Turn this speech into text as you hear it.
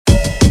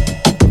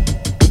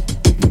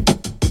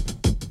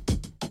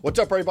What's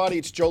up, everybody?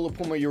 It's Joe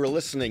LaPuma. You are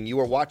listening. You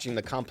are watching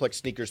the Complex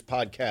Sneakers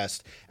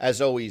Podcast.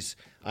 As always,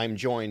 I'm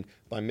joined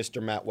by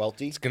Mr. Matt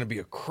Welty. It's going to be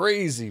a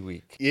crazy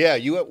week. Yeah,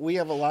 we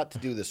have a lot to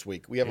do this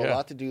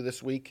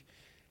week.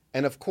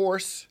 And, of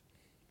course,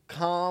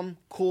 calm,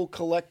 cool,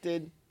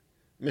 collected,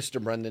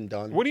 Mr. Brendan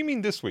Dunn. What do you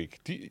mean this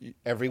week?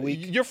 Every week?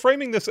 You're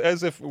framing this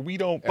as if we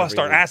don't bust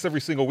our ass every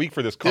single week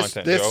for this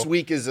content, This Joe.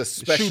 week is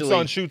especially...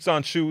 Shoots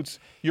on shoots.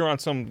 You're on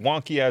some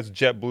wonky-ass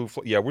JetBlue...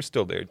 Yeah, we're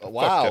still there.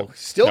 Wow.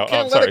 Still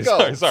can't let it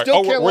go. Sorry.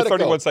 Still can't we're let it go.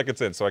 31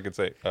 seconds in, so I can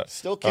say...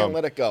 Still can't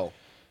let it go.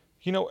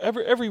 You know,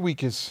 every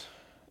week is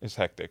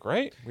hectic,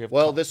 right?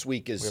 This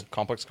week is... We have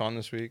Complex Con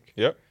this week.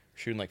 Yep.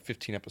 Shooting like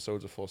 15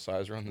 episodes of Full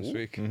Size Run this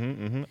week.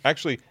 Mm-hmm.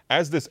 Actually,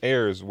 as this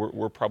airs,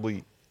 we're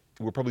probably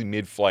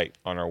mid-flight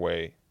on our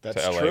way to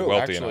LA. true,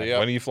 Welty actually, and I. yeah.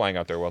 When are you flying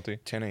out there, Welty?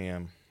 10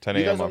 a.m. 10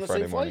 You guys a.m. on on the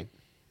Friday same morning. flight?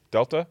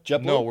 Delta?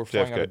 JetBlue? No, we're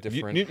flying out JFK. of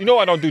different... You know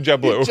I don't do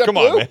JetBlue. JetBlue? Come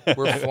on, man.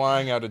 We're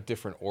flying out of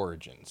different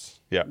origins.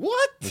 Yeah.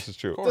 What? This is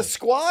true. The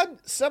squad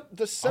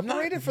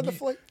separated for the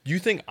flight? You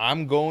think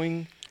I'm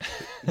going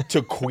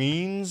to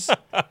Queens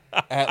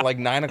at like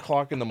 9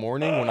 o'clock in the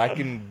morning when I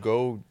can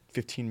go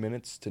 15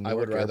 minutes to Newark I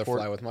would rather Airport?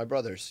 fly with my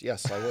brothers.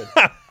 Yes, I would.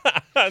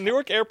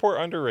 Newark Airport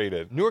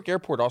underrated. Newark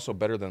Airport also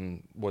better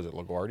than, was it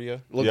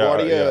LaGuardia?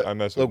 LaGuardia, yeah, I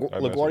mess with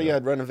LaGuardia that.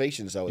 had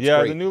renovations, though. It's Yeah,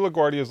 great. the new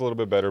LaGuardia is a little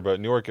bit better, but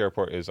Newark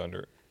Airport is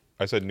under.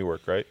 I said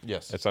Newark, right?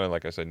 Yes. It sounded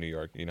like I said New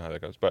York. You know how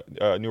that goes. But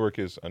Newark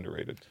is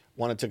underrated.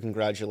 Wanted to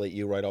congratulate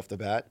you right off the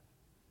bat.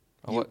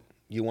 What?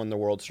 You won the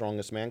World's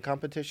Strongest Man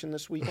competition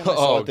this weekend. I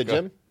saw at the God.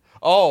 gym.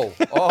 Oh.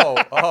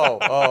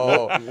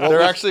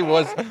 There actually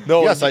was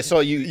no. Yes, I saw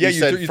you. Yeah, you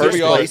said threw first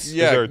me off. place.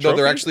 Yeah, Is there a no, trophy?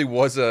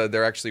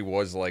 there actually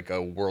was like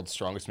a World's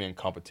Strongest Man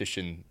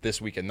competition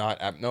this weekend. Not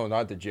at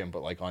the gym,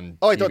 but like on.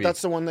 Oh, I thought TV.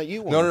 that's the one that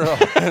you won. No.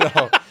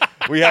 No.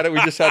 We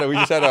just had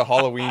a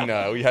Halloween.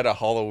 We had a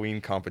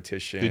Halloween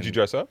competition. Did you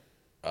dress up?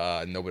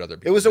 No, but other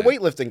It people. was a did.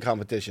 weightlifting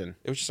competition.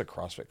 It was just a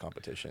CrossFit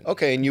competition.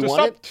 Okay, and you Just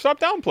won it. stop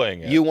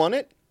downplaying it. You won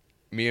it.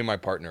 Me and my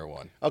partner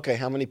won. Okay,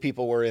 how many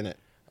people were in it?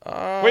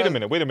 Wait a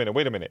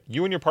minute.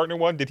 You and your partner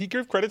won. Did he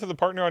give credit to the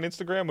partner on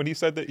Instagram when he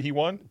said that he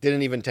won?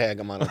 Didn't even tag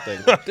him. I don't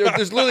think.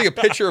 There's literally a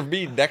picture of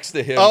me next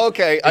to him. Oh,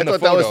 okay. I in the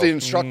thought that was photo. the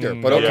instructor,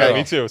 but yeah, okay.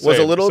 me too. Was a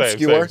Same, little same,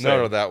 obscure. same.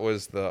 No, that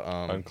was the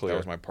Unclear. That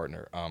was my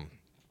partner.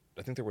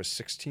 I think there was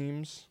 6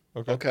 teams.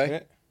 Okay. Yeah,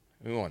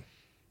 we won.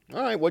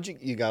 All right.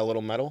 What'd you got? A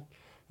little medal.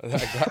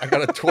 I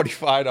got a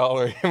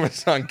 $25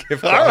 Amazon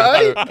gift card.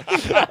 All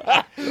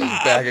right.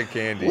 Bag of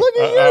candy. Look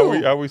at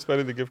you. How we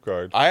spending the gift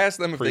card? I asked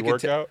them if they could.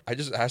 Pre-workout? I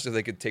just asked if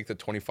they could take the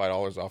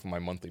 $25 off of my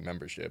monthly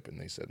membership, and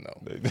they said no.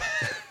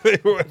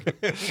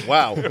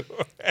 Wow.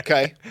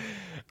 Okay.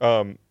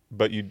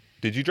 But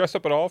did you dress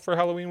up at all for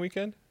Halloween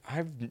weekend?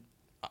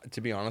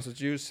 To be honest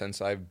with you,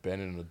 since I've been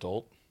an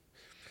adult,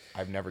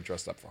 I've never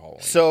dressed up for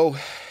Halloween. So,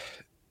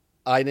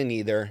 I didn't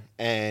either,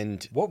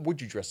 and What would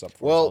you dress up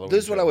for? well, Halloween,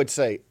 this is what Joe? I would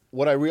say.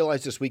 What I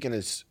realized this weekend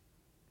is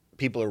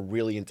people are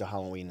really into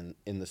Halloween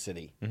in the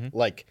city. Mm-hmm.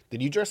 Like,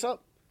 did you dress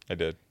up? I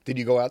did. Did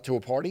you go out to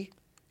a party?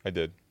 I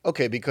did.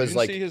 Okay, You because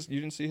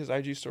didn't see his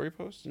IG story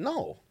post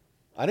no,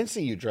 I didn't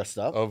see you dressed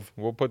up. of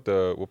We'll put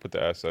the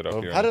asset up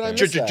here. How did I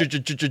miss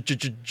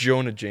that?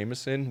 Jonah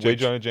Jameson. J.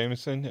 Jonah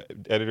Jameson,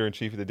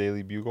 editor-in-chief of the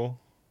Daily Bugle,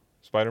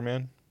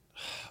 Spider-Man.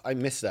 I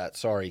missed that.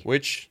 Sorry.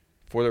 Which,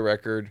 for the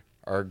record,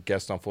 our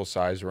guest on Full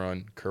Size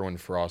Run, Kerwin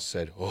Frost,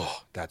 said,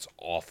 "Oh, that's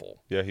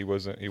awful." Yeah, he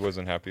wasn't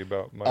happy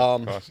about my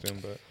costume,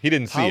 but he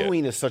didn't see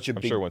Halloween it. is such a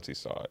I'm big. sure once he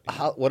saw it.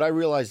 What I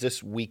realized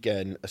this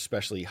weekend,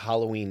 especially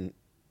Halloween,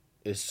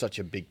 is such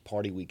a big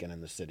party weekend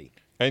in the city.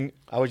 And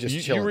I was just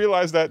you chilling.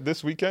 realized that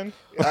this weekend?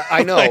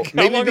 I know. Like, how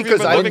maybe long have you because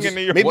been I living didn't.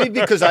 in New York? Maybe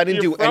because I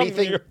didn't You're do from New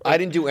anything. York. I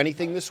didn't do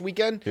anything this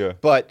weekend. Yeah.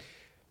 But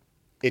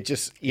it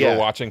just You yeah. were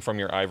watching from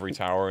your ivory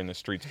tower in the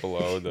streets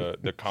below,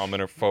 the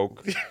commoner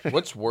folk.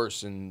 What's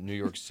worse in New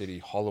York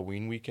City,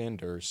 Halloween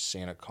weekend or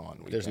Santa Con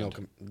weekend? There's no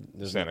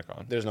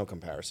SantaCon. There's no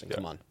comparison.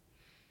 Come on.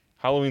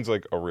 Halloween's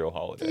like a real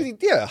holiday.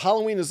 Yeah,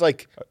 Halloween is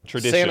like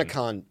Tradition.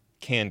 SantaCon.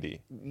 Candy.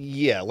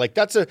 Yeah, like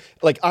that's I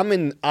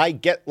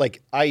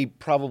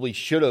probably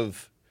should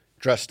have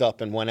dressed up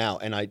and went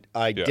out, and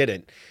I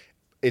didn't.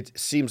 It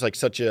seems like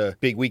such a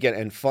big weekend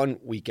and fun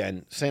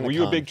weekend. SantaCon. Were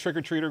you a big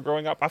trick-or-treater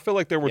growing up? I feel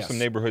like there were Yes. some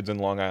neighborhoods in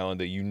Long Island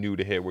that you knew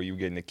to hit where you were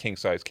getting the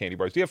king-size candy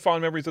bars. Do you have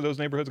fond memories of those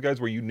neighborhoods, guys,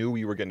 where you knew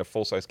you were getting a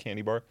full-size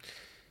candy bar?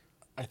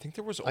 I think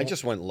there was. I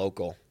just went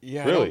local.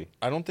 Yeah. Really?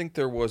 I don't think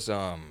there was.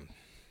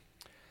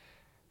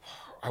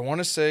 I want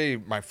to say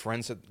my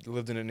friends had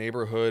lived in a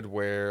neighborhood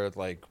where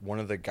like one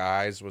of the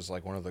guys was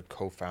like one of the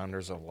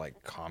co-founders of like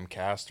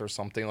Comcast or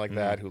something like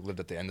that, who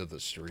lived at the end of the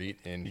street,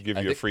 and He give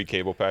I you a think- free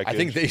cable package?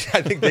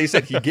 I think they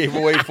said he gave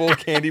away full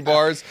candy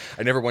bars.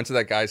 I never went to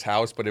that guy's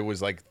house, but it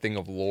was like thing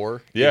of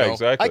lore. you Yeah, know?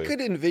 exactly. I could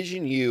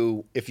envision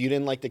you, if you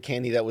didn't like the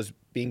candy that was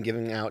being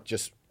given out,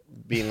 just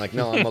being like,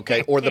 no, I'm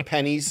okay. Or the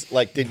pennies.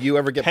 Like, did you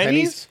ever get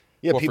pennies?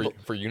 Yeah, What, people.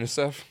 for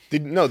UNICEF.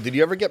 Did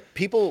you ever get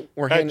people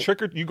were At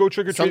handing? you go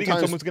trick-or-treating and Sometimes-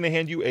 someone's going to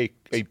hand you a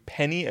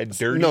penny, a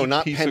dirty No,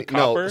 not piece penny. of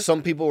copper? No,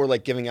 some people were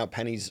like giving out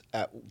pennies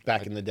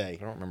back in the day.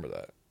 I don't remember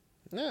that.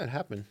 Yeah, it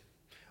happened.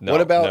 No,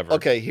 what about never.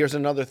 okay? Here's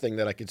another thing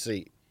that I could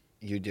see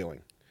you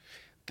doing.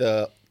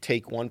 The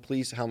take one,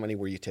 please. How many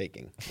were you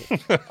taking?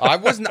 I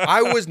was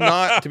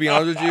not, to be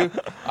honest with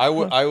you. I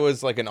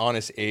was like an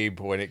honest Abe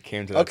when it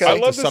came to that. Okay. I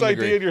to love this some idea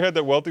degree. in your head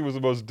that Welty was the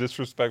most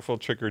disrespectful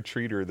trick or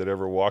treater that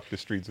ever walked the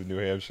streets of New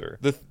Hampshire.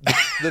 The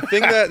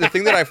thing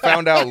that I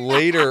found out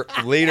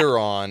later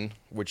on,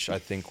 which I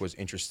think was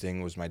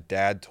interesting, was my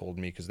dad told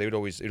me, because it'd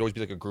always be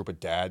like a group of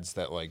dads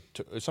that like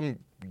some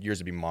years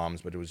it'd be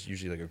moms, but it was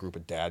usually like a group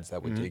of dads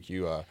that would take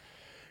you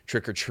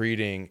trick or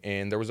treating,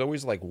 and there was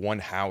always like one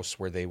house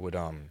where they would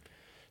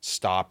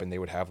stop and they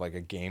would have like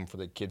a game for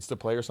the kids to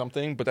play or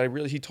something. But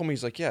he told me,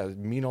 he's like, yeah,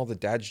 me and all the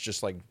dads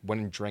just like went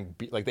and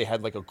drank like they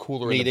had like a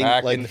cooler Meeting, in the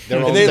back, like, and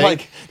their own they thing?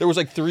 like there was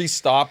like 3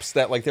 stops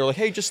that like they were like,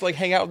 hey, just like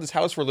hang out in this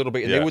house for a little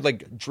bit, and Yeah. they would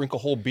like drink a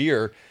whole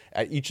beer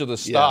at each of the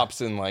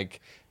stops, and like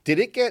Did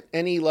it get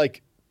any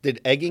like? Did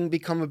egging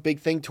become a big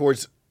thing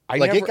towards? I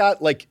Like it never-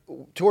 got like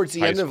towards the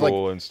High end of like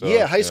school and stuff,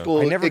 yeah, high yeah.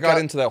 school. I never it got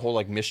into that whole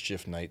like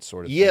mischief night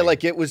sort of yeah, thing.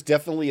 like it was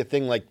definitely a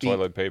thing. Like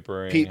Toilet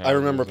papering. I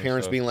remember houses and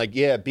parents stuff. being like,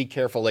 "Yeah, be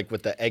careful, like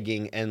with the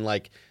egging and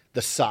like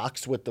the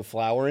socks with the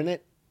flour in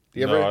it."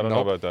 You No, ever? I don't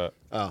know Nope. about that.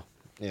 Oh,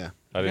 yeah,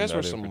 I You guys didn't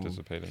were some-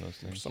 participate in those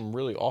things. some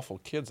really awful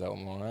kids out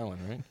in Long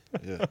Island,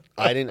 right? yeah.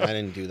 I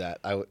didn't do that.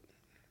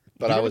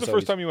 But Do you I remember was the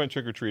always, first time you went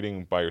trick or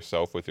treating by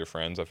yourself with your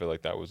friends? I feel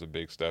like that was a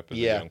big step as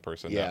Yeah, a young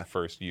person. yeah. That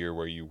first year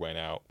where you went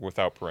out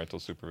without parental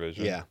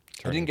supervision. Yeah.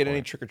 I didn't get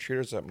any trick or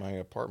treaters at my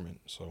apartment,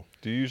 so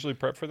Do you usually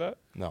prep for that?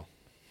 no.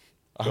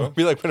 I would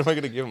be like, what am I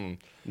going to give them?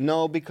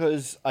 No,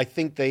 because I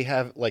think they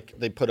have like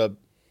they put a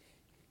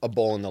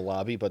bowl in the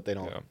lobby, but they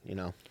don't. Yeah. You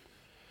know.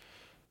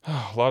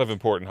 A lot of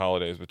important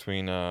holidays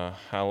between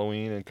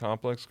Halloween and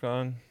Complex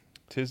Con.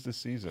 'Tis the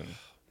season.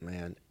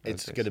 Man, As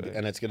it's they gonna be, say.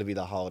 and it's gonna be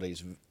the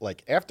holidays.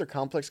 Like after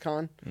Complex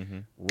Con,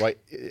 right?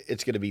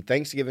 It's gonna be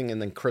Thanksgiving and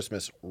then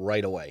Christmas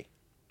right away.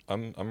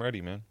 I'm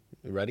ready, man.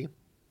 You ready?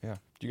 Yeah.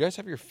 Do you guys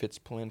have your fits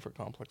planned for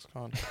Complex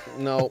Con?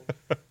 No,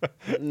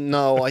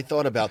 no. I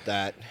thought about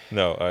that.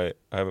 No, I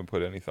haven't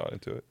put any thought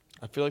into it.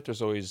 I feel like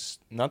there's always,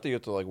 not that you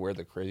have to like wear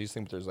the craziest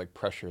thing, but there's like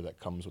pressure that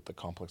comes with the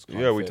Complex Con.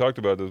 Yeah, we fit. talked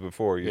about this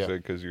before. You Yeah.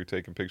 said because you're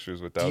taking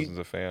pictures with you- thousands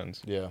of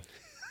fans. Yeah.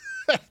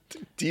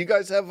 Do you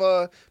guys have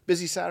a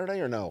busy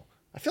Saturday or no?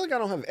 I feel like I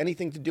don't have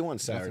anything to do on Nothing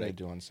to Saturday.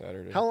 do on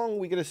Saturday. How long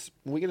we gonna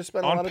spend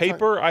a lot On of time?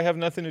 paper, I have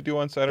nothing to do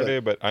on Saturday,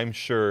 but I'm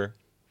sure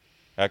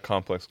at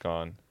Complex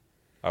Con,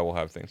 I will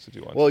have things to do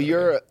on Well, Saturday.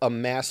 you're a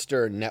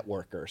master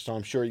networker, so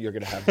I'm sure you're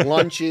going to have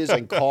lunches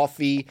and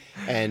coffee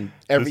and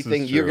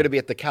everything. You're true. going to be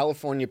at the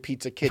California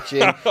Pizza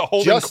Kitchen.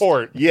 Holding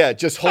court. Yeah,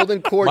 just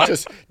holding court.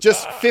 just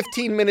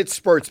 15-minute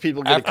spurts.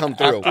 People are going to come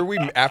through.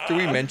 After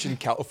we mentioned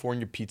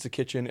California Pizza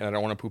Kitchen, and I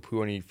don't want to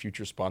poo-poo any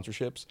future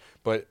sponsorships,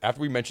 but after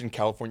we mentioned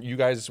California, you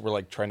guys were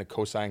like trying to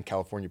co-sign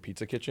California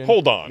Pizza Kitchen.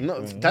 Hold on. No,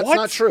 that's What?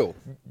 not true.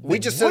 We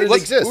just said it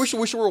Let's- exists.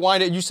 We should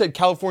rewind it. You said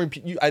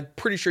California. I'm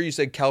pretty sure you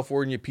said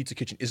California Pizza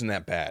Kitchen isn't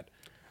that bad.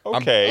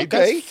 Okay, okay,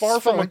 that's far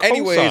it's from fine. a cosign.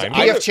 Anyways,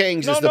 PF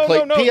Chang's no, is the no, place.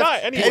 No, no, PF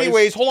not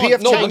Anyways, hold on.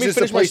 PF No, let Chang's me is the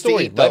finish my place to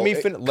story. eat, Let though. me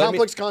fin- let me-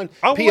 Complex Con,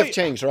 I'll PF let-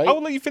 Chang's, right? I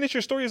will let you finish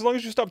your story as long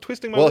as you stop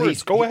twisting my Well,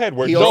 words. Go ahead.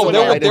 We're He also,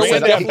 there were- lied, and there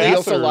said, were he also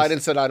ambassadors. lied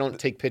and said I don't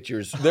take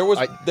pictures. There was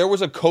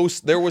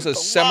a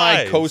semi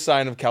lies.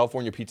 co-sign of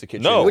California Pizza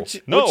Kitchen. No, Which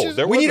is-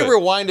 there we need to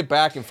wasn't. rewind it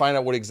back and find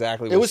out what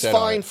exactly was It was said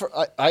on fine it. for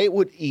I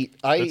would eat.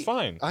 It's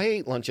fine. I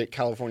ate lunch at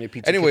California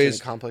Pizza Anyways,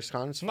 Kitchen at Complex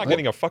Con. It's I'm not fine.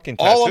 getting a fucking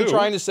tattoo. All I'm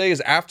trying to say is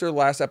after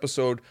last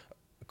episode,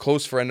 a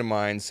close friend of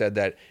mine said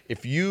that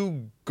if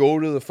you go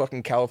to the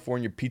fucking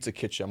California Pizza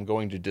Kitchen, I'm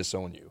going to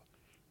disown you.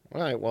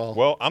 All right. Well,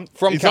 Well,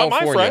 From he's not my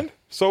California. friend,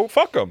 so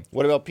fuck him.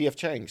 what about PF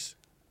Chang's?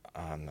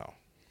 No.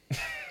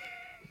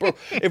 Bro,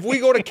 if we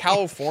go to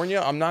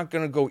California, I'm not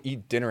going to go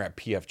eat dinner at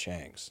PF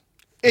Chang's.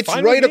 It's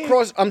Fine right with me.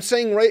 across. I'm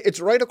saying right. It's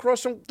right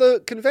across from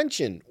the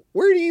convention.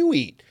 Where do you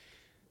eat?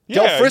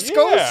 Yeah, Del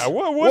Frisco's? Yeah.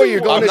 What, you're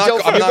going to I'm Del,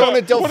 not- I'm you're not- going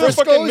to Del What are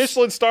fucking Frisco's?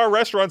 Michelin star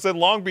restaurants in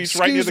Long Beach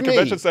right near Excuse the me.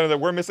 convention center that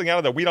we're missing out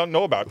on that we don't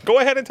know about? Go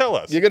ahead and tell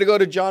us. You're going to go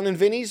to John and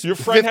Vinny's? Your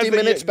friend 50 has the-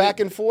 minutes back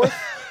and forth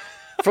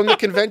from the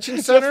convention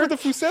Just center? for the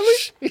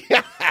fusilli?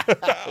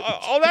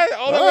 all that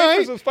All way right.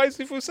 for some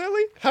spicy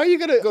fusilli? How are you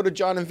going to go to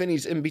John and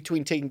Vinny's in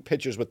between taking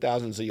pictures with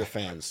thousands of your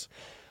fans?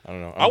 I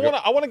don't know. I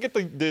want to get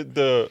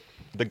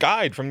the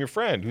guide from your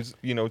friend who's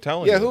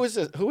telling Yeah, you. who is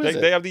it? Who is They,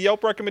 it? they have the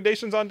Yelp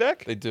recommendations on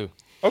deck. They do.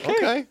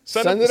 Okay.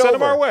 Send Send them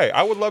it our over. way.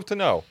 I would love to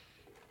know.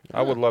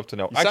 I would love to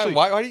know. Actually,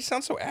 Why do you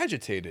sound so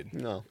agitated?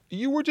 No.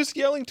 you were just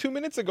yelling 2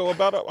 minutes ago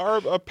about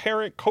our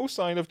apparent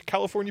cosign of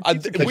California I-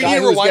 Pizza we Kitchen. need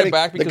to who was rewind it getting-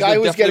 back the because guy they're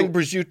who was getting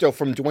definitely- prosciutto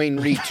from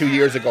Dwayne Reed 2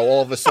 years ago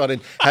all of a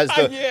sudden has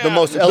the Yeah,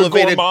 most the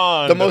elevated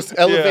gourmand. the most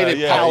elevated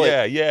yeah,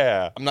 palate.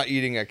 Yeah. I'm not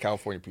eating at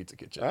California Pizza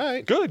Kitchen. All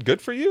right.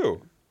 Good for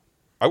you.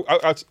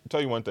 I'll tell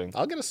you one thing.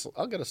 I'll get a slice.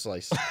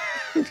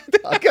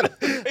 I'll get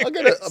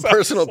a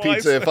personal Slice.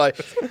 pizza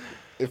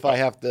if I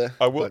have to.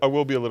 I will. but- I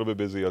will be a little bit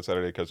busy on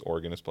Saturday because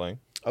Oregon is playing.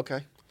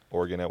 Okay.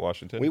 Oregon at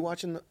Washington. We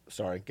watching the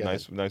sorry, go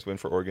ahead. nice win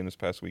for Oregon this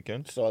past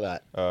weekend. Saw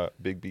that.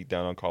 Big beat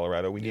down on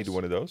Colorado. We needed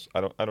one of those.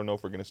 I don't know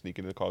if we're going to sneak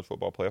into the college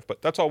football playoff,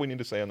 but that's all we need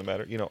to say on the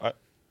matter.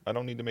 I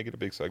don't need to make it a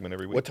big segment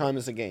every week. What time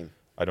is the game?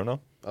 I don't know.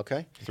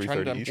 Okay. 3:30 I'm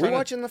Eastern. We trying to-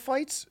 watching the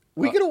fights?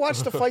 We gonna watch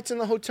the fights in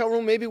the hotel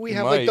room? Maybe we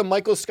have like might. the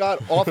Michael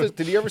Scott office.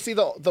 Did you ever see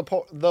the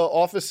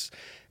Office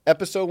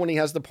episode when he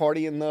has the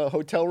party in the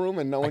hotel room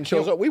and no one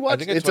shows up? We I watch.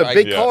 think It's what a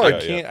big yeah,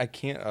 card. yeah. I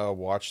can't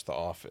watch The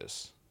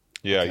Office.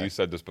 Yeah, Okay. you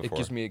said this It before.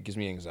 gives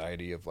me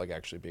anxiety of like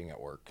actually being at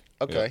work.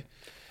 Okay.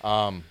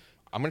 I'm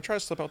gonna try to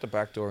slip out the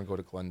back door and go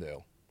to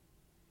Glendale.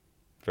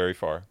 Very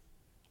far.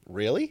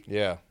 Really?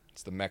 Yeah,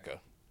 it's the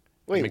Mecca.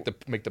 Wait.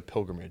 Make the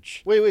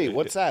pilgrimage. Wait.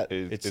 What's that?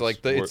 It's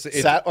like the we're-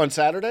 it's On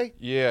Saturday?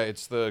 yeah,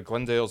 it's the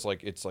Glendale's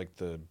like it's like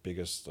the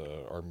biggest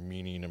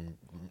Armenian,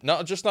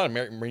 not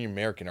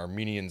American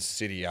Armenian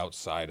city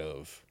outside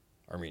of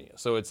Armenia.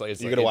 So it's like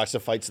You gonna watch the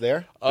fights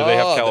there? Do they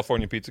have Oh,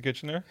 California Pizza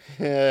Kitchen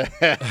there?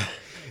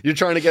 You're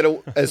trying to get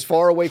as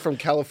far away from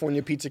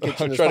California Pizza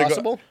Kitchen as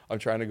possible? I'm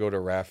trying to go to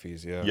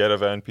Raffi's. Yeah,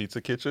 Yerevan Pizza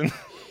Kitchen.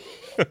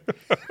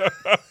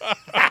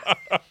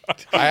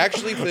 I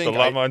actually the think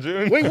La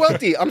Manjun. Wait,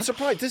 Welty, I'm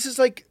surprised. This is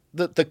like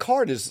the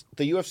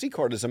UFC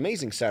card is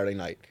amazing Saturday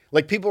night.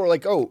 Like people were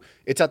like, "Oh,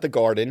 it's at the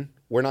Garden.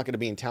 We're not going to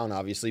be in town,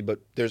 obviously." But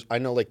I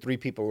know like 3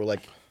 people were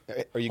like,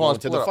 "Are you going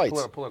to the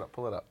fights?" Pull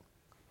it up.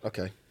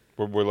 Okay.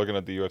 We're looking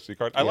at the UFC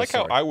card. I Yeah, like how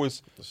sorry. I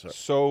was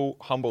so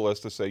humble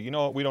as to say, you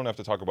know what, we don't have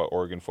to talk about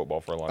Oregon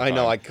football for a long time. I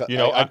know, I cut- You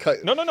know, I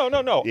cut-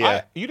 No.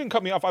 Yeah. You didn't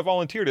cut me off. I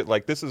volunteered it.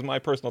 Like, this is my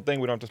personal thing.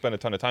 We don't have to spend a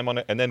ton of time on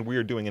it. And then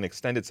we're doing an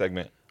extended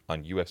segment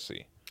on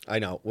UFC. I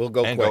know. We'll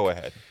go And quick. go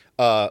ahead.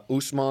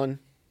 Usman,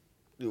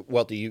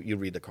 Welty, you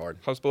read the card.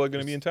 How's Bilal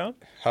going to be in town?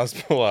 How's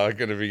Bilal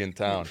gonna be in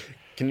town?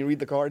 Can you read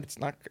the card? It's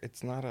not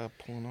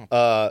pulling up.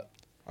 Uh,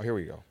 Oh, here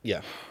we go.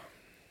 yeah.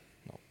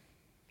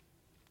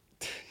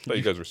 I thought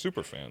you guys were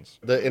super fans.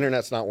 The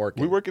internet's not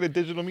working. We work at a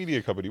digital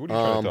media company. What are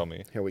you trying to tell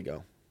me? Here we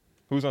go.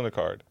 Who's on the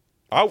card?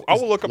 I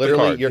will look up the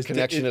Literally, card. your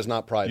connection is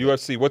not private.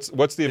 UFC.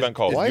 What's the event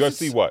called? why is UFC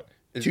this- what?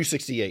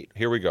 268.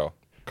 Here we go.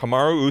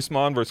 Kamaru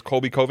Usman versus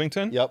Colby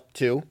Covington. Yep.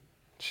 2.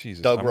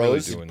 Jesus, Doug I'm really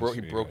Rose. doing He this for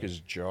you broke guys. his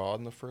jaw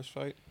in the first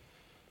fight.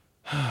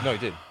 No, he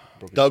did.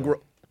 Broke his Doug, jaw.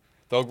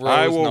 Doug Rose.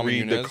 I will Nama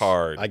read the Nunes.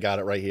 card. I got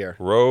it right here.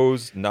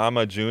 Rose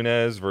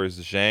Namajunas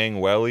versus Zhang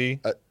Weili.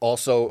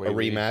 Also a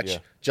Wait, rematch. yeah.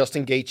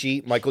 Justin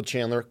Gaethje, Michael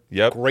Chandler.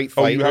 Yep. Great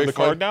Oh, fight. you have Great the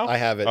card fight. now? I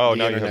have it. Oh, The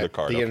now you have internet- the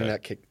card, The okay.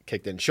 internet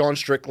kicked in. Sean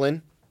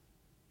Strickland.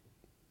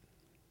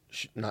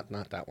 Not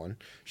that one.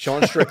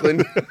 Sean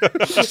Strickland.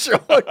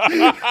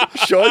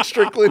 Sean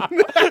Strickland.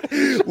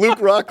 Luke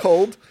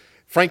Rockhold.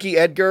 Frankie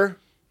Edgar.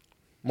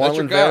 That's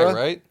your Marlon guy, Vera.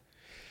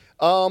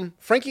 right?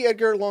 Frankie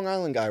Edgar, Long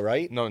Island guy,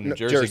 right? No, New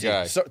Jersey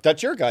guy. So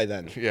that's your guy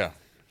then. Yeah,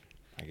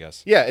 I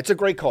guess. Yeah, it's a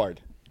great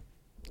card.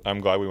 I'm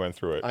glad we went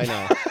through it. I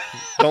know.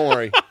 Don't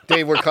worry,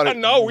 Dave. We're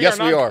cutting. No, we yes, are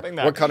not we are. cutting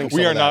that. We're cutting. Some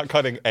We are of not that.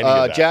 cutting any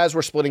of that. Jazz,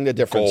 we're splitting the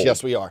difference. Gold.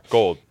 Yes, we are.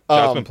 Gold.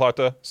 Jasmine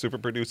Plata, super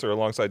producer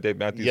alongside Dave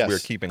Matthews. Yes. We are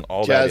keeping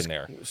all Jazz, that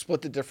in there.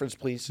 Split the difference,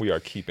 please. We are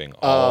keeping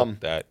all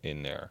that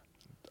in there.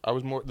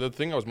 The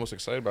thing I was most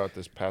excited about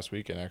this past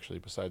weekend, actually,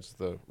 besides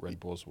the Red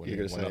Bulls winning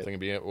You're gonna say 1-0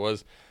 being it,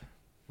 was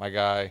my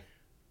guy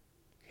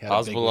He had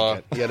a big Hasbulla.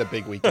 weekend. He had a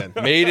big weekend.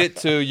 made it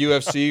to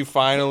UFC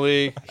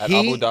finally at He-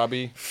 Abu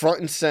Dhabi. front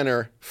and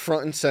center,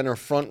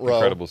 front row.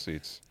 Incredible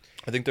seats.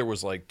 I think there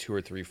was like 2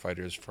 or 3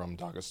 fighters from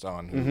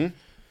Dagestan who Mm-hmm.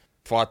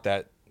 fought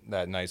that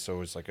night, so it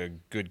was like a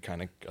good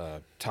kind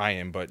of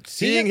tie-in. But He-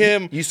 seeing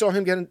him, you saw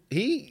him getting.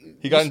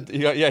 he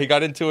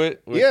got into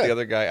it with Yeah. the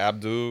other guy,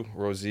 Abdu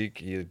Rozik.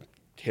 He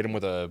hit him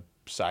with a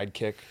side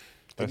kick.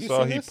 I you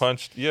saw see he this?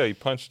 punched. Yeah, he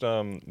punched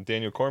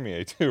Daniel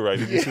Cormier too, right?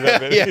 Did you see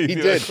that video? Yeah, he You see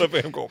did. that clip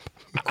of him go,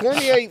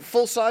 Cormier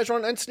full size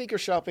run and sneaker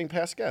shopping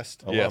past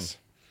guest. alum. Yes.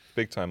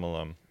 Big time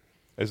alum.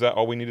 Is that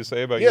all we need to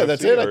say about Yeah, UFC,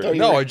 that's it. I or- thought you-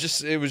 No,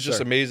 it was just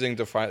Sure. amazing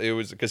to find. It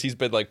was because he's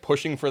been like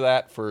pushing for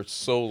that for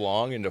so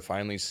long, and to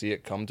finally see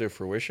it come to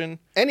fruition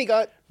And he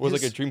got was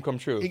his- like a dream come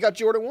true. He got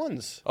Jordan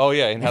 1s. Oh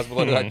yeah, and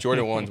Hasbulla got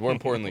Jordan ones. More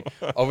importantly,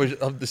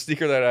 of the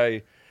sneaker that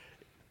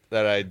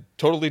I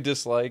totally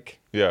dislike.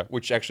 Yeah.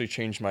 which actually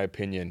changed my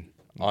opinion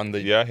on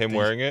the. Yeah, him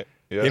wearing it.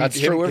 Yeah, Him, That's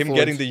him, true him influence.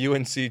 getting the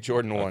UNC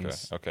Jordan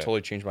ones. okay.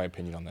 Totally changed my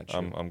opinion on that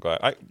shoe. I'm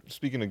glad.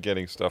 Speaking of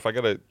getting stuff, I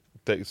gotta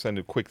send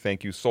a quick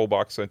thank you.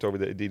 Soulbox sent over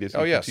the Adidas Oh,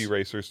 EQT yes.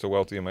 racers to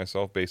Welty and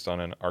myself based on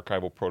an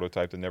archival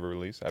prototype that never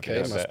released. Happy to Okay,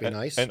 have must that. be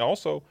nice. And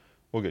also,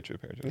 we'll get you a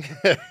pair.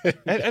 Jess.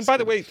 and by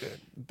the way,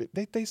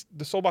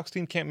 the Soulbox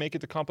team can't make it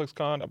to Complex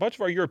Con. A bunch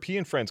of our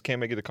European friends can't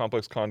make it to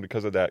Complex Con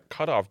because of that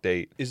cutoff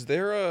date. Is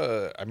there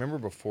a? I remember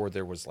before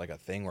there was like a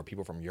thing where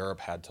people from Europe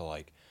had to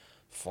like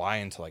fly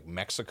into like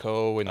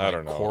Mexico and I like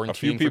don't know. quarantine A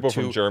few for people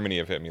two, from Germany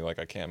have hit me like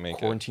I can't make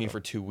quarantine it. for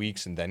 2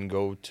 weeks and then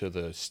go to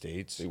the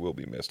States. They will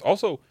be missed.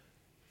 Also,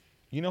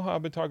 you know how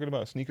I've been talking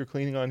about sneaker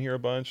cleaning on here a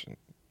bunch, and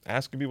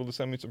asking people to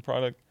send me some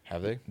product.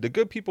 Have they? The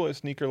good people at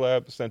Sneaker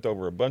Lab sent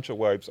over a bunch of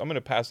wipes. I'm going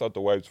to pass out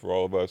the wipes for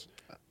all of us.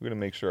 We're going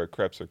to make sure our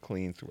crepes are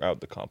clean throughout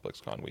the Complex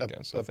Con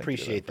weekend. So thank you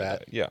appreciate for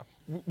that. Yeah.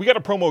 We got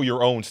to promo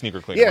your own sneaker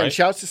cleaner, Yeah, right? and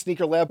shouts to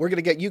Sneaker Lab. We're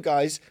gonna get you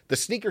guys the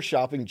sneaker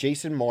shopping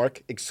Jason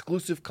Mark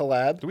exclusive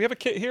collab. Do we have a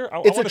kit here? I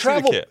It's wanna a see the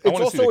travel. kit. I It's wanna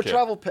see also the a kit.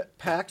 travel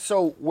pack.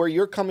 So where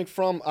you're coming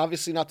from,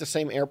 obviously not the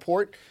same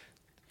airport.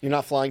 You're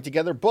not flying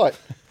together, but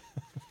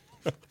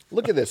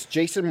Look at this.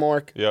 Jason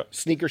Mark, Yep.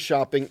 sneaker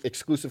shopping,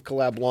 exclusive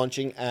collab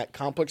launching at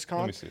ComplexCon.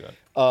 Let me see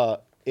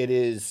that. It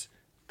is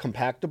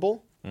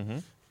compactable.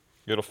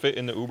 It'll fit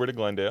in the Uber to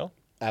Glendale.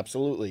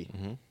 Absolutely.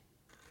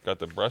 Got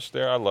the brush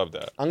there. I love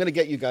that. I'm going to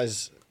get you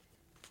guys,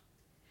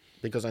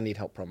 because I need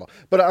help promo,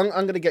 but I'm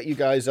going to get you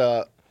guys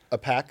a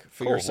pack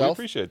for Cool. We yourself.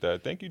 appreciate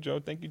that. Thank you, Joe.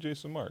 Thank you,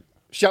 Jason Mark.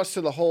 Shouts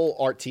to the whole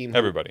art team.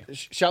 Everybody.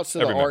 Shouts to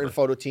the Every art member. and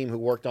photo team who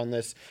worked on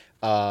this.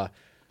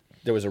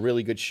 There was a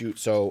really good shoot,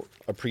 so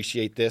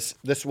appreciate this.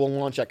 This will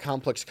launch at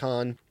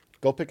ComplexCon.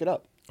 Go pick it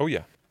up. Oh,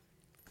 yeah.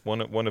 One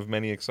of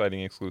many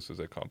exciting exclusives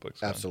at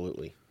ComplexCon.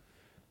 Absolutely.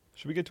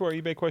 Should we get to our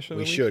eBay question of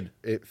We the week? should.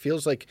 It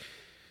feels like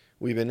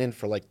we've been in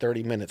for like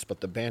 30 minutes, but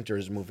the banter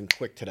is moving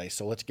quick today,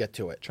 so let's get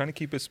to it. Trying to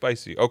keep it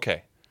spicy.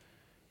 Okay.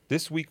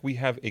 This week we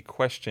have a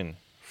question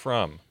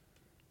from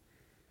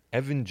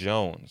Evan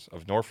Jones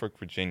of Norfolk,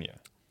 Virginia.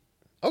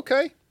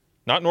 Okay.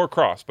 Not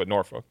Norcross, but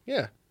Norfolk.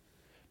 Yeah.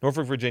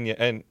 Norfolk, Virginia.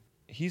 And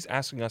he's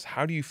asking us,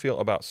 how do you feel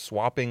about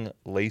swapping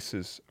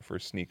laces for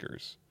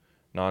sneakers?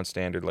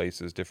 Non-standard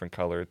laces, different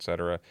color,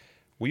 etc.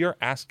 We are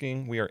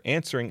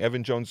answering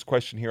Evan Jones'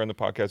 question here on the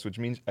podcast, which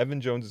means Evan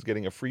Jones is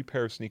getting a free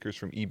pair of sneakers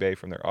from eBay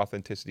from their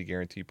Authenticity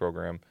Guarantee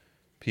program.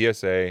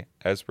 PSA,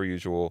 as per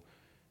usual,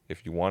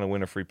 if you want to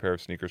win a free pair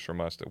of sneakers from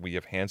us that we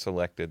have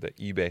hand-selected, that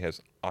eBay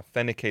has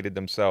authenticated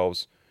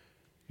themselves,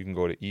 you can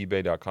go to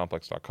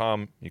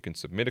ebay.complex.com. You can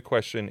submit a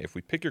question. If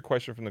we pick your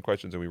question from the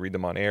questions and we read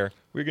them on air,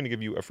 we're going to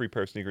give you a free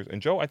pair of sneakers.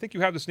 And Joe, I think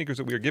you have the sneakers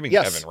that we are giving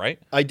Yes. to Evan, right?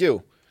 I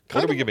do.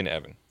 What are we giving to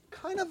Evan?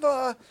 Kind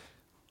of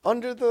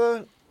under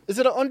the... Is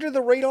it under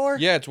the radar?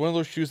 Yeah, it's one of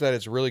those shoes that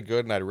is really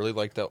good, and I'd really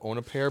like to own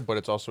a pair, but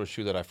it's also a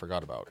shoe that I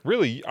forgot about.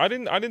 Really? I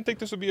didn't think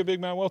this would be a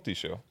big Matt Welty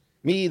shoe.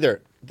 Me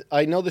either.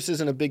 I know this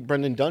isn't a big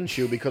Brendan Dunn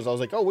shoe because I was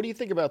like, oh, what do you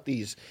think about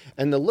these?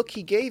 And the look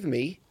he gave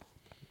me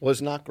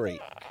was not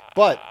great.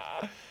 But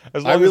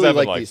As I long as really Evan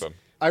like likes these. them.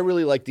 I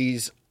really like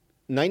these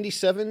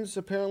 97s,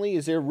 apparently.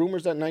 Is there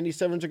rumors that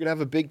 97s are going to have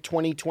a big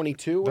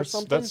 2022 or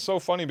something? That's so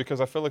funny because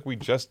I feel like we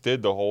just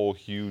did the whole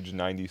huge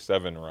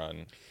 97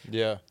 run.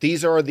 Yeah.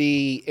 These are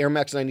the Air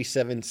Max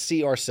 97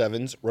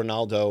 CR7s,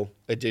 Ronaldo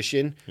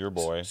edition. Your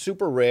boy.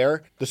 Super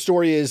rare. The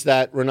story is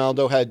that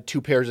Ronaldo had two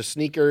pairs of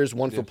sneakers,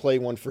 one for play,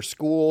 one for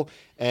school,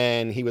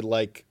 and he would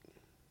like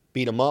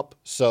beat them up.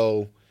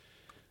 So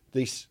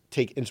they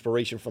take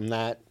inspiration from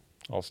that.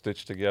 All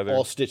stitched together.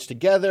 All stitched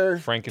together.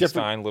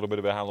 Frankenstein, a little bit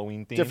of a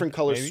Halloween theme. Different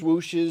color maybe?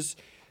 swooshes.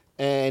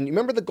 And you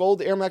remember the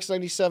gold Air Max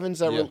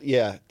 97s?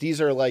 Yeah.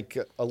 These are like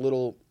a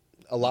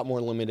lot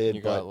more limited.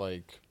 You but got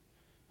like,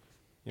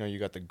 you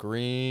got the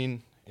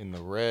green in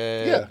the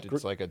red. Yeah,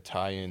 It's like a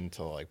tie-in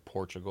to like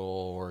Portugal,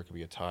 or it could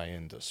be a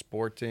tie-in to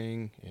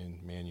Sporting in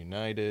Man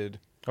United.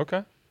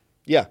 Okay.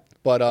 yeah,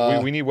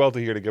 but we need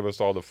Welty here to give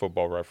us all the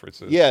football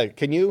references. yeah,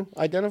 can you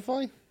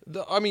identify?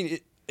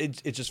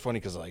 It's just funny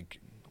because like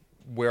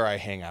where I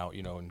hang out,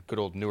 in good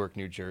old Newark,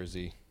 New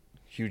Jersey,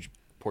 huge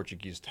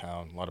Portuguese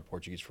town, a lot of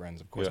Portuguese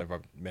friends. Of course, Yeah.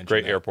 I've mentioned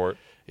Great that. airport.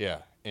 Yeah,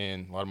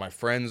 and a lot of my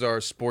friends are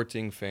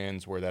Sporting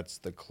fans, where that's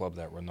the club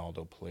that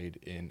Ronaldo played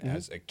in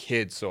as a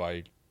kid.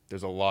 So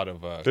there's a lot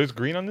of There's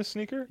green on this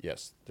sneaker?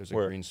 yes, there's a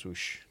Where? green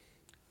swoosh.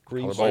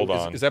 Green. Colorblind. Hold Is-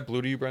 on. Is that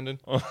blue to you, Brendan?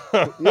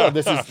 No,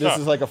 this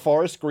is like a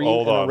forest green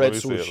Hold and on. a red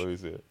Let me swoosh.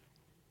 see it.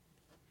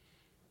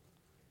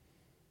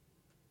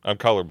 I'm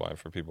colorblind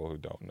for people who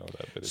don't know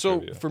that bit of So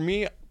trivia. for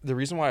me, the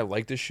reason why I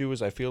like this shoe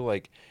is I feel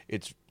like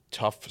it's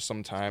tough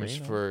sometimes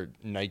Green, for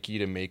Nike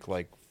to make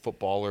like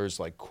footballers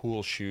like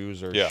cool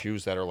shoes or Yeah.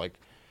 shoes that are like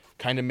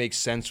kind of make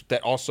sense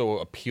that also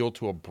appeal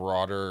to a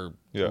broader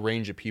Yeah.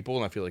 range of people.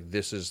 And I feel like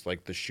this is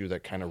like the shoe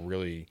that kind of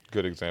really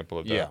Good example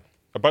of that. Yeah.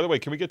 By the way,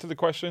 can we get to the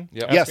question?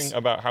 Yeah. Asking Yes.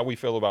 about how we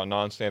feel about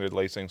non-standard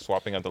lacing,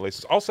 swapping out the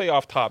laces. I'll say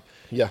off top,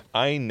 Yeah.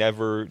 I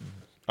never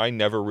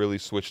really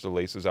switch the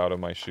laces out of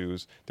my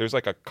shoes. There's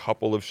like a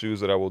couple of shoes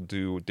that I will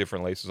do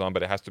different laces on,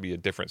 but it has to be a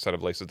different set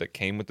of laces that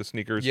came with the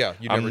sneakers. Yeah,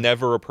 I'm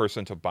never a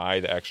person to buy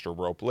the extra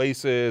rope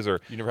laces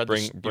or You never had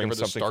bring you never bring had the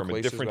something Stark from a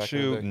laces different back in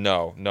the shoe. day?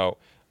 No.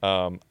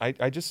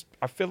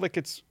 I feel like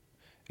it's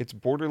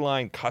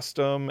borderline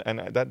custom, and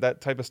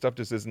that type of stuff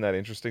just isn't that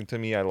interesting to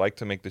me. I like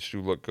to make the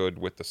shoe look good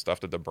with the stuff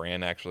that the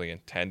brand actually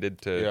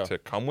intended to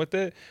come with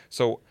it.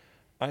 So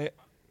I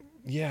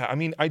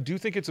do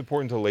think it's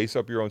important to lace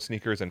up your own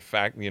sneakers and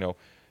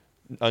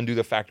undo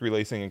the factory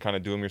lacing and kind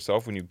of do them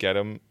yourself when you get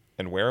them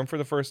and wear them for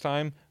the first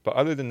time. But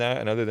other than that,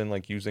 and other than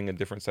like using a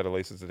different set of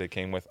laces that they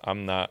came with,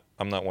 I'm not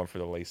one for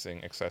the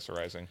lacing,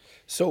 accessorizing.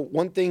 So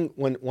one thing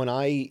when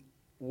I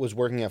was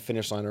working at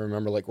Finish Line, I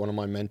remember like one of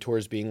my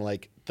mentors being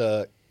like,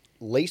 the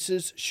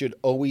laces should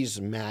always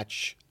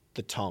match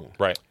the tongue.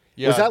 Right.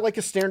 Yeah. Was that like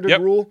a standard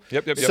Yep. rule?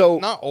 Yep. So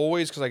not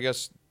always, because I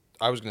guess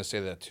I was gonna say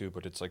that too,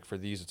 but it's like for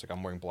these, it's like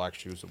I'm wearing black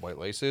shoes with white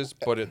laces,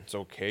 but it's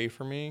okay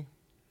for me.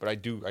 But I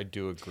do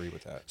agree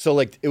with that. So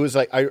like it was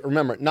like I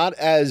remember not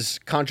as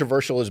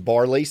controversial as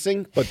bar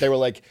lacing, but they were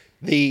like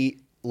the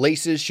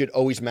laces should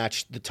always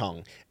match the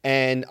tongue.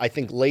 And I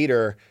think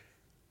later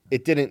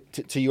it didn't.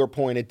 To your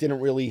point, it didn't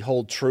really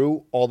hold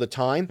true all the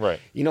time. Right.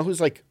 You know who's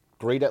like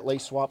great at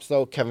lace swaps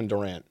though? Kevin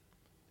Durant.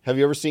 Have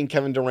you ever seen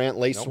Kevin Durant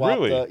lace swap?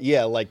 Really?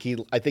 Yeah, like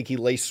I think he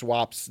lace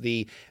swaps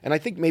and I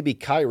think maybe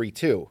Kyrie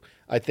too.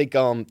 I think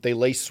they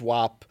lace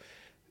swap.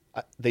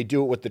 They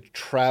do it with the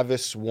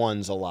Travis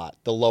ones a lot,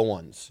 the low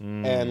ones,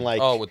 and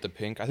like with the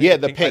pink. I Yeah,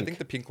 think the pink. I think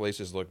the pink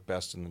laces look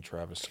best in the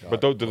Travis Scott.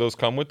 But do those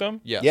come with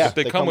them? Yes. Yeah. If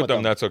they they come come with with them,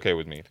 them. that's okay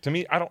with me. To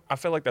me, I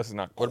feel like that's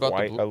not What about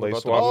quite the blue, a lace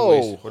what swap. about the blue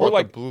laces? Oh, What or about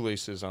like- the blue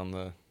laces on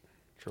the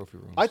trophy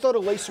room? I thought a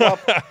lace swap.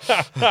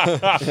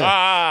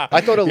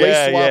 I thought a lace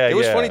Yeah, swap. yeah, It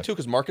was yeah. funny too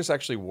because Marcus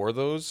actually wore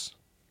those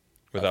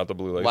Without the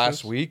blue laces.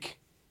 last week.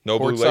 No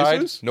blue Courtside,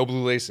 laces? No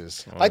blue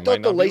laces. Oh, I it might thought the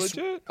not be lace.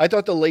 legit. I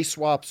thought the lace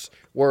swaps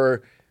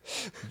were.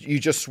 You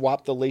just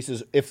swap the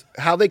laces. If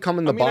how they come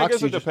in the I mean, I box,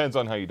 guess you it just, depends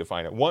on how you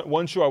define it.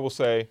 One shoe I will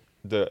say,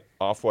 the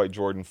off-white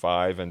Jordan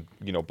 5 and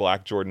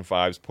black Jordan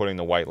 5s putting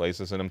the white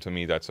laces in them, to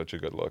me that's such a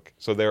good look.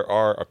 So there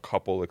are a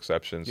couple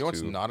exceptions You know to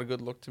what's not a good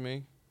look to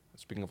me?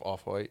 Speaking of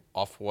off-white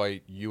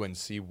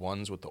UNC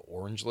ones with the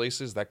orange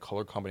laces, that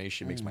color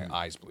combination makes my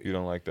eyes bleed. you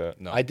don't like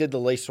that. No. I did the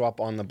lace swap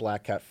on the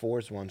Black Cat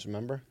 4s ones.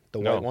 Remember the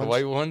No, white the ones? The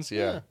white ones?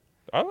 Yeah.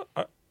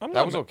 I'm That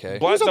not was okay.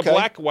 Black, was The okay.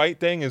 black-white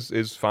thing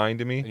is fine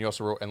to me. And you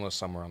also wrote Endless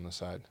Summer on the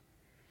side.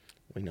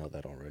 We know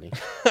that already.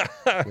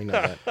 We know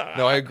that.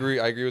 No, I agree.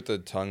 I agree with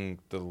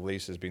the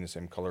laces being the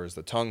same color as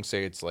the tongue.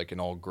 Say it's like an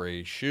all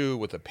gray shoe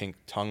with a pink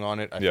tongue on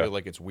it. I Yeah. feel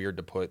like it's weird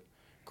to put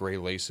gray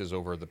laces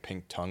over the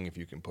pink tongue if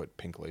you can put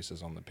pink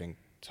laces on the pink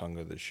tongue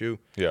of the shoe.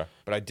 Yeah.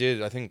 But I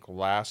think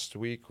last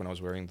week when I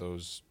was wearing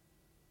those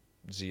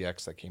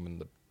ZX that came in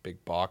the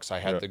big box, I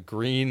had Yeah. the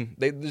green.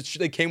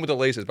 They came with the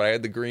laces, but I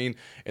had the green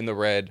and the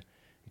red.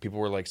 People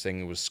were like saying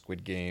it was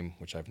Squid Game,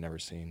 which I've never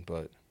seen,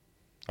 but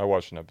I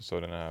watched an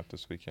episode and a half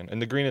this weekend,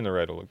 and the green and the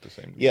red will look the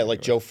same. to me Yeah, like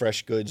anyway. Joe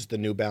Fresh Goods, the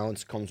New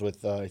Balance comes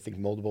with I think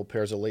multiple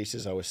pairs of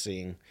laces. I was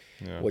seeing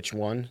Yeah. which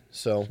one.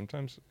 So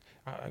Sometimes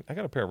I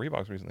got a pair of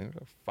Reeboks recently. They've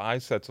got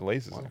 5 sets of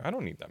laces. I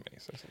don't need that many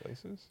sets of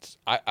laces.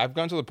 I've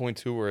gone to the point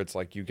too where it's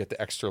like you get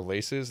the extra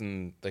laces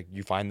and like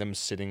you find them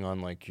sitting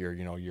on like your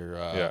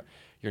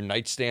your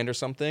nightstand or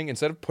something.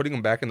 Instead of putting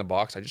them back in the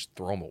box, I just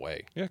throw them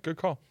away. Yeah, good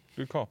call.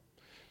 Good call.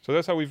 So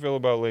that's how we feel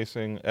about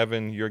lacing.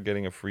 Evan, you're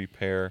getting a free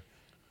pair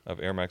of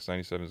Air Max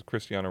 97s,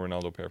 Cristiano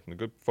Ronaldo pair from the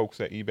good folks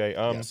at eBay.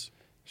 Yes.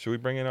 Should we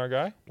bring in our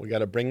guy? we got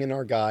to bring in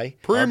our guy.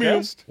 Our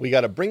guest? We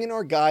got to bring in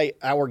our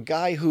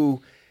guy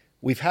who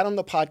we've had on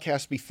the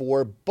podcast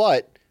before,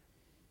 but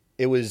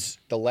it was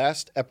the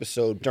last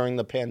episode during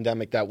the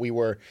pandemic that we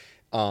were,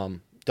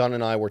 Don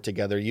and I were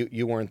together.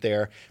 You weren't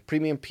there.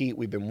 Premium Pete,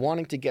 we've been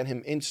wanting to get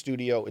him in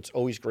studio. It's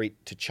always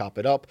great to chop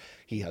it up.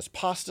 He has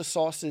pasta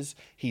sauces.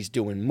 He's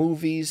doing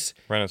movies.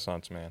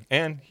 Renaissance man.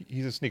 And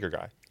he's a sneaker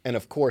guy. And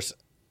of course,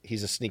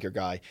 he's a sneaker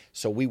guy.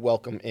 So we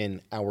welcome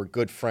in our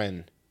good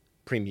friend,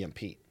 Premium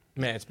Pete.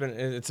 Man,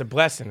 it's a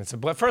blessing.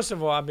 First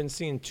of all, I've been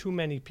seeing too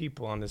many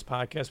people on this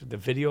podcast with the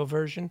video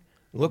version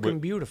looking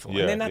beautiful,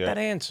 yeah, and they're not yeah. that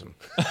handsome.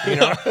 You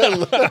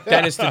know,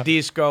 Dennis the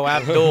Disco,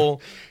 Abdul.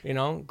 You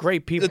know,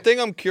 great people. The thing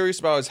I'm curious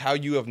about is how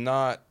you have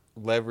not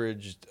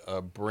leveraged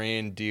a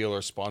brand deal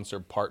or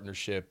sponsored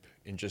partnership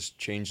and just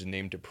changed the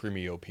name to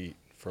Premio Pete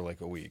for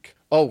like a week.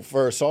 Oh,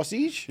 for a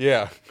sausage?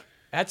 Yeah.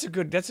 That's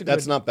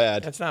That's not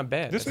bad. That's not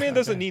bad. This That's man not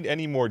doesn't bad. need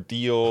any more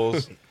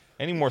deals,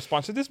 any more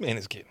sponsors. This man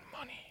is getting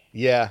money.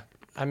 Yeah.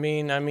 I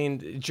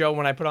mean, Joe.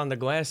 When I put on the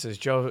glasses,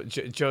 Joe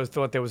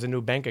thought there was a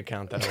new bank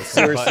account that I was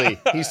Seriously.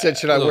 He said,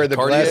 should I wear the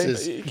Cartier?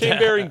 glasses? He came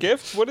bearing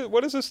gifts.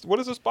 What is this? What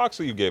is this box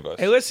that you gave us?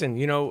 Hey, listen,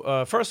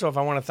 first off,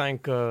 I want to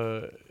thank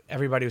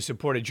everybody who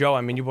supported Joe.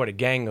 I mean, you bought a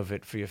gang of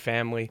it for your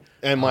family.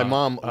 And my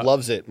mom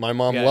loves it. My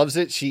mom yeah. loves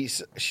it. She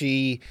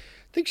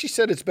I think she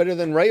said it's better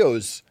than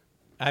Rayo's.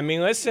 I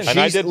mean, listen. And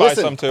I She's- did buy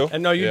listen, some too.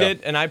 And no, you Yeah.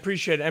 did, and I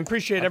appreciate it. And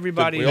appreciate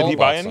everybody. We Did all he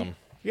buy bought any? some.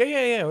 Yeah.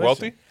 Listen,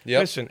 Wealthy? Yep.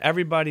 Listen,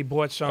 everybody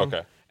bought some.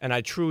 Okay. And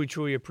I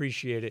truly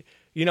appreciate it.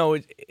 You know,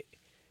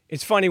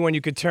 it's funny when you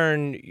could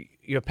turn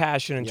your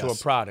passion into Yes.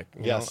 a product.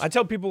 You Yes. know? I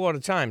tell people all the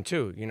time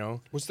too. You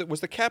know, Was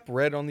the cap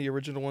red on the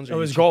original ones? or it you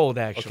was just- gold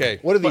actually. Okay.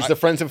 What are these, the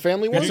friends and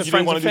family It's ones? a Did you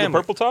friends want to and do the family.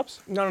 purple tops?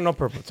 No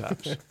purple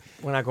tops.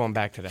 We're not going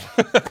back to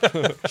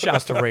that.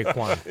 Shouts to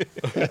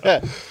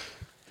Raekwon.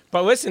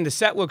 But listen, the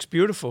set looks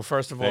beautiful.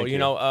 First of all, Thank you you.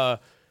 know,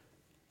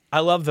 I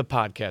love the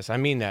podcast. I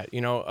mean that.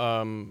 You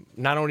know,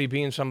 not only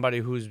being somebody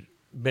who's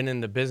been in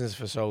the business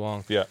for so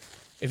long. Yeah.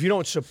 If you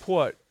don't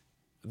support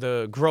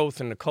the growth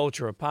and the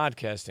culture of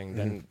podcasting,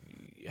 then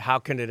how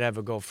can it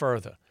ever go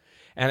further?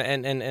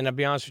 And I'll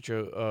be honest with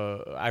you,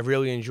 I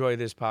really enjoy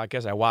this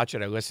podcast. I watch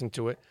it, I listen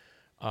to it,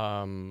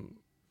 and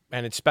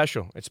it's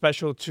special. It's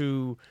special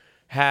to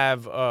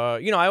have. I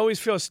always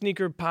feel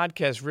sneaker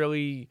podcast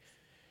really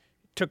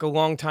took a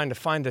long time to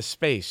find a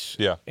space.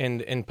 Yeah. In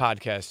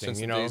podcasting, Since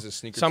the you know, days of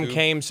Sneaker some Tube?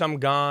 came, some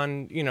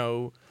gone.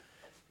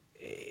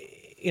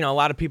 A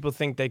lot of people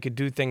think they could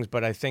do things,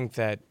 but I think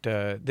that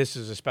this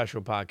is a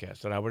special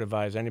podcast that I would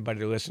advise anybody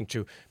to listen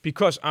to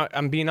because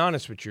I'm being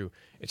honest with you.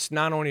 It's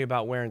not only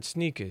about wearing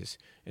sneakers.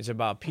 It's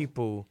about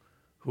people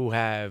who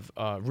have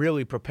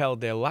really propelled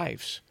their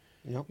lives.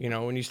 Yep. You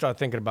know, when you start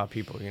thinking about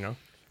people, you know.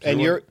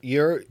 And you're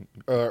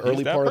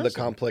early that part of the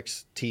person.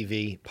 Complex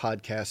TV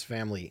podcast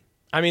family.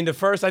 I mean, I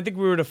think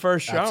we were the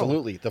first show.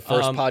 Absolutely. The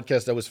first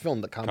podcast that was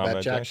filmed, the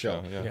Combat Jack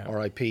Show. yeah.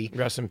 R.I.P.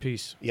 Rest in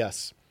peace.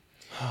 Yes.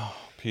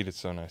 Pete, it's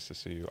so nice to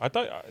see you. I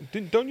thought,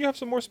 don't you have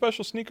some more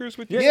special sneakers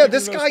with you? Yeah, Sneakers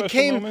this in those guy special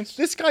came. moments?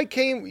 This guy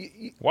came.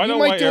 Why you don't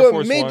might white do Air a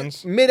Force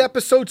Ones?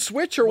 mid-episode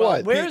switch or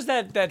what? Where's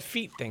that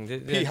feet thing?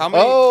 Pete, how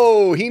many?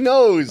 Oh, he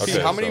knows. Okay,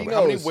 Pete, how so- many? He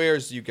How many knows.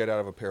 wears do you get out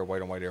of a pair of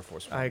white on white Air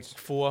Force Like Ones?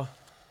 4.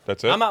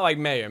 That's it? I'm not like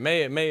Mayor.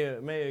 Mayor,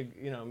 Mayor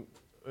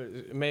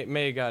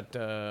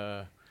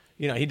got,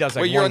 he does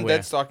like Wait, you're one on wear.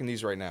 dead stock in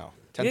these right now.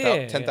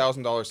 Yeah.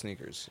 $10,000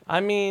 sneakers. I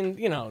mean,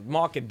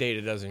 market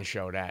data doesn't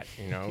show that,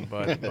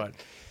 but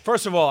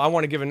first of all, I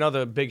want to give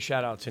another big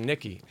shout out to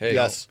Nikki. Hey,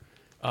 Yes.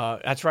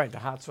 That's right, the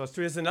hot sauce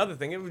too is another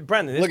thing.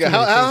 Brendan, Look at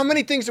how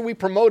many things are we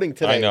promoting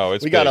today? I know.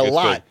 we got a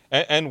lot.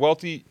 And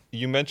Welty,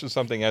 you mentioned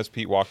something as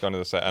Pete walked onto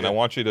the set, and I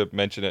want you to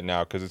mention it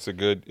now because it's a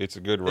good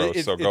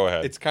roast. So go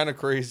ahead. It's kind of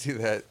crazy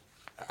that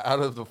out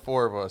of the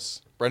 4 of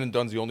us, Brendan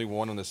Dunn's the only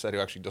one on the set who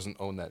actually doesn't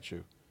own that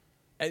shoe.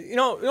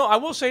 I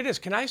will say this.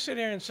 Can I sit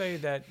here and say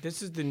that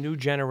this is the new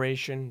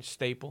generation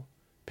staple,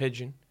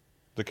 pigeon?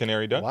 The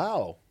Canary Duck?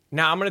 Wow.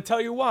 Now I'm going to tell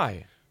you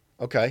why.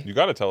 Okay. You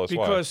got to tell us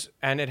why.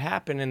 And it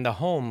happened in the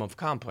home of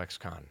Complex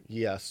Con.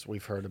 Yes,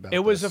 we've heard about. It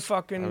was a this.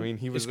 fucking. I mean,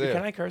 he was there.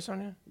 Can I curse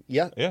on you?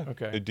 Yeah. Yeah.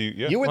 Okay.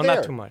 Yeah. You were Well, there.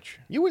 not too much.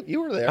 You were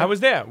there. I was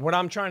there. What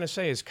I'm trying to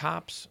say is,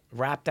 cops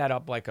wrapped that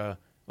up like a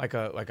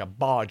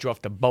barge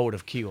off the boat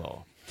of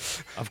Kilo,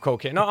 of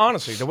cocaine. No,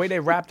 honestly, the way they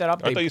wrapped that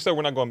up. I thought you said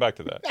we're not going back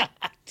to that.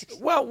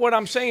 Well, what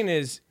I'm saying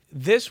is,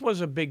 this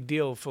was a big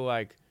deal for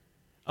like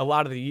a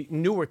lot of the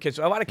newer kids.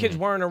 A lot of kids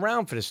weren't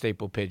around for the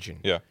staple pigeon.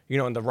 Yeah.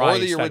 In the Or riots.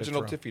 the that it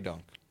original threw. Tiffy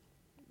Dunk.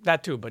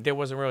 That too, but there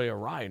wasn't really a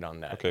riot on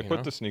that. Okay,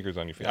 put the sneakers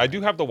on your feet. I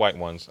do have the white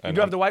ones. You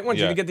do have the white one?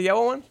 Yeah. Did you get the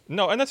yellow one?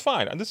 No, and that's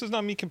fine. And this is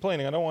not me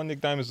complaining. I don't want Nick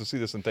Diamonds to see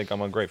this and think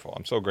I'm ungrateful.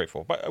 I'm so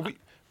grateful. But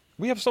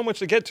we have so much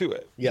to get to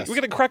it. Yes. We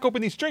got to crack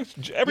open these drinks.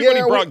 Everybody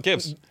Yeah, brought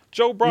gifts.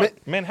 Joe brought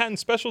Manhattan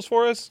specials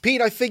for us.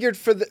 Pete, I figured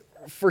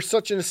for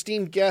such an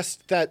esteemed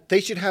guest that they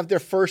should have their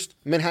first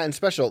Manhattan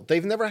special.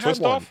 They've never had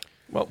Twist one. off?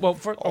 Well,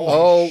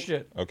 Oh.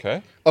 shit.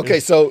 Okay. Okay,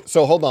 so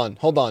hold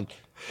on.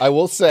 I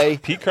will say.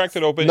 Pete cracked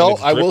it open. No, and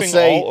it's I will dripping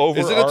say- all over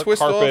Is it a our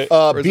twist off? carpet.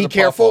 Or is Be it a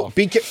careful. pop-off?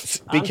 Be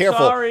I'm careful.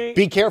 sorry.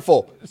 Be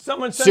careful.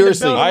 Someone send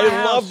Seriously. a bill to I my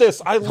house. love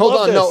this. I Hold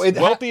love on, this. no, it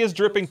Wealthy is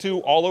dripping too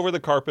all over the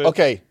carpet.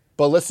 Okay,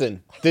 but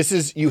listen.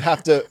 You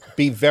have to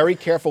be very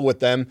careful with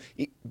them.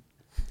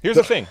 Here's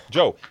the thing,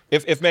 Joe.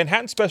 If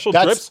Manhattan Special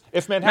That's- drips,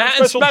 if Manhattan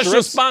Manhattan Special Special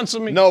drips sponsor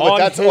me. No, but on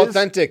that's his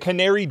authentic.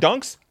 Canary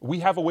Dunks, we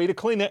have a way to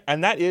clean it,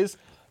 and that is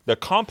the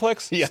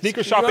complex Yes.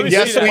 sneaker shopping.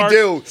 Yes, City we Mart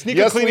do. Sneaker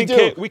Yes, we cleaning do.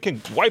 kit. We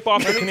can wipe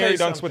off the Let me Canary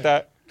tell you Dunks with something.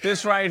 that.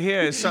 This right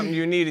here is something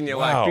you need in your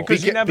Wow. life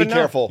because Be you never know.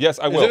 careful. Yes,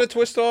 I Is will. it a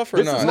twist off or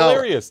This not? is No.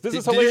 hilarious. This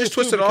is Did hilarious you just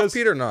twist too, it off, because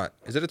Pete, or not?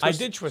 Is it a I twist?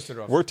 did twist it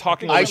off. We're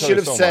talking. I about each should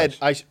other have so said.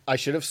 much. I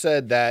should have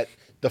said that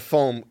the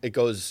foam it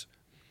goes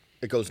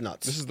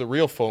nuts. This is the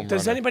real foam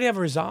Does runner. anybody have a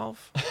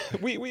Resolve?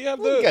 we have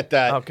We'll the get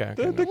that. Okay.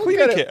 the We'll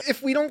cleaning get kit. it.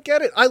 If we don't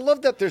get it, I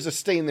love that there's a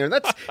stain there.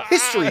 That's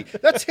history.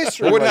 That's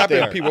history. What would right happen,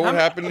 there. Pete? What would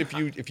happen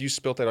if you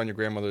spilt that on your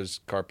grandmother's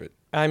carpet?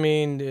 I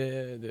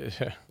mean,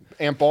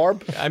 Aunt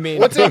Barb? I mean-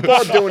 what's Aunt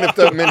Barb doing if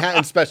the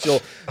Manhattan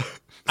Special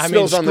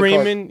spills on the carpet?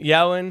 screaming,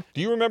 yelling.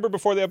 Do you remember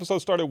before the episode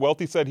started,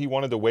 Welty said he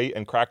wanted to wait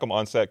and crack them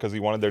on set because he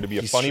wanted there to be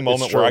a funny it's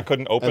moment true. where I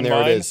couldn't open And there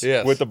it mine is.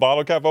 Yes. with the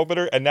bottle cap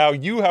opener, and now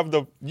you have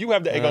the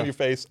egg on your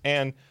face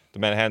and the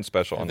Manhattan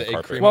Special on the the egg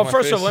carpet. cream. Well, my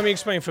first of face. all, let me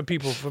explain for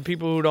people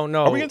who don't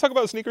know. Are we going to talk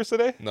about sneakers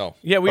today? No.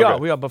 Yeah, we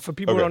Okay. are. But for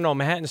people who Okay. don't know,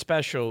 Manhattan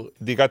Special.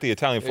 You got the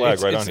Italian flag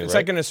it's, right it's, on here, it's right?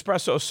 like an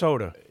espresso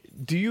soda.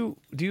 Do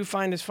you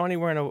find this funny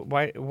wearing a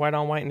white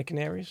on white in the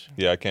Canaries?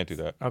 Yeah, I can't do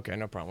that. Okay,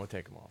 no problem. We'll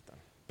take them off then.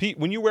 Pete,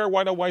 when you wear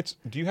white on whites,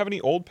 do you have any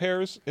old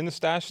pairs in the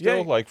stash still,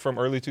 Yeah. like from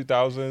early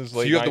 2000s,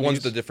 late So you have 90s? the ones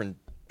with the different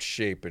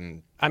shape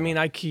and. I mean,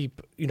 I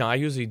keep. I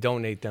usually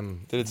donate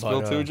them. Did it but,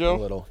 spill too, A Joe?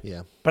 little,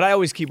 yeah. But I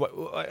always keep.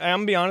 I'm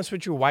gonna be honest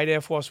with you. White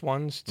Air Force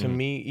Ones to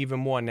me even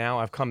more now.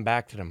 I've come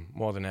back to them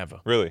more than ever.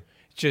 Really?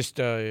 Just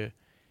bad.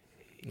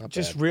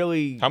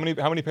 really How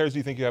many pairs do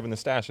you think you have in the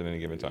stash at any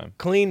given time?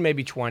 clean.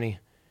 Maybe 20.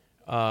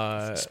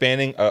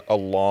 Spanning a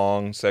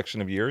long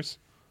section of years?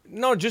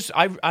 No, just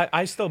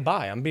I still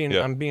buy. I'm being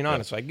Yeah,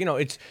 honest. Like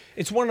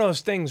it's one of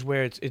those things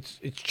where it's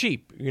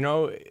cheap.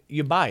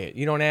 You buy it.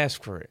 You don't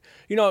ask for it.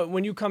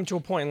 When you come to a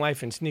point in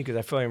life in sneakers,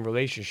 I feel like in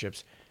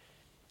relationships,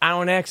 I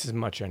don't ask as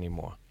much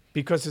anymore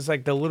because it's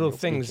like the little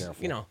things.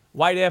 careful.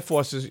 White Air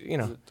Forces. it's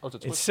a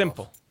It's twist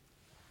simple.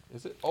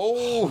 Is it?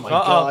 Oh my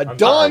God,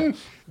 done.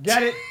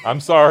 Get it? I'm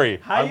sorry.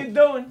 How you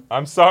doing?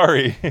 I'm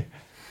sorry.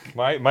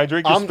 my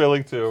drink is I'm-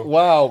 spilling too.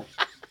 Wow.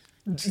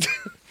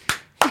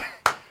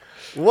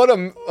 What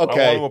a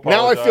okay. want to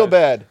Now I feel apologize.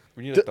 bad.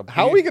 We need, like, the-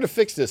 How are we going to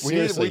fix this? We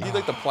need Seriously.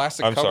 like the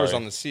plastic I'm covers sorry.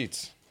 on the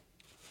seats.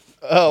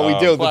 Oh, we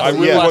do. plastic- I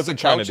really yeah. wasn't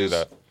trying to do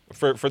couches?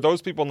 that. For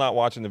those people not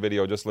watching the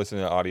video, just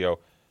listening to audio,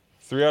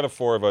 3 out of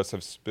 4 of us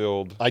have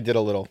spilled I did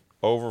a little.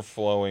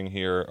 overflowing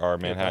here our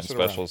pass Manhattan it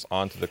around. Specials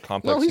onto the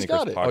Complex No, he's Sneakers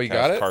got it. podcast Oh, you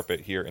got it?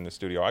 carpet here in the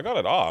studio. I got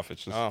it off.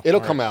 It's just Oh. It'll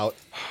All come out.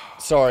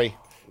 Sorry.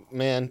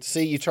 Man,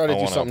 see, you try to I do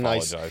want to something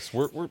nice.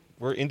 apologize.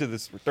 We're into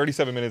this. We're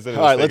 37 minutes into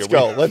All right, this. let's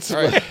go. Let's.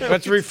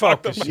 Let's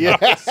refocus. Yeah.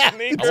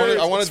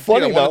 I want It's to.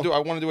 funny, I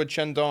though. want to do a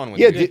Chendon with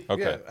Yeah. you.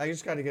 Okay. I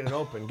just got to get it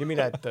open. Give me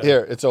that.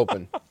 Here, it's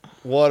open.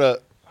 What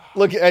a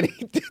look! And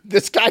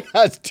this guy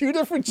has two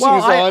different shoes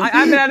Well, on. I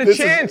haven't had a This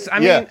is- chance. I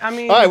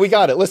mean- All right, we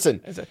got it.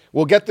 Listen,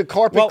 we'll get the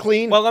carpet Well,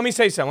 clean. well, let me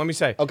say something. Let me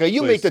say. Okay,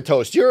 you please. make the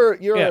toast. You're.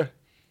 Yeah.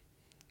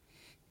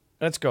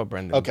 Let's go,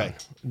 Brendan. Okay.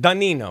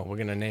 Dunino, we're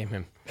going to name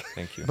him.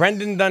 Thank you.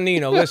 Brendan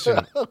Dunino,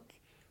 listen.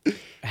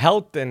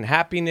 Health and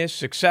happiness,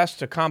 success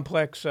to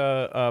Complex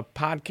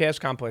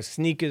Podcast, Complex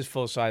Sneakers,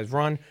 Full Size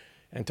Run,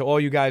 and to all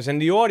you guys in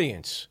the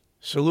audience,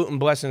 salute and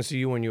blessings to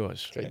you and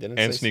yours. Okay, didn't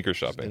And say- sneaker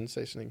shopping. Didn't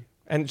say sneaker.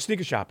 And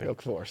sneaker shopping. Of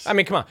course. I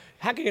mean, come on.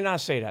 How can you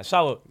not say that?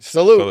 Salute.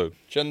 Salute. Salute.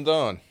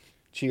 Chendon.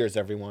 Cheers,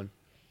 everyone.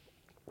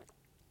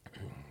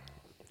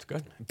 It's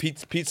good.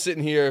 Pete's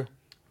sitting here.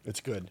 It's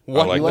good.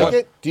 One, like you like that.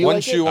 it? Do you one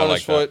like shoe it? I on like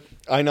his foot.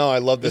 I know. I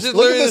love this. This is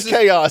Look at literally-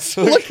 this this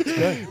is-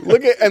 chaos.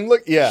 Look at and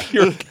look. Yeah.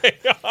 You're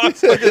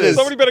chaos. Look at this.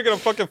 Somebody better get a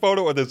fucking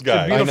photo of this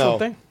guy. Beautiful know.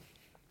 thing.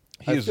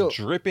 He I is feel-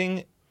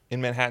 dripping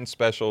in Manhattan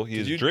Special. He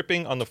is you-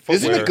 dripping on the footwear.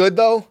 Isn't it good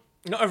though?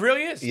 No, it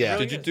really is. It Yeah.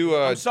 really Did you is. do,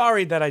 I'm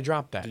sorry that I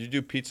dropped that. Did you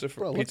do pizza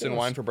for Bro, look pizza at and us.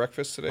 wine for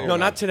breakfast today? No,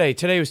 not today.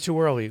 Today was too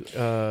early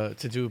to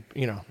do,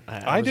 you know.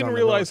 I was didn't on the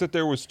realize road. that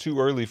there was too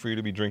early for you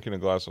to be drinking a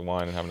glass of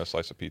wine and having a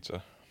slice of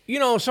pizza. You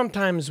know,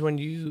 sometimes when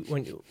you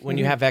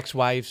have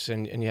ex-wives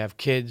and you have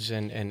kids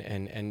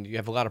and you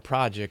have a lot of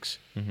projects,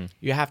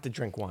 you have to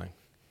drink wine.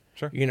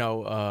 Sure. You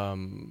know,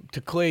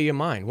 to clear your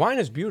mind. Wine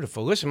is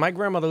beautiful. Listen, my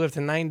grandmother lived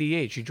to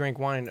 98. She drank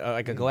wine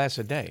like a glass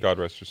a day. God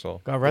rest your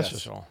soul. God rest her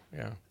Yes. soul.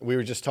 Yeah. We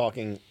were just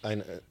talking.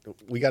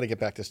 We got to get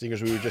back to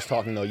sneakers. We were just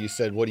talking though. You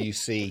said, "What do you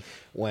see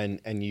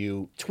when?" And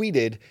you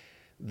tweeted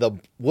the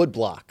wood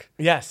block.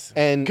 Yes.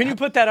 And- can you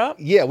put that up?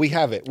 Yeah, we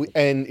have it.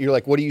 And you're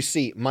like, "What do you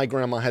see?" My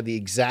grandma had the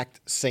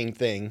exact same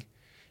thing.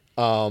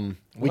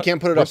 We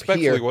can't put it up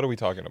Respectfully, here. what are we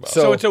talking about?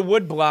 So- So it's a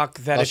wood block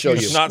that I'll if show you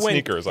you. squint, It's not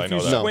sneakers, I if know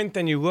you that. No. squint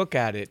and you look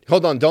at it.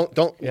 Hold on, don't.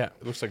 Yeah.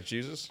 It looks like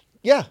Jesus.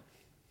 Yeah,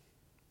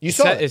 you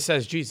saw it. It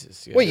says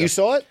Jesus. Yeah. Wait, you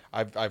saw it?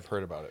 I've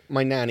heard about it.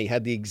 My nanny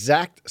had the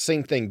exact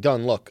same thing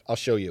done. Look, I'll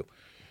show you.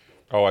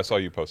 Oh, I saw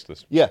you post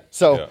this. Yeah.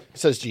 So Yeah. it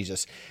says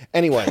Jesus.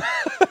 Anyway,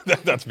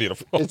 That's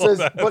beautiful. it says.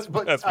 That's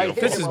but beautiful. I hit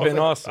This him, has I was been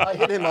like- awesome. I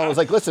hit him. I was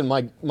like, "Listen,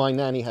 my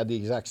nanny had the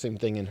exact same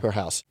thing in her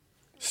house."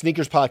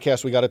 Sneakers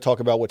podcast. We got to talk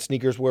about what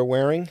sneakers we're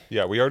wearing.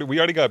 Yeah, we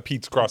already got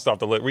Pete's crossed off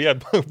the list. We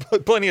had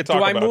plenty of talk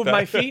Do I about move that.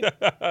 my feet?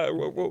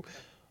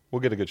 We'll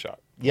get a good shot.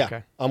 Yeah,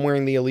 Okay. I'm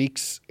wearing the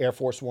Aleeks Air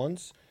Force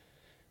Ones.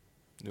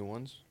 New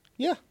ones.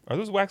 Yeah, Are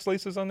those wax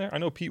laces on there? I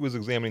know Pete was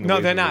examining. The No,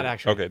 ways they're of not the-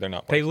 actually. Okay, they're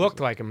not. They wax look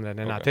laces. like them. They're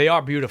not. Okay. They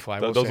are beautiful. I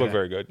will Those say look that.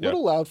 very good. a Yeah.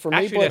 little loud for me,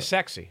 Actually, they're but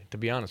sexy. To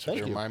be honest with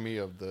Thank They you. you. remind me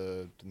of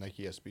the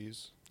Nike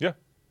SBs. Yeah.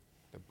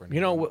 that Brendan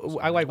You know, was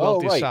I like Oh,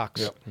 Welty right.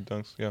 socks. Yeah.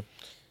 Dunks. Yeah.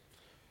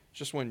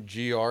 Just went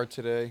GR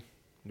today.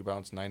 New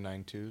Balance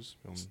 992s.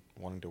 Been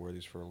wanting to wear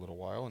these for a little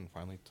while and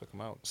finally took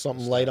them out.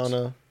 something The light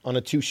stats. on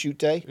a 2-shoot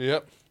day.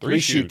 Yep. Three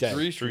shoot day.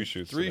 Three Three shoot.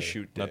 shoots. Three today.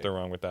 shoot day. Nothing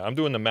wrong with that. I'm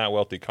doing the Matt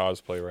Welty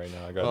cosplay right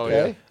now. I got Oh,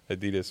 the yeah?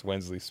 Adidas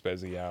Wensley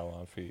Spezial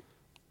on feet.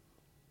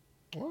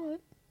 All right,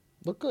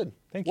 look good.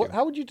 Thank What, you.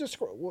 How would you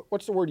describe?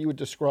 What's the word you would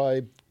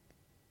describe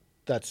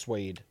that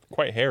suede?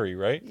 Quite hairy,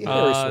 right? Yeah,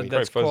 very suede.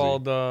 That's Quite fuzzy.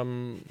 called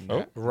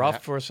Oh.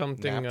 rough or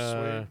something. Nap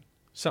suede?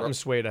 Something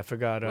suede. I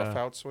forgot. Rough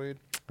out suede.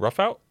 Rough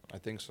out. I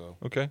think so.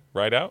 Okay.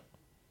 Ride out.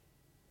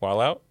 While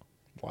out.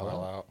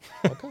 Well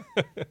out.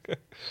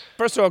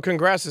 First of all,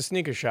 congrats to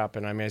sneaker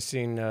shopping. I mean, I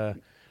seen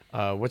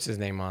what's his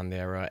name on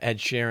there, Ed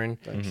Sheeran.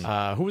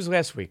 Who was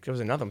last week? There was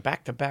another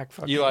back to back.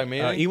 Eli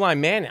Manning? Eli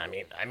Manning.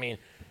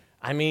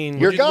 I mean,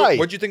 Your guy.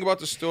 What'd you think about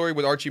the story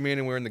with Archie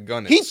Manning wearing the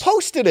Gunnets? He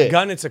posted it.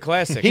 Gun, it's a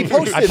classic. He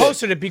posted I it.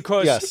 posted it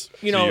because Yes.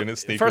 you know, G-Unit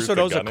sneakers, first of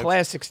all, the those are Gunnets.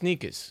 classic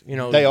sneakers. You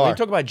know, They when are. you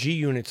talk about G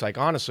units, like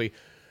honestly,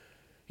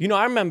 you know,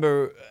 I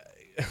remember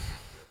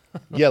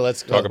Yeah,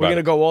 let's go. Talk we're about gonna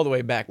it. go all the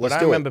way back, but Let's I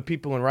do it. remember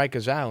people in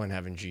Rikers Island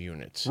having G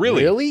units.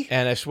 Really? Really?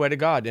 And I swear to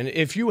God, and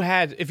if you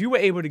were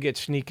able to get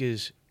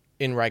sneakers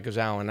in Rikers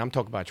Island, I'm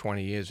talking about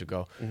 20 years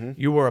ago,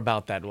 you were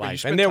about that You life,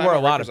 spent and there time were a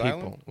on lot of Rikers people.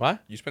 Island? What?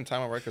 You spent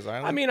time on Rikers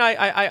Island? I mean,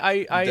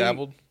 I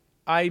dabbled?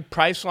 I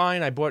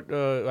Priceline. I bought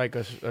like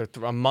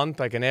a month,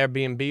 like an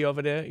Airbnb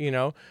over there. You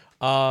know,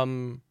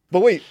 But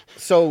wait,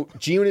 so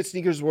G-Unit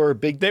sneakers were a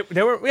big. they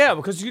were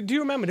because do you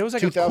remember there was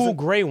like a 2000? cool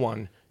gray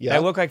one Yeah.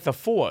 that looked like the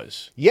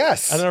fours.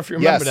 Yes. I don't know if you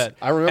remember Yes, that.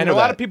 I remember and a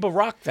lot that. of people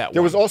rocked that.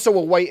 There one. was also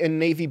a white and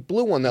navy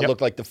blue one that Yep.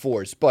 looked like the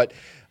fours. But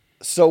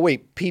so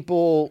wait,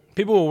 people.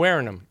 People were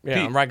wearing them. Yeah,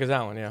 Pete, on Rikers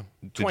Island. Yeah.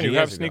 Did 20 you years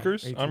have ago,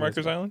 sneakers 18 on years Rikers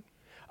ago. Island?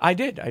 I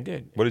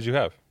did. What did you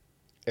have?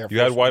 Air You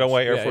had Force white on Ones.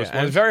 white Air Yeah, Force yeah. And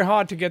it's Ones? very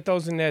hard to get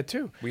those in there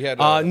too. We had,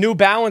 New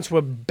Balance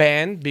were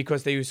banned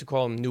because they used to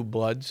call them New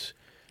Bloods.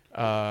 They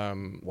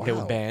were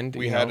Wow. banned.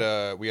 we you had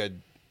know. we had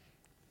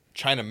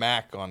China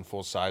Mac on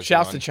full size.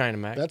 Shouts run. to China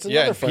Mac. That's Yeah,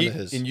 another and, friend Pete, of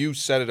his. and you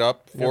set it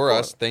up for of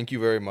us. course. Thank you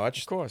very much.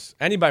 Of course.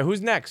 Anybody? Who's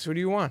next? Who do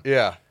you want?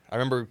 Yeah, I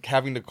remember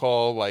having to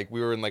call. Like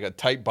we were in like a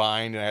tight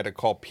bind, and I had to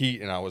call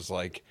Pete, and I was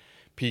like,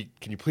 "Pete,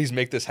 can you please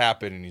make this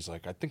happen?" And he's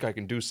like, "I think I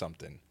can do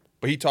something."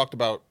 But he talked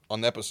about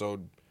on the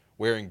episode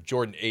wearing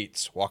Jordan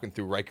 8s, walking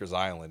through Rikers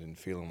Island and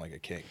feeling like a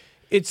king.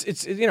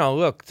 It's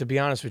look, to be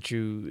honest with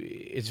you,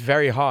 it's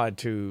very hard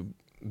to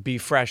be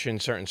fresh in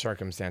certain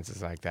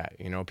circumstances like that.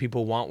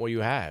 People want what you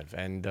have,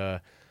 and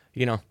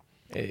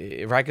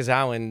Rikers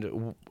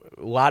Island,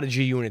 a lot of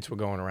G units were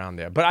going around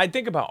there. But I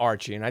think about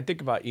Archie and I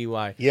think about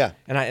Eli. Yeah.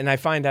 And I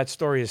find that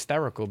story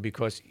hysterical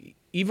because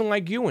even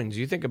like Ewings,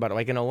 you think about it,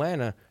 like in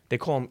Atlanta, they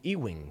call them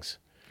E-Wings.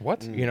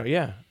 What?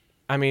 Yeah.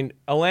 I mean,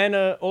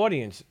 Atlanta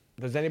audience,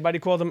 does anybody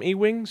call them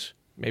E-Wings?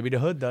 Maybe the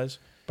hood does,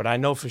 but I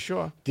know for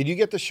sure. Did you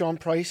get the Sean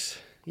Price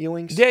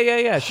Ewings?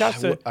 Yeah.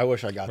 Shouts to. I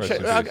wish I got Right,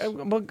 that.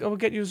 We'll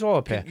get you all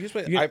a pair.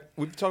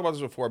 We've talked about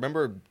this before. I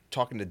remember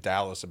talking to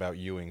Dallas about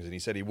Ewings, and he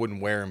said he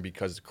wouldn't wear them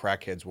because the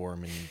crackheads wore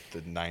them in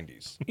the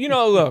 90s.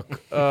 Look.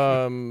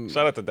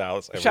 Shout out to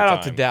Dallas. Shout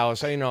out to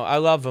Dallas. I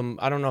love him.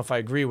 I don't know if I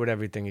agree with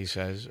everything he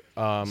says.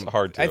 It's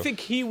hard to. I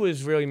think he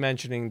was really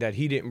mentioning that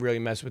he didn't really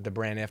mess with the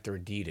brand after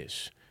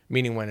Adidas,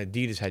 meaning when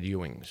Adidas had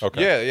Ewings.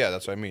 Okay. Yeah,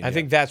 that's what I mean. I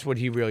think that's what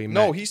he really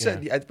meant. No, he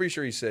said. I'm pretty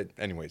sure he said.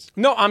 Anyways.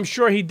 No, I'm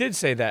sure he did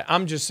say that.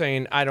 I'm just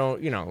saying I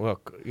don't.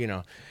 Look.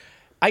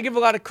 I give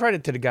a lot of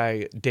credit to the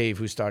guy Dave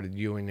who started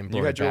Ewing and brought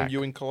You it had your own back.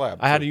 Ewing collab.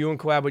 I had a Ewing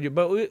collab with you,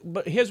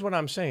 but here's what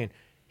I'm saying.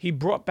 He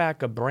brought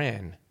back a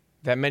brand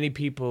that many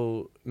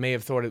people may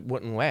have thought it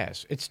wouldn't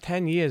last. It's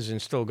 10 years and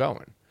still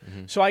going.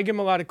 Mm-hmm. So I give him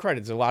a lot of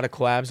credit. There's a lot of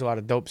collabs, a lot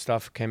of dope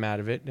stuff came out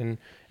of it, and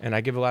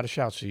I give a lot of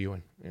shouts to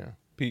Ewing. Yeah.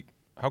 Pete,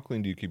 how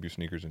clean do you keep your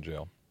sneakers in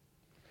jail?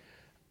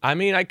 I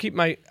mean, I keep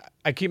my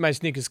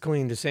sneakers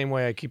clean the same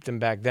way I keep them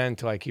back then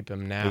until I keep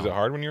them now. Is it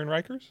hard when you're in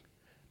Rikers?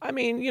 I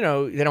mean, they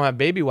don't have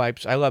baby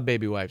wipes. I love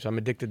baby wipes. I'm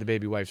addicted to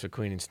baby wipes for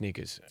cleaning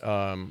sneakers.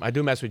 I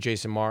do mess with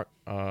Jason Mark,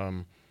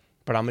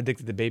 but I'm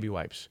addicted to baby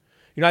wipes.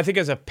 I think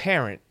as a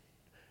parent,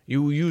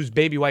 you use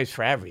baby wipes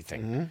for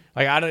everything. Mm-hmm.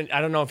 Like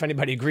I don't know if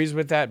anybody agrees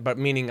with that, but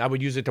meaning I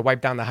would use it to wipe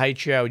down the high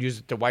chair. I would use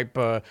it to wipe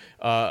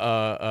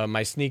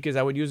my sneakers.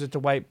 I would use it to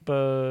wipe,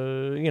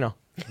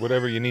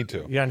 Whatever you need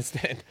to. You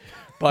understand?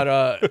 But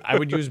I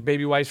would use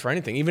baby wipes for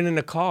anything, even in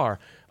the car.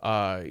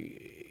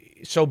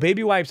 So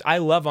baby wipes, I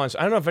love on.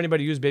 I don't know if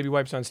anybody used baby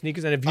wipes on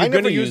sneakers, and if you're I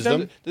going never to use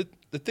used them,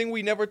 The thing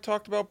we never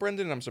talked about,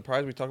 Brendan, and I'm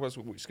surprised we talked about this.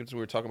 We skipped. We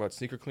were talking about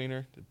sneaker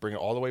cleaner. To bring it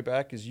all the way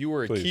back, is you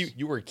were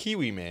a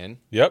Kiwi man.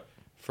 Yep.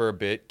 For a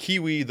bit.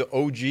 Kiwi, the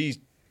OG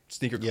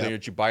sneaker cleaner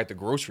that you buy at the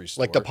grocery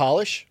store. Like the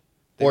polish,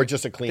 or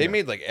just a cleaner? They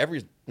made like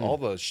all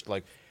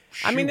the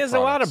I mean, there's a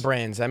lot of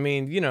brands. I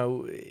mean,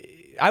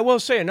 I will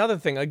say another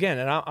thing again,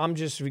 and I'm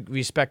just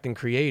respecting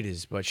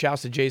creators, but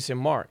shouts to Jason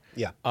Mark.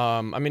 Yeah.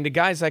 I mean, the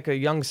guy's like a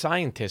young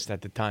scientist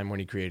at the time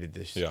when he created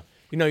this. Yeah.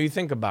 You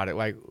think about it,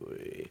 like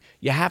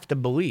you have to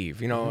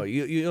believe. You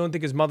don't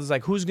think his mother's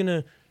like, who's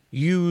gonna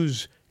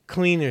use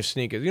cleaner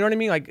sneakers? You know what I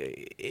mean? Like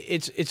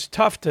it's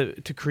tough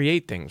to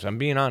create things. I'm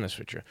being honest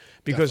with you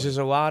because there's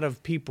a lot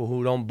of people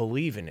who don't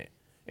believe in it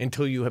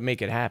until you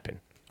make it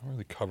happen. I'm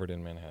really covered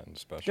in Manhattan,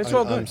 especially. That's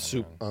all good.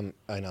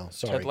 I know.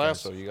 Sorry. Ted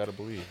Lasso, you got to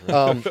believe.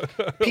 Right?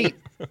 Pete,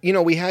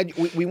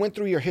 we went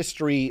through your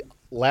history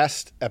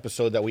last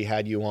episode that we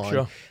had you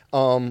on.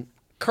 Sure.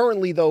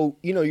 Currently, though,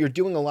 you're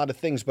doing a lot of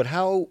things, but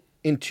how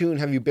in tune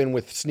have you been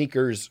with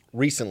sneakers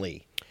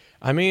recently?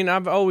 I mean,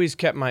 I've always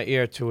kept my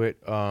ear to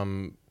it.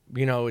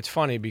 It's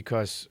funny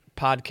because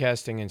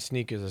podcasting and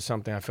sneakers is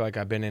something I feel like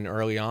I've been in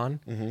early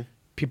on. Mm-hmm.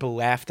 People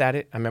laughed at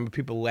it. I remember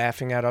people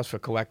laughing at us for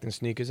collecting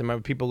sneakers. I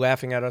remember people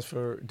laughing at us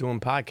for doing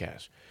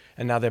podcasts.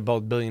 And now they're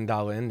both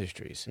billion-dollar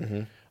industries.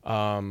 Mm-hmm.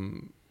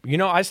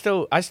 I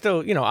still,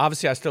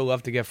 obviously I still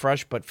love to get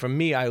fresh, but for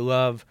me, I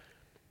love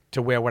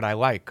to wear what I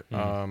like.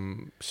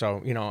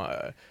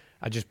 Mm-hmm.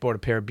 I just bought a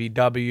pair of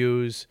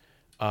BWs.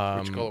 Which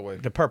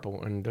colorway? The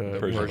purple and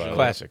Persian violet.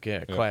 classic.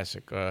 Yeah,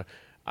 classic.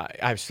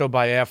 I still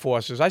buy Air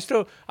Forces. I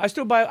buy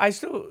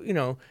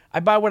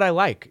what I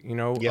like.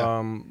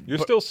 Yeah. You're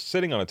still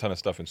sitting on a ton of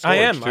stuff in storage,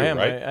 I am,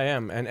 right? I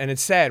am, and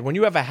it's sad when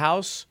you have a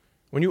house,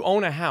 when you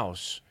own a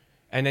house,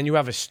 and then you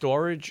have a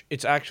storage.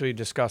 It's actually a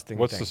disgusting.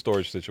 What's thing. the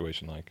storage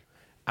situation like?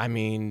 I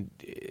mean,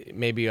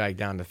 maybe like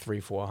down to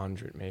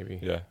 300-400, maybe.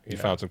 Yeah, you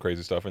found some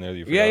crazy stuff in there that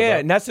you forgot Yeah, about?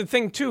 and that's the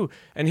thing too.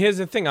 And here's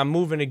the thing: I'm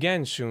moving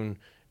again soon,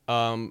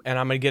 and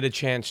I'm gonna get a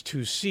chance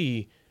to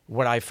see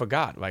what I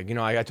forgot. Like,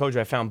 I told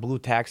you I found blue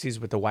taxis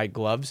with the white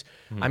gloves.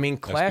 I mean,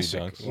 classic.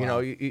 Dunks. You know,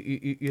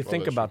 you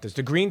think about this.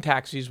 The green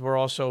taxis were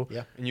also.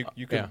 Yeah. And you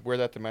could wear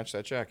that to match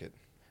that jacket.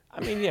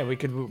 I mean, yeah, we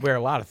could wear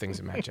a lot of things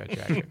to match that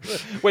jacket.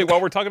 Wait,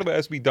 while we're talking about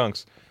SB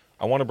Dunks,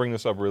 I want to bring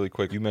this up really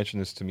quick. You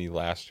mentioned this to me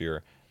last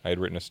year. I had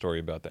written a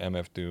story about the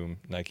MF Doom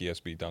Nike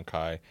SB Dunk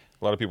High.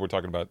 A lot of people were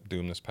talking about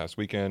Doom this past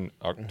weekend,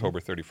 October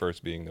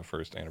 31st being the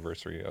first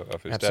anniversary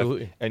of his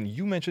Absolutely. death. And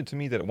you mentioned to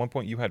me that at one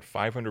point you had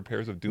 500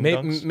 pairs of Doom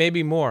Dunks.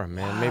 Maybe more,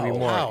 man. Maybe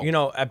more. Wow. You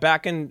know,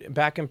 back in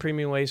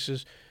Premium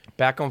Laces,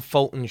 back on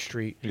Fulton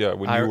Street. Yeah,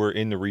 when you were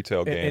in the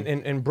retail game.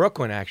 In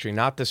Brooklyn, actually,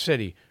 not the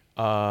city.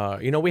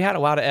 We had a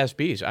lot of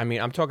SBs. I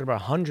mean, I'm talking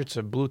about hundreds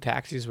of blue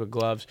taxis with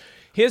gloves.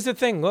 Here's the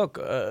thing. Look,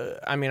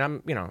 I'm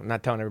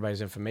not telling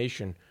everybody's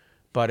information,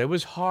 but it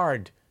was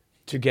hard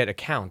to get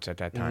accounts at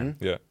that time.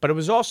 Yeah. But it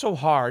was also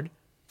hard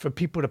for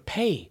people to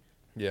pay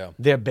Yeah.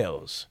 their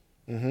bills.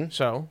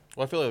 So,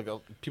 Well, I feel like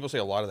people say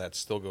a lot of that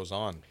still goes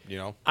on. You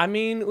know. I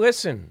mean,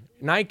 listen,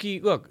 Nike,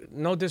 look,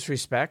 no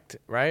disrespect,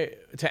 right,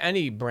 to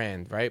any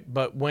brand, right?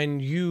 But when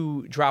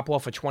you drop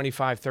off a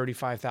 $25,000,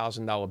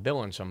 $35,000 bill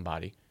on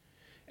somebody,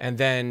 and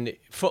then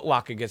Foot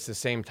Locker gets the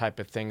same type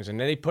of things, and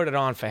then they put it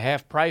on for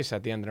half price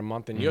at the end of the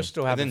month, and you're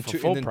still having it for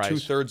full price.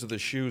 2/3 of the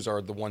shoes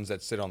are the ones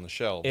that sit on the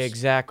shelves.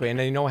 Exactly, and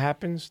then you know what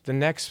happens? The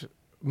next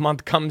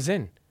month comes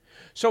in.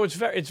 So it's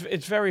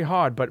very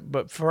hard,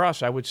 but for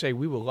us, I would say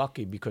we were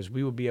lucky because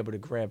we would be able to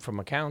grab from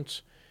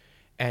accounts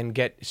and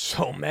get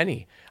so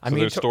many. So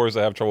there's stores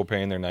that have trouble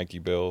paying their Nike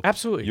bill.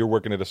 Absolutely. You're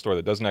working at a store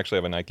that doesn't actually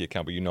have a Nike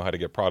account, but you know how to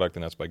get product,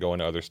 and that's by going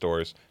to other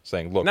stores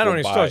saying, look, Not we'll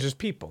only buy. stores, just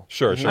people.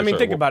 Sure. I mean,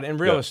 think Well, about it. In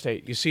real yeah.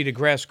 estate, you see the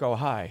grass go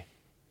high.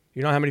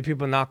 You know how many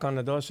people knock on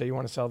the door say you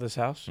want to sell this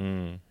house?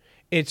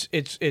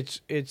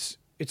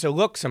 It's a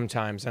look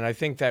sometimes, and I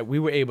think that we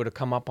were able to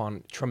come up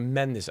on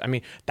tremendous. I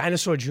mean,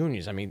 Dinosaur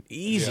Juniors. I mean,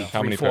 easy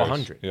How many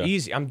 400, pairs? Yeah.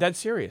 easy. I'm dead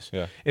serious.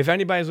 Yeah. If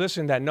anybody's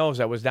listening that knows,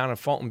 I was down at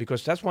Fulton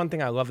because that's one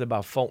thing I loved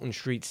about Fulton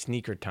Street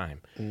sneaker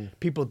time.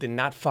 People did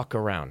not fuck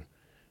around.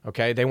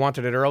 Okay, they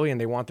wanted it early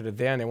and they wanted it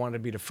there, and they wanted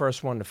to be the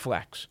first one to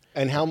flex.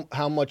 And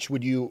how much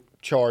would you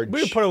charge?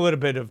 We would put a little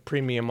bit of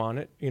premium on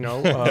it, you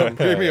know.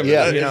 Premium.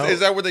 Yeah. Is, You know? is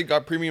that where they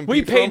got premium?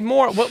 We beef paid from?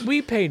 more. What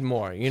we paid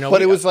more, you know.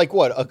 But we it was like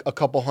what, a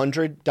couple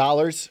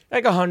 $100?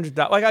 like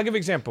 $100. Like I'll give you an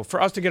example. For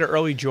us to get an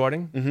early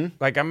Jordan,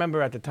 like I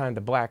remember at the time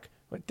the black.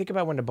 Think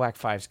about when the Black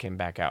Fives came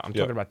back out. I'm Yeah.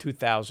 talking about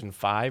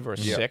 2005 or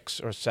 6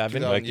 or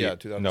 7. 2000. Nike, Yeah, no,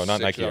 2006,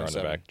 not Nike on the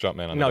 2007. back.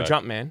 Jumpman on the No, back.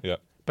 Jumpman. Yeah.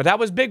 But that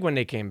was big when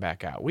they came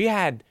back out. We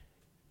had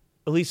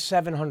at least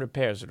 700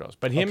 pairs of those.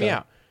 But hear me Okay.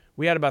 out.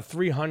 We had about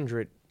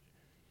 300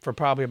 for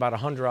probably about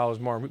 $100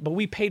 more. But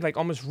we paid like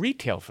almost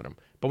retail for them.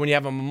 But when you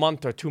have them a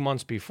month or 2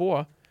 months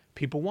before,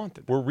 people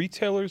wanted them. Were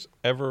retailers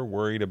ever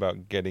worried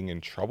about getting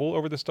in trouble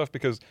over this stuff?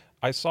 Because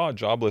I saw a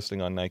job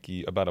listing on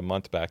Nike about a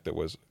month back that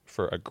was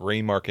for a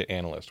gray market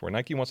analyst, where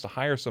Nike wants to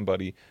hire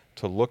somebody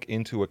to look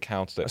into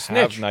accounts that have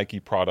snitch. Nike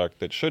product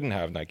that shouldn't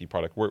have Nike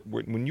product.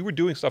 When you were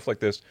doing stuff like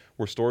this,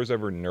 were stores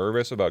ever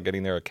nervous about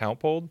getting their account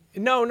pulled?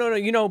 No.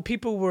 You know,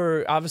 people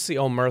were obviously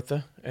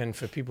Omertha, and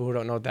for people who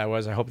don't know what that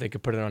was, I hope they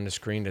could put it on the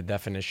screen, the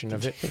definition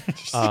of it.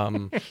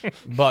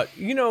 But,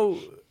 you know,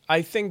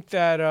 I think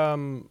that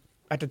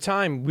at the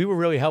time, we were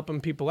really helping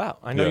people out.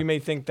 I know Yeah. you may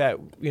think that,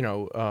 you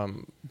know,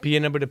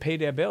 being able to pay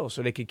their bills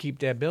so they could keep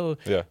their bill,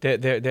 Yeah.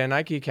 their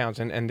Nike accounts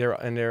and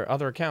their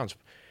other accounts.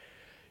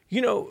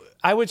 You know,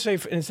 I would say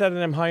instead of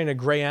them hiring a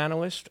gray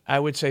analyst, I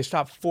would say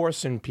stop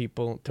forcing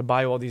people to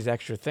buy all these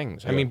extra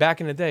things. I mean, back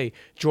in the day,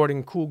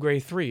 Jordan Cool Gray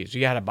 3s,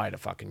 you had to buy the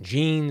fucking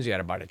jeans, you had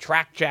to buy the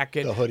track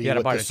jacket, The hoodie you had to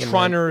with buy the the cement.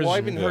 trunners. Well, I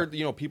even heard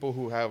people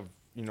who have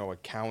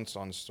accounts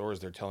on stores.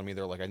 They're telling me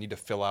they're like, I need to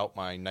fill out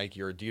my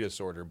Nike or Adidas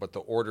order, but the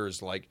order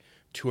is like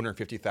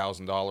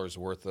 $250,000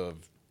 worth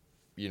of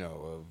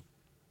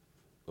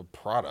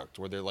product,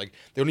 where they're like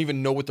they don't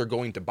even know what they're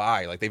going to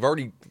buy. Like they've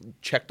already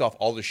checked off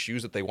all the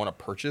shoes that they want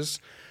to purchase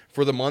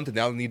for the month, and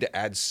now they need to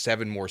add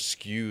 7 more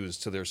SKUs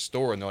to their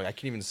store, and they're like, I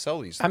can't even sell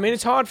these things. I mean,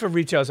 it's hard for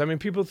retailers. I mean,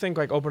 people think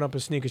like open up a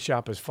sneaker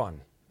shop is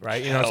fun,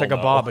 right? You know, it's Hell like a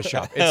no. barber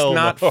shop. It's Hell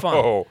not no.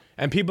 fun.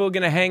 And people are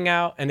going to hang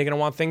out and they're going to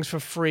want things for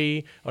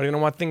free or they're going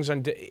to want things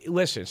on.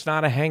 Listen, it's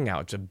not a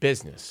hangout, it's a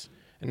business.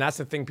 And that's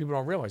the thing people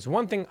don't realize.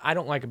 One thing I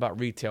don't like about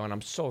retail, and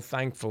I'm so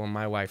thankful in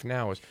my life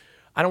now, is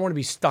I don't want to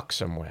be stuck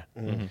somewhere.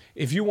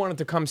 If you wanted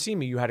to come see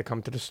me, you had to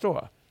come to the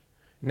store.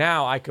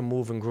 Now I can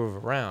move and groove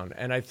around.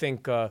 And I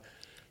think,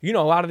 you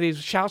know, a lot of these,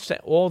 shouts to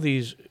all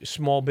these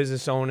small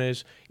business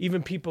owners,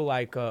 even people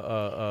like,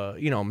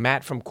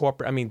 Matt from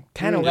corporate. I mean,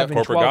 10, 11,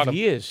 corporate got 12 him.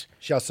 years.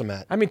 Shouts to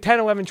Matt. I mean, 10,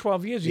 11,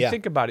 12 years. You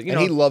think about it. You and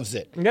know, he loves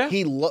it. Yeah.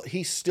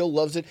 He still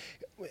loves it.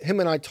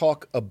 Him and I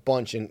talk a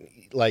bunch, and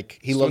like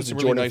he He's loves doing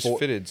the some really Jordan nice 4.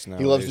 fitteds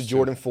He loves the nowadays,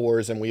 Jordan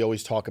 4s, and we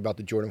always talk about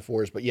the Jordan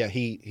 4s. But yeah,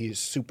 he's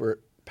super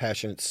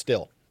passionate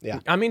still. Yeah.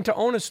 I mean, to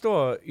own a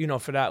store, you know,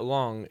 for that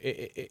long,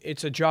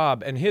 it's a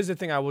job. And here's the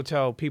thing I will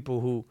tell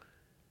people who,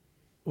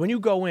 when you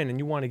go in and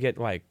you want to get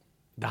like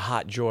the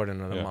hot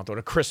Jordan of the month or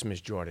the Christmas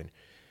Jordan,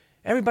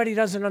 everybody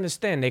doesn't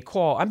understand. They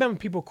call. I remember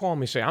people call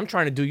me and say, I'm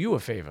trying to do you a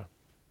favor.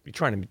 You're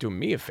trying to do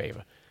me a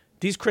favor.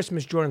 These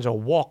Christmas Jordans are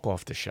walk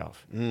off the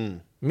shelf.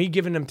 Me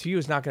giving them to you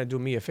is not going to do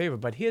me a favor.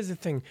 But here's the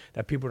thing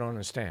that people don't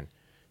understand.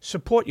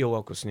 Support your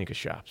local sneaker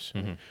shops.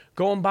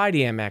 Go and buy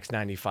the Air Max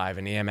 95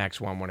 and the Air Max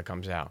 1 when it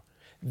comes out.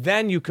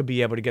 Then you could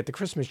be able to get the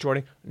Christmas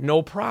Jordan,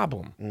 no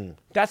problem.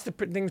 That's the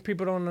things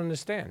people don't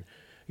understand.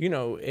 You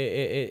know,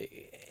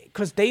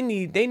 because they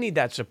need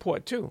that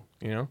support too,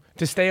 you know,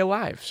 to stay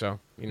alive. So,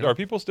 you know. Are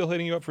people still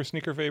hitting you up for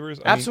sneaker favors?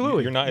 I mean,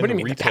 Absolutely. you're not What in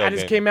do you the mean? The retail Pattis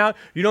game. came out.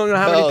 You don't know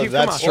how many Oh, people.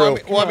 that's Come on.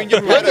 true. Well, I mean, you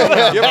ever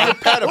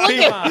had a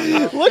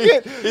peek? Look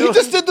at he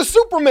just did the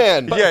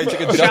Superman. Yeah, it's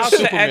like a Dutch Shouts to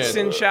Superman.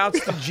 Edson.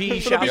 Shouts to G. For the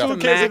Shouts people to who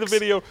can't see the Max.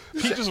 video,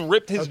 he just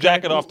ripped his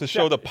jacket off to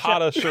show the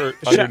Pata shirt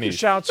underneath.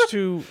 Shouts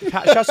to.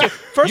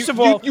 First of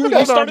all, you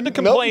hold started on. to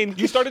complain.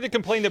 You started to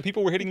complain that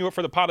people were hitting you up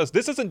for the Patas.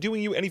 This isn't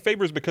doing you any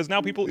favors because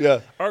now people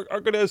Yeah. are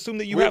going to assume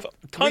that you have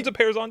tons of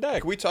pairs on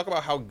deck. Can we talk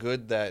about how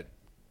good that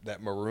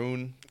that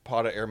maroon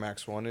Pata Air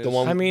Max 1 is. The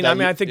one- I mean, that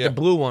I think yeah. the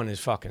blue one is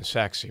fucking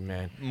sexy,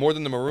 man. More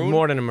than the maroon?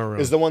 More than a maroon.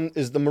 Is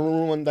the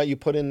maroon one that you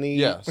put in the?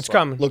 Yeah. It's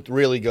coming. Looked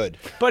really good.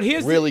 But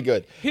here's really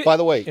good. By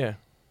the way, yeah.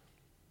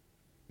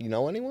 you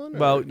know anyone? Or-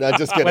 Well, no,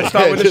 just kidding. Let's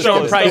start with the Just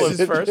Sean kidding.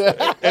 prices first.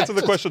 Answer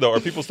the question though. Are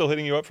people still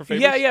hitting you up for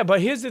favors? Yeah,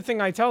 but here's the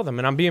thing I tell them,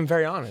 and I'm being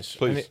very honest.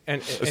 Please.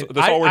 And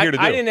That's all we're here to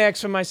do. I didn't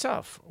ask for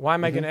myself. Why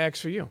am I going to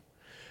ask for you?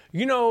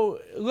 You know,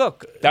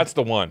 look. That's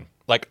the one.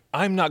 Like,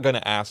 I'm not going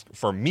to ask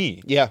for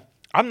me. Yeah.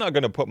 I'm not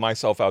going to put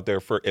myself out there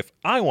for if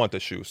I want the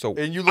shoe. So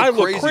And you look I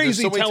look crazy. There's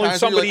crazy so many telling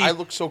times where you're somebody, like, I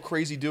look so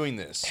crazy doing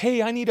this.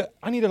 hey, I need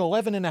an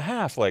 11 and a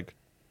half. Like,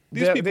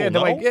 these They're- people they're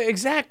know. like, yeah,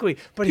 exactly.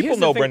 But People here's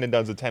know the thing. Brendan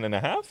Dunn's a 10 and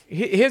a half.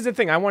 Here's the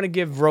thing. I want to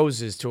give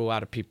roses to a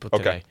lot of people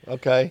today.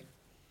 Okay.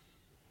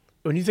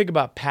 When you think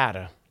about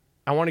Pata,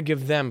 I want to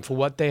give them for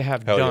what they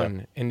have Hell yeah.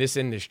 done in this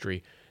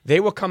industry. They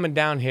were coming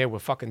down here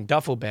with fucking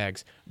duffel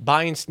bags,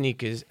 buying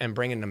sneakers and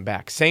bringing them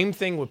back. Same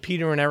thing with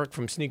Peter and Eric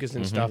from Sneakers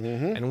and Stuff.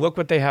 And look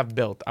what they have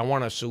built. I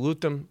want to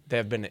salute them. They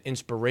have been an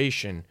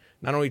inspiration,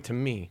 not only to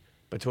me,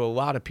 but to a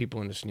lot of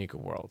people in the sneaker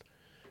world.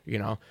 You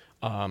know,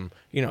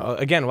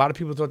 again, a lot of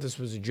people thought this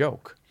was a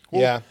joke.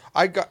 Yeah.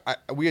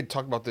 We had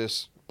talked about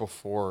this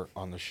before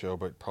on the show,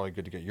 but probably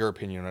good to get your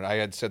opinion on it. I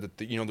had said that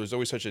there's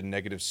always such a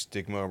negative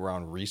stigma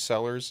around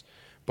resellers,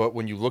 but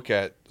when you look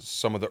at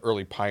some of the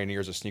early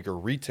pioneers of sneaker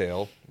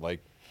retail,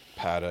 like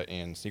Pata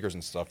and Sneakers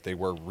and Stuff, they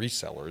were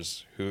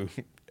resellers who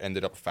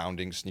ended up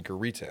founding sneaker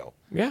retail.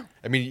 Yeah.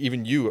 I mean,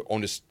 even you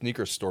owned a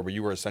sneaker store, but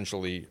you were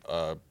essentially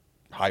a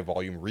high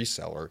volume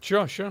reseller.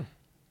 Sure.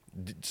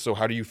 So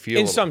how do you feel?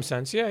 In some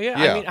sense, yeah. Yeah.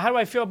 I mean, how do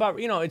I feel about,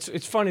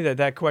 it's funny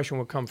that question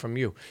would come from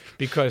you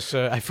because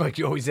I feel like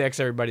you always ask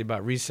everybody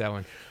about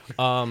reselling.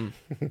 For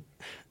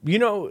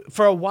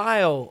a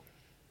while,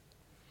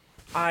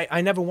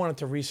 I never wanted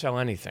to resell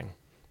anything.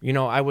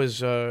 I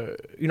was, I'm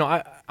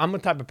the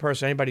type of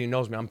person, anybody who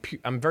knows me,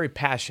 I'm very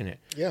passionate.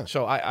 Yeah.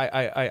 So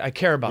I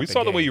care about We the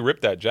saw the way game. you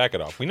ripped that jacket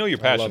off. We know you're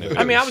passionate. it.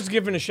 I mean, I was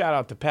giving a shout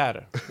out to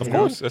Pata. of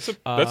course, that's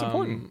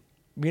important.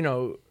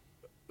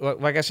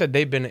 Like I said,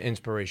 they've been an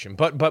inspiration.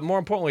 But more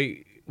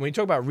importantly, when you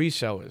talk about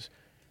resellers,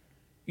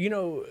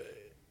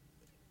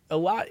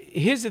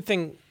 here's the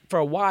thing. For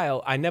a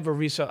while, I never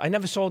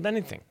sold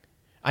anything.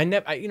 I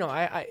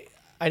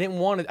didn't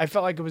want it. I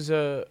felt like it was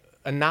a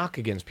knock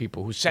against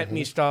people who sent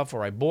me stuff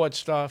or I bought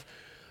stuff.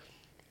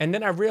 And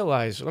then I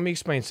realized, let me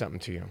explain something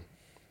to you.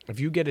 If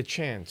you get a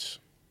chance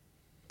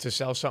to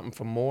sell something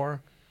for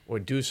more or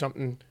do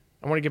something,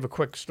 I want to give a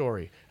quick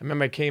story. I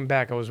remember I came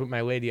back. I was with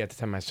my lady at the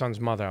time, my son's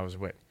mother I was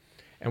with.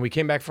 And we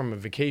came back from a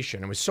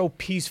vacation. It was so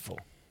peaceful.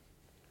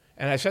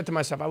 And I said to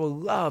myself, I would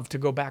love to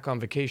go back on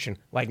vacation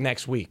like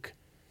next week.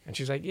 And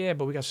she's like, yeah,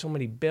 but we got so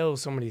many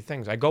bills, so many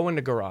things. I go in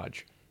the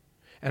garage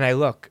and I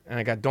look and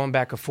I got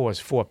Dornbacher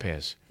 4s, 4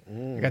 pairs.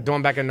 I got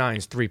Dornbacher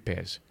 9s, 3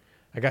 pairs.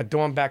 I got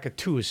Dornbacher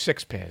 2s,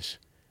 6 pairs.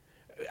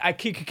 I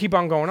keep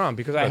on going on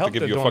because I I have to helped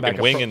give the you a fucking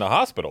Dornbacher wing Pro- in the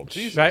hospital.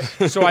 Jesus. Right?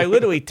 So I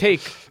literally take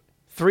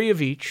 3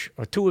 of each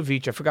or 2 of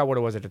each. I forgot what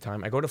it was at the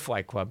time. I go to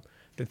Flight Club.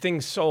 The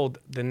thing sold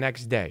the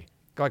next day.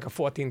 Got like a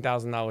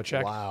 $14,000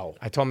 check. Wow.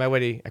 I told my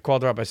lady, I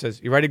called her up. I says,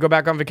 you ready to go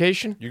back on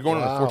vacation? You're going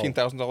Wow. on a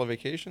 $14,000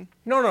 vacation?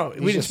 No, we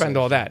didn't just spend said-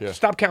 all that. yeah.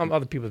 Stop counting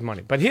other people's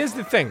money. But here's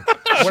the thing.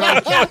 Can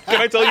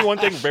I tell you one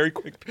thing very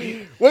quick?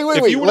 Wait.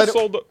 If you would let have it-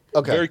 sold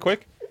Okay. very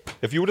quick,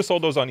 if you would have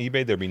sold those on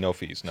eBay, there'd be no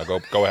fees. Now go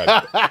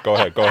ahead. Go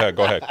ahead.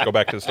 Go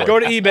back to the story. Go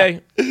to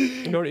eBay.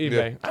 Go to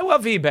eBay. I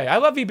love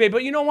eBay.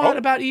 But you know what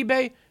about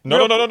eBay?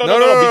 No.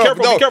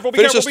 Be careful.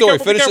 Finish the story.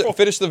 Be careful.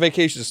 Finish the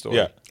vacation story.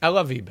 Yeah. I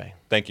love eBay.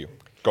 Thank you.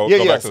 Go Yeah.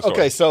 back Yes. to the story.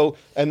 Okay. So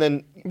and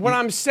then What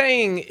I'm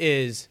saying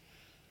is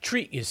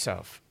treat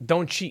yourself.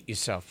 Don't cheat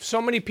yourself.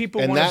 So many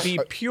people And want that- to be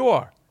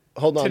pure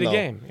hold on. to the though.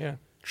 game. Yeah.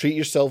 Treat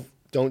yourself.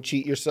 Don't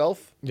cheat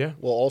yourself. Yeah.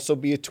 Will also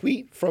be a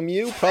tweet from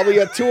you probably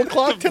at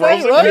 2:00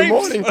 today, Frozen right? grapes.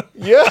 Morning.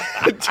 Yeah.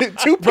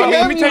 2 Bro, p.m.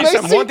 let me tell you may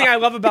something. see- One thing I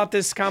love about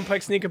this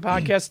Complex Sneaker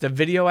podcast, the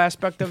video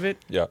aspect of it.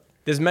 Yeah.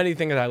 There's many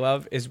things I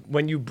love is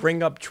when you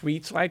bring up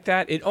tweets like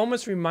that, it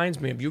almost reminds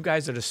me of you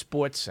guys at a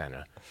sports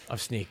center of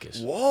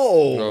sneakers.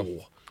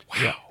 Whoa.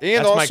 Yeah. And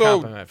That's my also-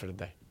 compliment for the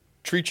day.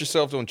 Treat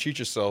yourself, don't cheat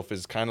yourself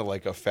is kind of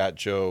like a Fat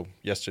Joe.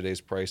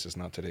 Yesterday's price is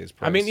not today's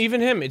price. I mean, even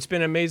him, it's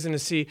been amazing to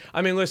see.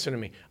 I mean, listen to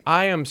me.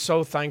 I am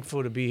so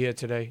thankful to be here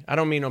today. I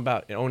don't mean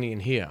about only in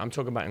here. I'm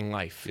talking about in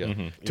life. Yeah.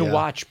 To Yeah.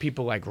 watch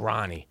people like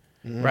Ronnie,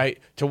 right?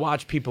 To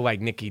watch people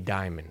like Nikki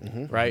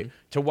Diamond, right?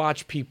 To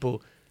watch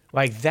people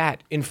like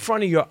that in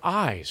front of your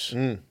eyes.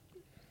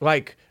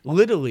 Like,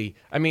 literally,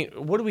 I mean,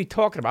 what are we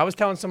talking about? I was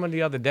telling someone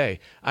the other day.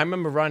 I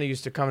remember Ronnie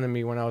used to come to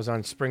me when I was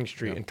on Spring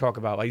Street and talk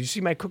about, like, you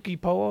see my cookie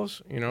polos?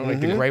 You know,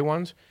 like the gray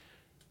ones?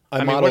 I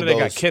mean, what modeled do they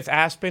got? those. Kith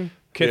Aspen?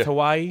 Kith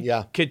Hawaii?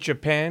 Yeah. Kith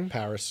Japan?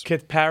 Paris.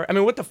 Kith Paris? I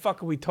mean, what the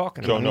fuck are we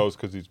talking Joe about? knows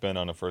because he's been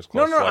on a first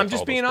class. No, flight I'm to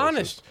just all being those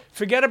honest. places.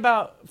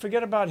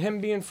 Forget about him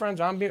being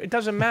friends. It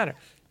doesn't matter.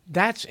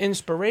 That's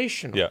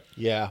inspirational. Yeah.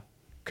 Yeah.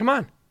 Come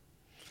on.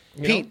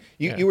 Pete,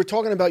 you were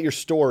talking about your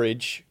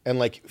storage and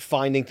like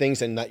finding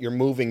things and that you're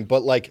moving,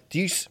 but like,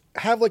 do you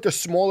have like a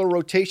smaller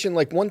rotation?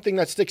 Like one thing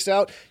that sticks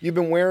out, you've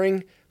been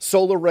wearing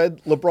Solar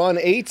Red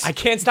LeBron 8s. I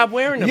can't stop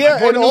wearing them. I Yeah,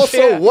 bought and a new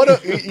also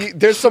pair.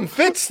 there's some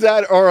fits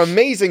that are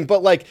amazing,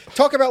 but like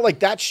talk about like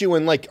that shoe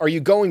and like are you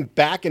going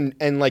back and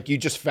like you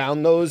just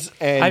found those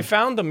and I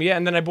found them, yeah,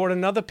 and then I bought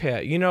another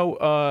pair. You know,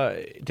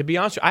 to be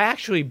honest, I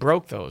actually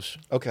broke those.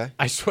 Okay.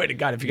 I swear to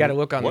God, if you got to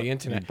look on What? the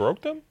internet You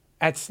broke them?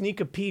 at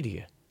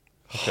Sneakerpedia.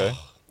 Okay.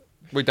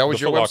 Wait, that was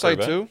The your Foot Locker website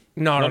event? too?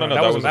 No, that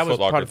that was was a Foot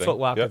Locker part of thing. Foot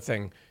Locker Yep.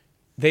 thing.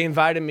 They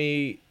invited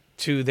me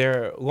to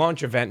their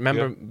launch event.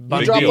 Remember, Yep. you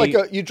Bundy-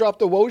 dropped you dropped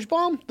the Woj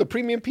bomb, the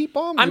premium Pete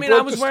bomb. I You mean, broke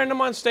I was the- wearing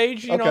them on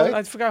stage. You know, Okay.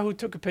 I forgot who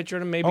took a picture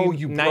of them. Maybe Oh,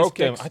 you nice broke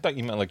them. kicks. I thought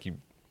you meant like you.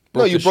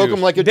 No, you the broke shoes.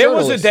 them like a There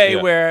journalist. was a day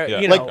Yeah, where yeah.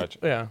 you Like, know, gotcha.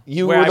 yeah,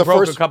 You where were I the broke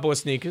first- a couple of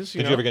sneakers.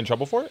 Did you ever get in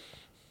trouble for it?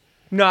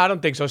 No, I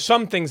don't think so.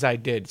 Some things I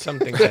did. Some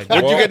things I did.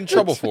 What'd you get in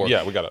trouble for?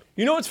 Yeah, we got it.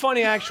 You know what's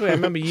funny? Actually, I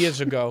remember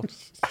years ago,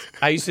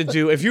 I used to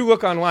do. If you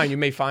look online, you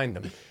may find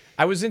them.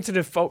 I was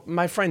into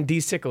my friend D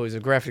Sickle is a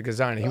graphic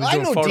designer. He was I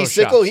doing know Photoshop. D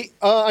Sickle.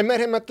 I met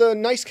him at the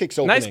Nice Kicks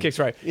opening. Nice Kicks,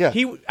 right? Yeah.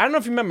 I don't know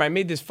if you remember. I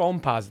made this foam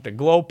posit, the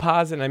Glow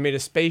Posit, and I made a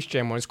Space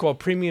Jam one. It's called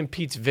Premium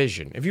Pete's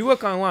Vision. If you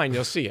look online,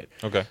 you'll see it.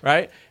 Okay.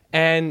 Right?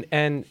 And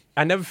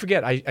I never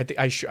forget. I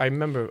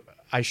remember.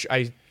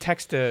 I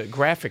text a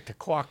graphic to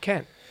Clark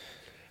Kent,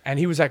 and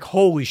he was like,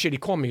 "Holy shit!" He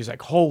called me. He was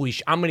like, "Holy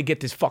shit! I'm gonna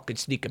get this fucking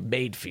sneaker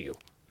made for you."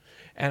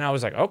 And I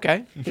was like,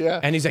 "Okay." Yeah.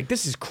 And he's like,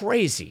 "This is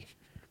crazy."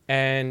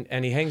 And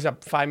he hangs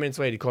up 5 minutes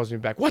later. He calls me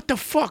back. What the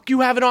fuck?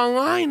 You have it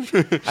online?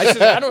 I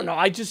said, I don't know.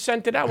 I just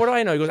sent it out. What do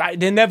I know? He goes,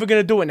 they're never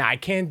gonna do it now. I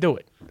can't do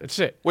it. That's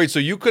it. Wait, so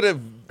you could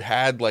have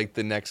had like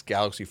the next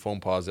Galaxy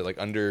Foamposite like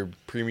under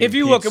premium. If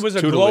you look, Pete's it was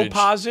a tutelage.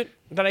 Glowposit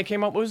that I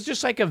came up with. It was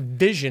just like a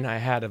vision I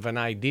had of an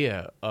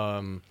idea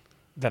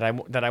that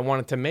I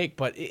wanted to make.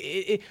 But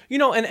you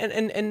know,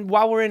 and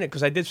while we're in it,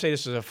 because I did say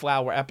this is a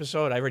flower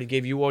episode. I already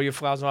gave you all your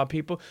flowers and a lot of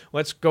people.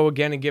 Let's go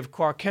again and give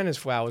Clark Kent his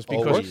flowers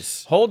because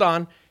Always. hold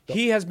on,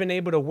 he has been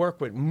able to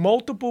work with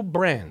multiple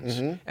brands,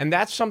 and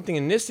that's something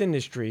in this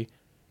industry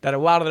that a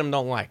lot of them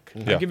don't like.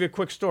 Yeah. I'll give you a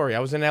quick story. I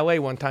was in LA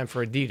one time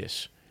for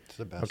Adidas. It's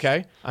the best.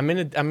 Okay, I'm in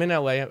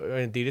LA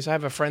in Adidas. I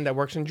have a friend that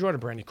works in Jordan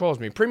Brand. He calls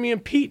me. Premium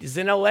Pete is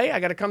in LA. I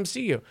got to come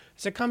see you. I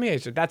said, come here. He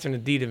said, that's an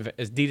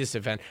Adidas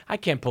event. I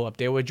can't pull up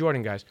there with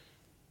Jordan guys.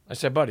 I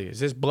said, buddy, is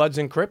this Bloods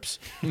and Crips?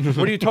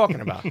 What are you talking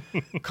about?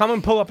 Come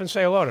and pull up and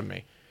say hello to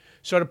me.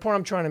 So the point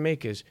I'm trying to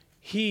make is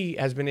he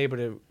has been able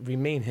to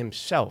remain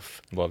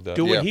himself. Love that.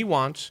 Do Yeah. what he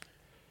wants.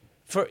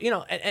 For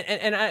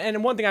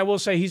and one thing I will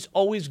say, he's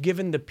always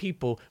given the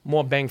people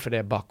more bang for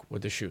their buck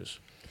with the shoes.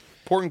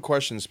 Important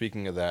question.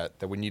 Speaking of that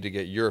we need to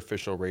get your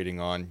official rating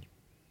on.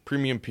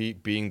 Premium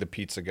Pete being the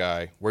pizza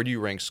guy, where do you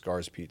rank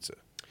Scars Pizza?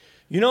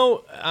 You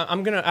know,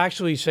 I'm going to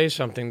actually say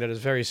something that is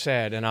very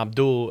sad, and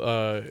Abdul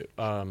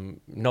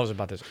knows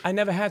about this. I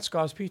never had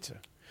Scar's Pizza.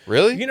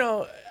 Really? You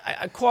know,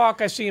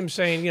 Clark, I see him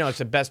saying, you know, it's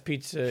the best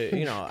pizza.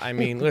 You know, I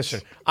mean,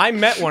 listen, I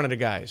met one of the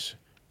guys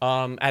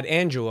at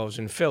Angelo's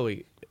in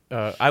Philly.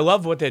 I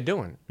love what they're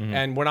doing.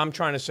 And what I'm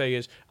trying to say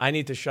is I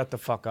need to shut the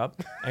fuck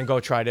up and go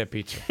try their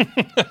pizza.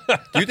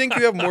 Do you think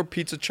you have more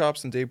pizza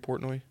chops than Dave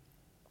Portnoy?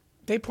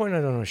 They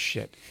pointed on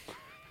shit.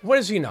 What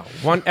does he know?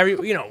 One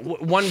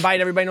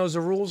bite, everybody knows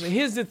the rules. And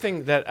here's the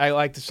thing that I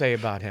like to say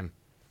about him.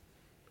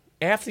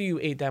 After you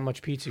ate that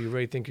much pizza, you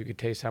really think you could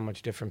taste how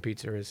much different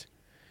pizza is.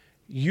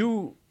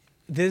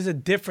 There's a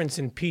difference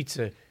in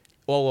pizza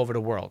all over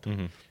the world.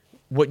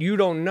 What you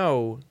don't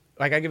know,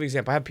 like I give you an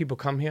example. I have people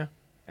come here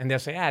and they'll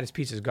say, this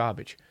pizza's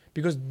garbage.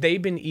 Because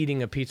they've been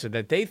eating a pizza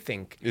that they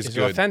think is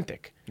good.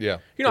 authentic. Yeah.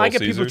 You know, I Little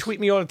get people Caesars. tweet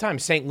me all the time.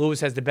 St.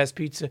 Louis has the best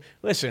pizza.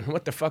 Listen,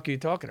 what the fuck are you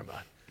talking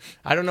about?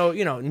 I don't know.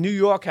 You know, New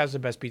York has the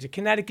best pizza.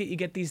 Connecticut, you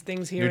get these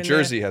things here New and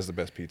Jersey has the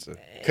best pizza.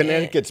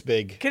 Connecticut's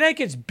big. there.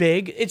 Connecticut's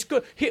big. It's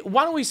good. Here,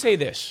 why don't we say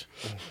this?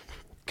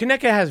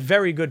 Connecticut has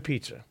very good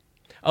pizza.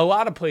 A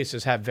lot of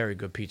places have very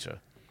good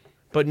pizza.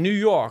 But New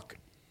York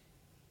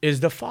is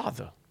the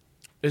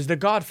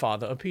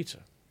godfather of pizza.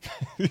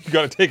 You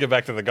got to take it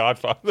back to the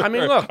Godfather. I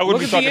mean, look, I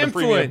wouldn't look be at the talking to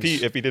Premium influence.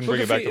 Pete if he didn't Look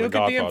bring it at back the- to the look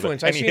at the Godfather.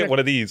 influence. And I've he seen hit it- one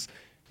of these.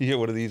 He hit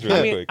one of these really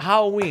I mean, quick.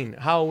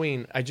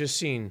 Halloween. I just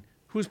seen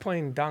who's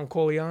playing Don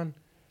Corleone.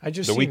 I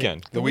just The seen it.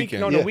 Weeknd. The Weeknd.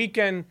 No, Yeah. The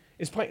Weeknd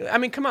is playing. I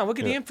mean, come on, look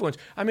at the influence.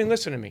 I mean,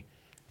 listen to me.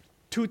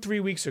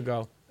 2-3 weeks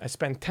ago, I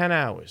spent 10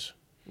 hours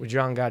with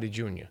John Gotti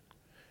Jr.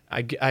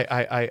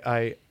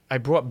 I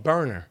brought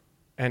Burner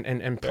and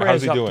How's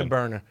prayers he up doing? to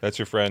Burner, That's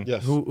your friend?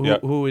 Yes.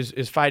 who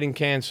is fighting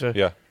cancer.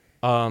 Yeah.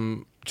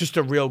 Just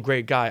a real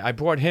great guy. I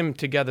brought him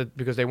together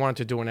because they wanted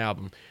to do an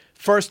album.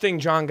 First thing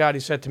John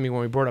Gotti said to me when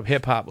we brought up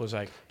hip hop was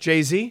like,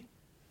 Jay-Z,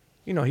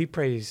 you know, he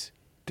prays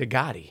to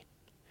Gotti.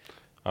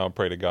 I don't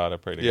pray to God. I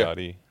pray to Yeah.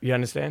 God. You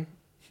understand?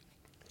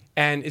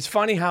 And it's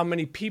funny how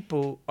many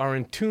people are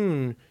in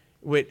tune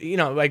with, you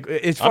know, like,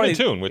 it's I'm funny. in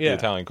tune with the Yeah.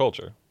 Italian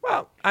culture.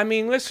 Well, I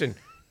mean, listen,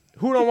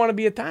 who don't want to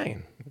be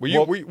Italian? Were you?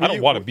 Well, were, I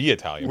don't want to be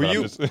Italian. Were but I'm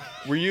you? just-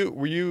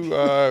 Were you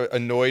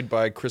annoyed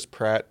by Chris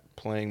Pratt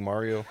playing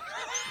Mario?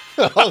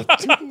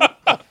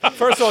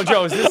 First of all,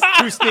 Joe, is this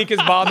two sneakers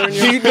bothering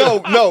you?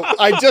 No,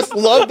 I just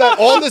love that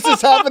all this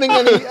is happening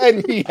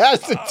and he has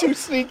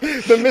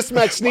the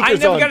mismatched sneakers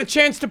I never on. got a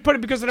chance to put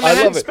it because of the I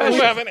Manhattan love it. Special.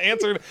 You haven't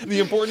answered the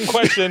important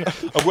question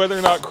of whether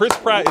or not Chris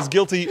Pratt is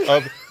guilty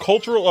of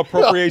cultural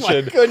appropriation.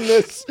 Oh my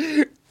goodness.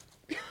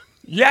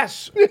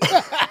 Yes.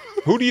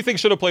 Who do you think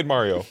should have played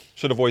Mario?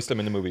 Should have voiced him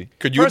in the movie?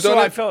 Could you First have of done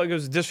all, I it? felt like it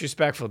was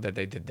disrespectful that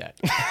they did that.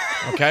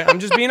 Okay? I'm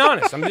just being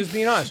honest.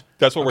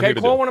 That's what we're okay? here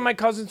to Call do. one of my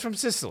cousins from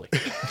Sicily.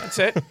 That's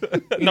it.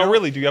 No,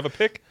 really. Do you have a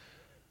pick?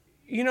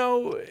 You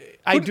know,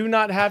 I do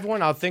not have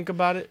one. I'll think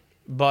about it.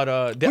 But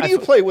Who do you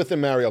play with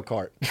in Mario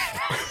Kart?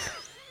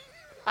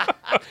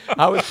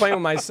 I was playing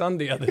with my son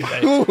the other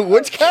day.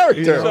 Which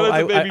character? Shout out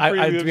to Baby To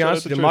Preview, be shout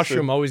honest, out the to mushroom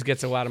Tristan. always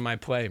gets a lot of my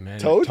play, man.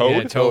 Toad? Toad?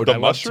 Yeah, Toad. The I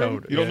love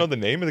mushroom? Toad. You don't yeah. know the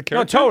name of the No,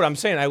 character? Toad. I'm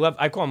saying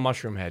I call him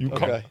Mushroom Head.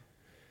 Okay.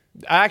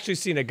 I actually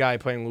seen a guy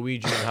playing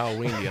Luigi on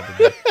Halloween the other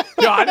day.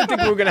 Yo, I didn't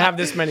think we were gonna have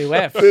this many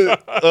laughs.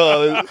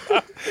 All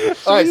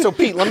right, so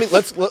Pete,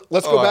 let's go I'm back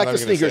not to gonna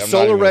sneakers. say- I'm not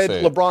Solar even gonna Red, say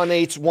it. LeBron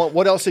 8s.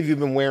 What else have you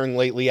been wearing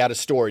lately out of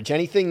storage?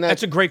 Anything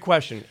That's a great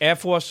question. Air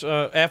Force. Oh,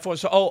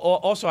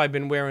 also I've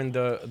been wearing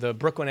the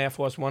Brooklyn Air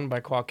Force One by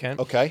Clark Kent.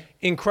 Okay.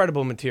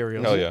 Incredible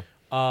materials. Hell yeah.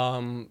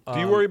 Do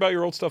you worry about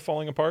your old stuff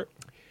falling apart?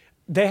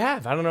 They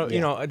have. I don't know.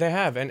 You know, they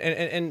have,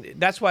 and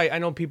that's why I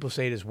know people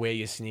say this: wear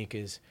your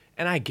sneakers,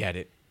 and I get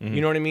it. You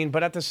know what I mean?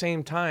 But at the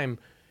same time,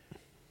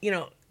 you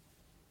know,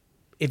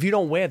 if you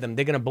don't wear them,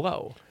 they're gonna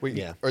blow. Wait,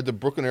 Yeah. Are the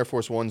Brooklyn Air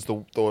Force Ones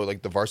the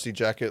like the varsity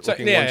jacket So,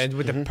 looking yeah, ones?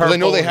 with the 'Cause purple. I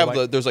know they and have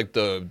white. there's like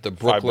the Five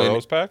Brooklyn.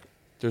 boroughs pack?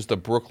 There's the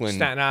Brooklyn.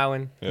 Staten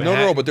Island.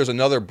 No, but there's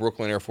another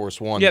Brooklyn Air Force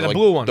One. Yeah, the like,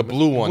 blue one. The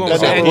blue one. Blue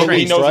That's one. all- Yeah, He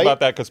Released, knows right?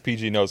 about that because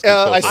PG knows.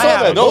 I He's saw posted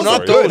that. No, Those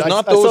not are those. good.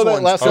 Not I saw those that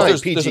ones. last Oh, night,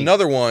 there's PG.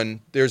 another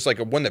one. There's like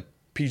a one that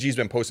PG's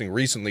been posting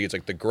recently. It's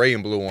like the gray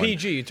and blue one.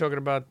 PG, you're talking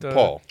about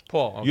Paul.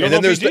 Paul. Okay. You And don't then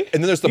know there's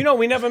PG? the You know,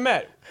 we never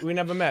met.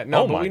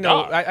 No, Oh but my we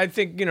know. God. I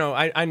think you know.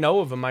 I know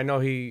of him. I know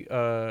he.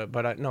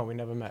 But no, we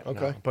never met. Okay.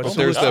 No. But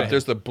salute to him.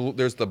 there's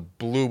the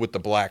blue with the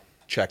black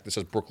check that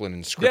says Brooklyn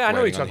in script. Yeah, I know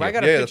what writing you're on talking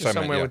about. I here. got a that's picture what I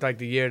meant, somewhere yeah. with like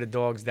the Year of the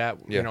Dogs, that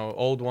Yeah. you know,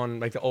 old one,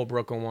 like the old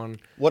Brooklyn one.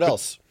 What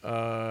else?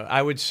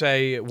 I would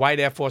say white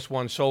Air Force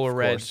One, Solar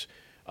Reds,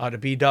 the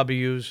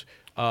BWs.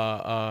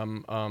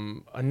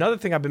 Another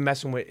thing I've been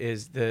messing with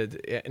is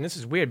and this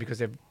is weird because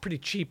they're pretty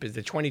cheap, is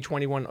the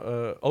 2021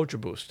 Ultra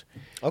Boost.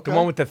 Okay. The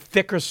one with the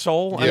thicker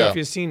sole. I don't know Yeah. if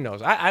you've seen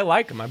those. I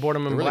like them. I bought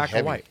them in really black heavy.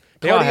 and white.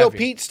 They are Cardio heavy.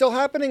 Pete still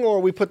happening, or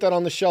we put that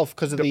on the shelf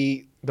because of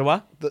the The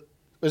what?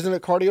 isn't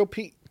it Cardio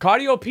Pete?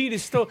 Cardio Pete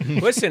is still.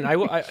 Listen,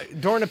 I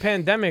during the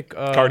pandemic.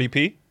 Cardi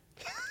P?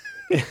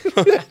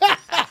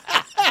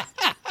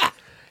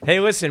 Hey,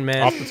 listen,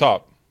 man. Off the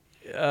top.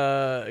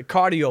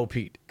 Cardio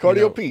Pete.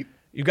 Cardio Pete.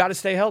 You got to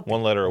stay healthy.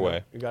 One letter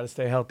away. You got to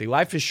stay healthy.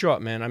 Life is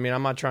short, man. I mean,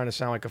 I'm not trying to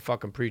sound like a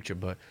fucking preacher,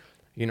 but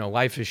you know,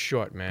 life is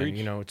short, man. Preach.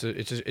 You know,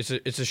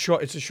 it's a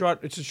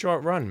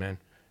short run, man.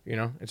 You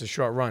know, it's a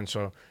short run,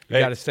 so you Hey,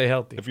 got to stay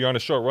healthy. If you're on a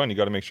short run, you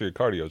got to make sure your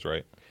cardio's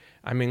right.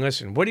 I mean,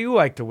 listen, what do you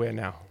like to wear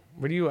now?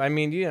 What do you? I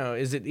mean, you know,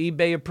 is it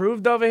eBay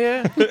approved over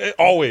here?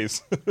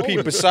 Always.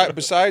 Pete,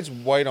 besides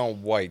white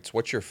on whites,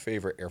 what's your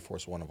favorite Air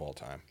Force One of all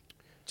time?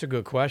 It's a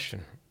good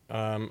question.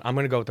 I'm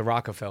gonna go with the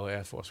Rockefeller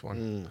Air Force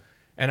One,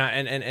 and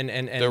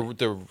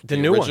The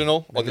new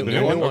original? one, Oh, the the new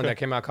new one? one Okay. that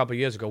came out a couple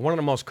years ago. One of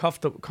the most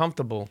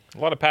comfortable. A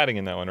lot of padding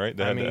in that one, right?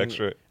 They had the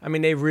extra. I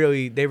mean, they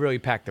really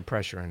packed the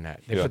pressure in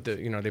that. They Yeah.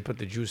 put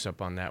the juice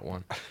up on that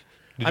one.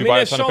 Did I you mean, buy a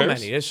there's ton so of pairs?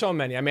 many. There's so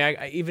many. I mean,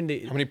 I even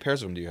the How many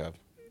pairs of them do you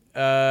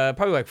have?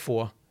 probably like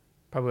four.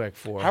 Probably like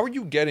four. How are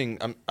you getting?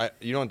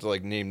 You don't have to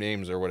like name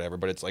names or whatever,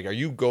 but it's like, are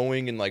you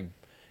going and like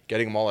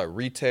getting them all at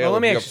retail? Well, let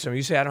or me do you ask you have- something.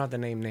 You say I don't have to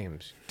name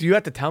names. Do you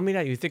have to tell me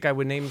that? You think I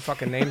would name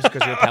fucking names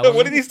because you're telling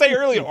What me? did he say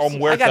earlier?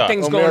 Omerta. I got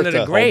things going to the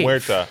Omerta. grave.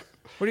 Omerta.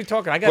 What are you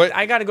talking? What-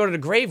 I got to go to the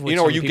grave with You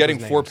know, are some you getting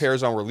people's 4 names.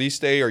 pairs on release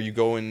day? Or are you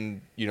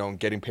going,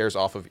 getting pairs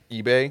off of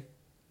eBay?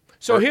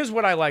 So here's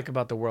what I like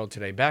about the world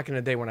today. Back in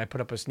the day when I put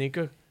up a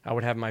sneaker, I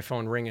would have my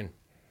phone ringing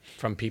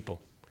from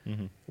people.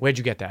 Mm-hmm. Where'd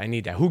you get that? I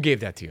need that. Who gave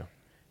that to you?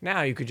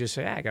 Now you could just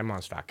say, I got them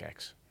on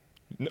StockX.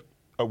 No,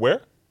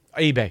 where?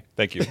 eBay.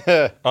 Thank you.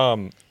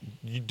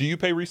 Do you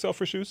pay resale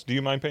for shoes? Do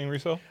you mind paying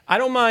resale? I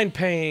don't mind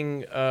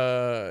paying,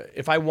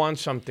 if I want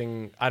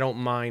something, I don't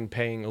mind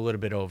paying a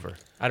little bit over.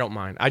 I don't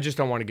mind. I just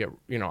don't want to get,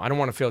 I don't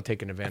want to feel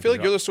taken advantage I feel like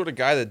of. you're the sort of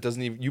guy that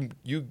doesn't even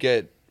you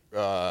get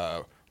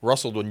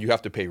rustled when you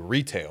have to pay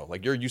retail.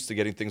 Like you're used to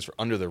getting things for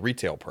under the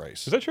retail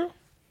price. Is that true?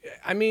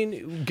 I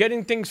mean,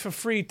 getting things for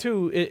free,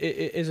 too,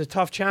 is a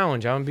tough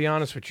challenge. I'm going to be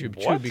honest with you,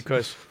 too, What?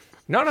 because,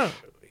 no,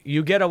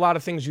 you get a lot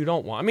of things you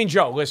don't want. I mean,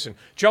 Joe, listen,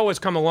 Joe has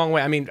come a long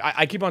way. I mean,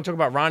 I keep on talking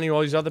about Ronnie and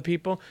all these other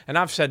people, and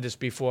I've said this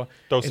before.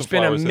 Throw It's some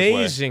been flowers his way.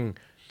 amazing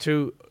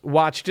to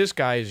watch this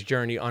guy's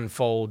journey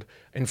unfold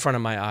in front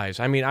of my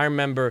eyes. I mean, I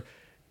remember,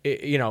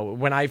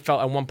 when I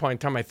felt at one point in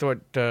time, I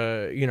thought,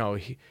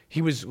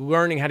 he was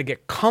learning how to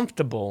get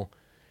comfortable,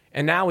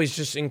 and now he's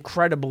just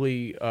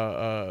incredibly,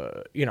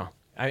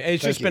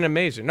 It's just been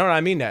amazing. No,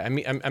 I mean that.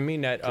 I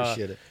mean that.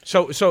 Appreciate it.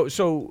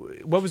 So,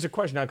 what was the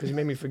question now? Because you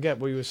made me forget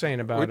what you were saying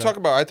about. We talk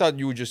about. I thought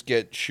you would just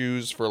get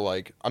shoes for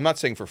like. I'm not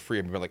saying for free.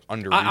 I'm like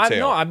under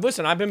retail.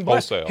 Listen. I've been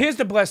blessed. Wholesale. Here's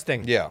the blessed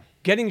thing. Yeah.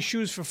 Getting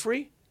shoes for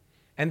free,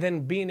 and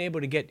then being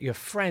able to get your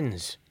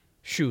friends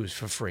shoes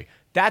for free.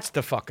 That's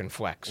the fucking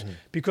flex. Mm-hmm.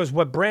 Because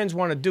what brands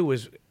want to do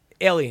is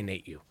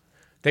alienate you.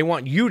 They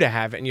want you to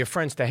have it and your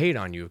friends to hate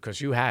on you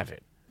because you have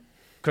it.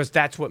 Because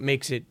that's what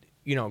makes it,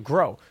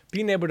 grow.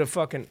 Being able to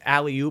fucking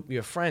alley-oop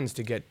your friends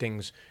to get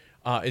things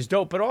is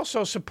dope, but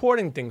also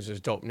supporting things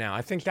is dope now.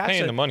 I think that's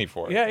paying the money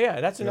for it.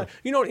 Yeah, that's enough.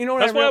 You know what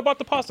That's why I bought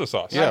the pasta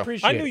sauce. I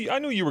appreciate it. I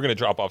knew you were going to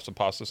drop off some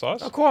pasta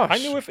sauce. Of course. I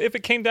knew if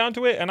it came down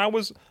to it, and I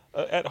was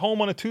at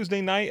home on a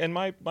Tuesday night, and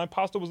my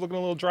pasta was looking a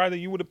little dry, that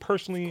you would have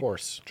personally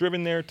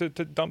driven there to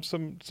dump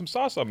some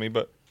sauce on me.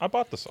 But I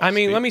bought the sauce. I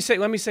mean, let me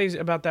say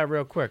about that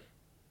real quick.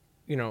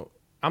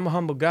 I'm a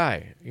humble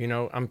guy.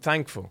 I'm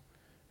thankful.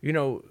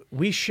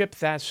 We ship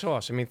that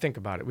sauce. I mean, think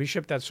about it. We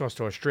ship that sauce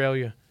to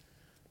Australia,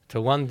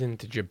 to London,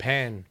 to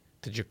Japan,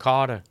 to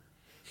Jakarta,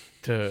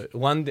 to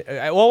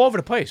London, all over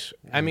the place.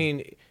 I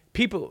mean,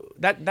 people,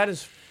 that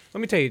is,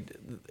 let me tell you,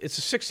 it's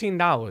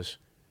 $16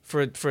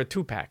 for a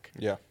 2-pack.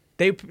 Yeah.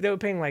 They were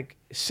paying like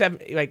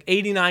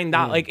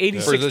 $89, like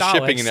 $86, For the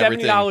shipping and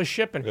everything. $70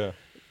 shipping. Yeah.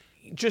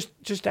 Just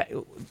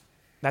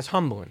that's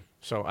humbling.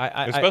 So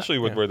especially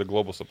with where the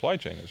global supply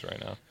chain is right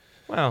now.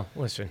 Well,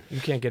 listen, you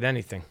can't get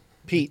anything.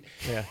 Pete,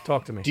 Yeah,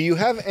 talk to me. do you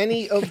have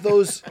any of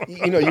those?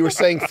 You were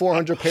saying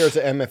 400 pairs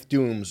of MF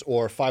Dooms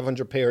or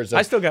 500 pairs of.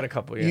 I still got a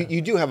couple. Yeah.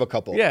 You do have a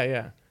couple.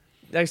 Yeah.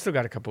 I still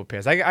got a couple of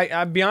pairs.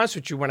 I'll be honest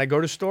with you. When I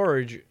go to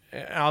storage,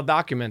 I'll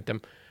document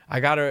them. I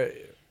gotta,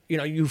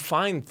 you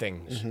find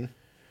things.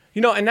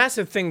 Mm-hmm. And that's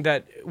the thing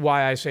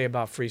why I say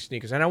about free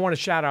sneakers. And I want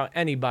to shout out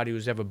anybody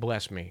who's ever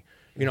blessed me.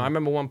 I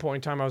remember one point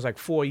in time I was like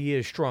 4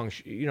 years strong.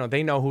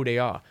 They know who they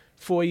are.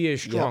 4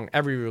 years strong,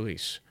 every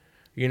release.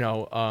 And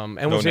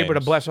was able to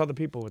names. bless other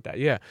people with that.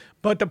 Yeah.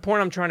 But the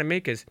point I'm trying to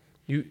make is,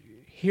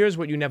 here's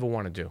what you never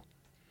want to do.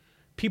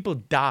 People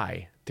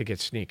die to get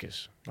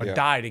sneakers, or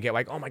die to get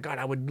like, oh my God,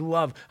 I would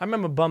love. I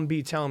remember Bum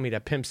B telling me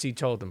that Pimp C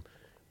told him,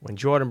 when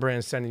Jordan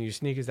Brand's sending you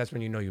sneakers, that's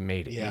when you know you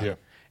made it. Yeah.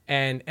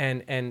 And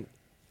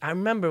I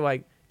remember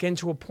like getting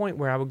to a point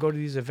where I would go to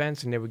these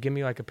events and they would give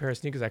me like a pair of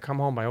sneakers. I come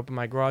home, I open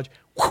my garage,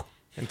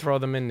 and throw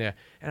them in there,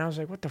 and I was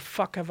like, what the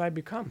fuck have I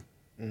become?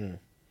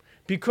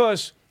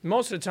 Because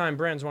most of the time,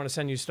 brands want to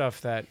send you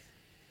stuff that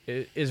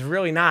is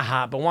really not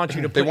hot, but want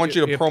you to. They want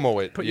you to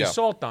promo it. Put your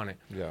salt on it.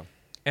 Yeah.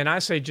 And I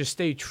say, just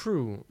stay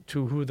true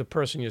to who the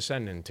person you're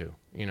sending to.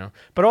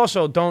 But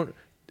also don't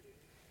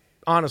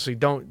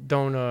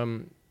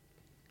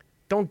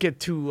get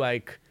too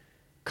like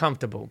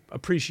comfortable.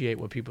 Appreciate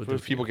what people do.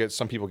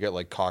 Some people get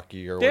like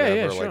cocky or Yeah,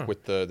 whatever. sure.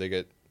 Like they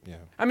get. Yeah.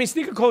 I mean,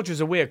 sneaker culture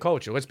is a weird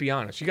culture. Let's be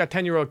honest. You got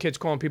 10-year-old kids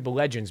calling people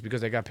legends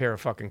because they got a pair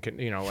of fucking,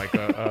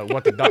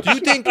 what the ducks.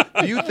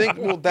 Do you think?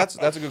 Well, that's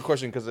a good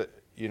question because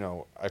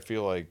I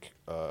feel like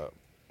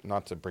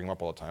not to bring him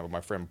up all the time, but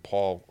my friend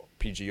Paul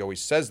PG always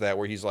says that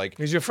where he's like,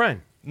 He's your friend.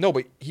 no,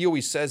 but he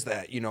always says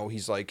that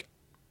he's like,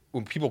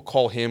 when people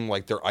call him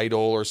like their idol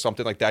or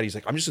something like that, he's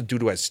like, I'm just a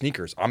dude who has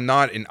sneakers. I'm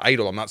not an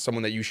idol. I'm not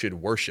someone that you should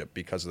worship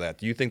because of that.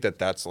 Do you think that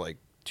that's like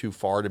too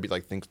far to be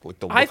like think like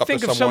to look I up to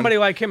think someone? of somebody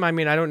like him. I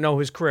mean, I don't know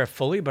his career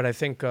fully, but I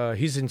think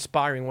he's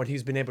inspiring what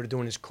he's been able to do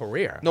in his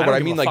career. No, but don't I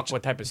give mean a like fuck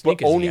what type of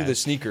sneakers but owning he has. the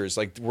sneakers,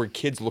 like where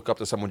kids look up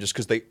to someone just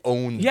because they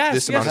own Yes,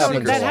 this amount of no,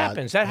 sneakers. that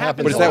happens. That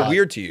happens. But is a that lot.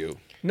 weird to you?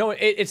 No,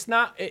 it's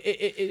not.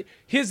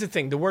 Here's the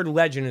thing: the word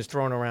legend is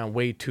thrown around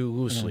way too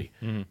loosely.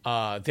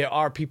 There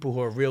are people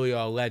who really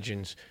are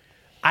legends.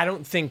 I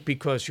don't think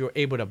because you're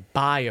able to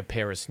buy a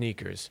pair of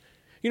sneakers.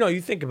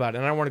 You think about it,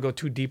 and I don't want to go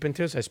too deep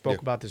into this. I spoke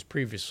about this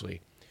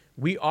previously.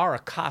 We are a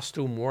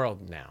costume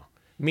world now,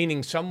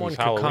 meaning someone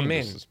could come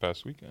in. This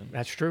past weekend.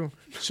 That's true.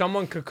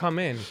 Someone could come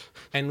in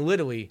and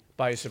literally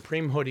buy a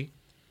Supreme hoodie,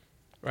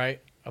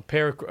 right? A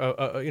pair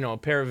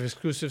of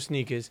exclusive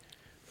sneakers,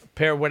 a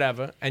pair of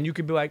whatever, and you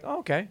could be like, oh,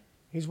 okay,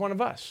 he's one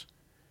of us.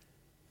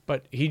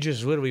 But he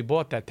just literally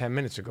bought that 10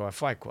 minutes ago at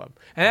Flight Club.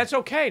 And that's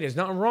okay. There's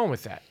nothing wrong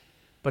with that.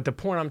 But the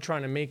point I'm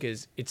trying to make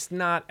is it's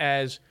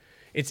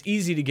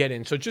easy to get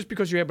in. So just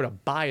because you're able to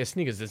buy a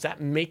sneakers, does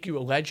that make you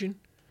a legend?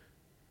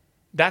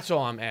 That's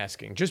all I'm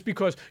asking. Just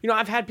because,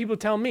 I've had people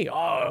tell me,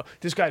 oh,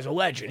 this guy's a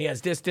legend. He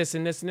has this,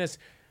 and this, and this.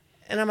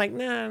 And I'm like,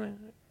 nah.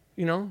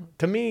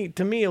 To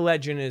me, a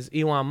legend is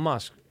Elon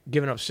Musk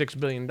giving up $6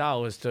 billion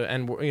to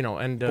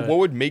end. But what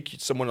would make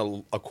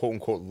someone a quote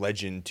unquote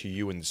legend to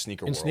you in the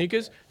sneaker world? In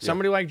sneakers?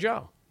 Somebody like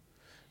Joe,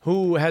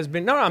 who has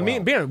been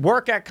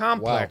work at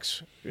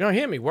Complex.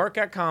 Hear me. Work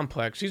at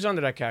Complex. He's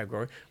under that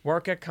category.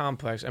 Work at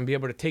Complex and be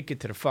able to take it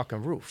to the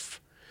fucking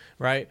roof.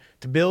 Right?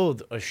 To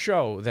build a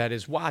show that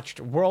is watched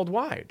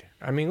worldwide.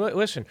 I mean,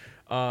 listen,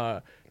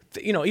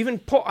 even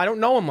Paul, I don't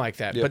know him like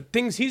that, but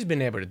things he's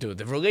been able to do,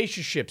 the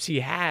relationships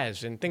he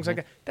has and things like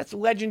that, that's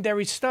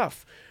legendary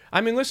stuff. I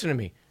mean, listen to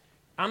me.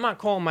 I'm not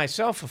calling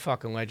myself a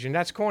fucking legend.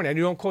 That's corny. And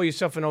you don't call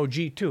yourself an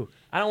OG, too.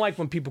 I don't like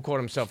when people call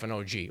themselves an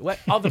OG. Let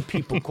other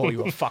people call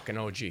you a fucking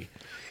OG.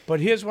 But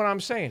here's what I'm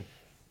saying.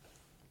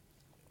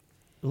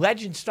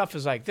 legend stuff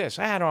is like this.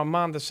 I had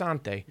Armand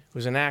Asante,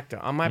 who's an actor,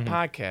 on my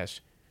podcast.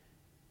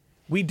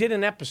 We did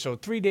an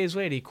episode. 3 days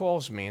later, he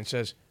calls me and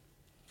says,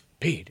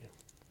 Pete,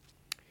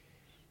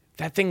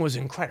 that thing was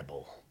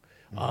incredible.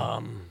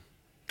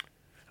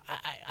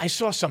 I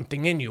saw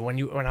something in you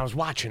when I was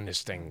watching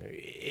this thing.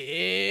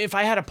 If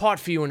I had a part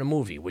for you in a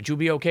movie, would you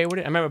be okay with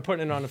it? I remember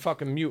putting it on the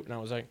fucking mute, and I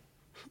was like,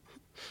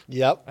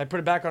 Yep. I put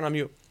it back on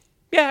mute.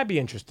 Yeah, I'd be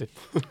interested.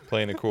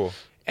 Playing it cool.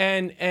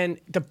 And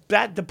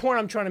the point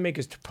I'm trying to make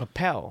is to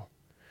propel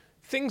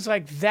things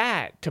like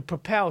that,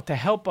 to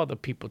help other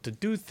people, to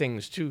do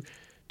things. To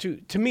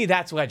me,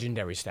 that's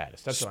legendary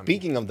status. That's what I mean.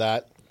 Speaking of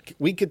that,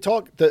 we could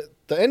talk. The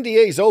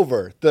NDA's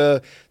over.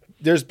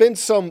 There's been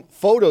some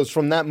photos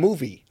from that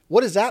movie.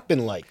 What has that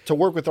been like to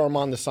work with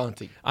Armand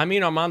Asante? I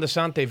mean, Armand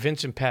Asante,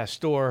 Vincent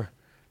Pastore.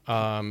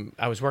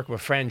 I was working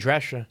with Fran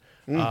Drescher.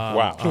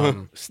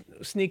 Wow.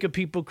 Sneaker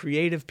people,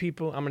 creative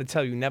people. I'm going to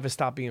tell you, never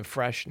stop being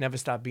fresh. Never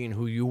stop being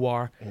who you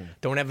are.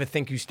 Don't ever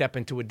think you step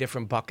into a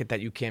different bucket that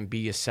you can't be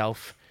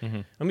yourself.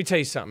 Let me tell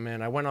you something,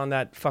 man. I went on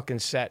that fucking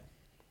set,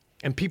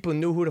 and people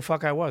knew who the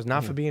fuck I was,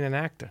 not for being an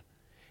actor.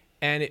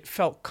 And it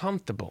felt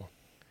comfortable.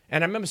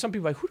 And I remember some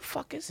people like, who the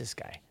fuck is this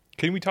guy?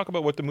 Can we talk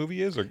about what the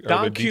movie is, or are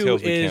Don there Q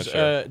details we can't is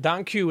share?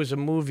 Don Q is a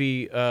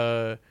movie.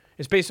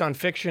 It's based on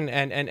fiction,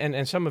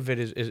 and some of it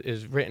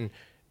is written,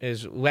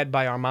 is led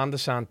by Armand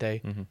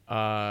Asante.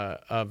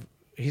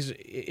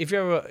 If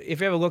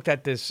you ever looked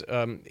at this,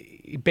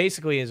 he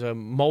basically is a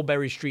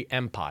Mulberry Street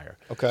empire.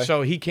 Okay.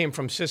 So he came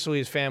from Sicily.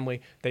 His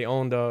family, they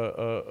owned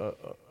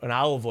an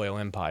olive oil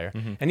empire,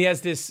 and he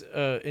has this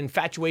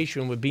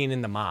infatuation with being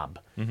in the mob.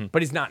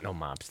 But he's not no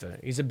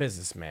mobster. He's a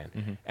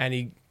businessman, and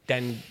he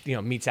then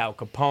meets Al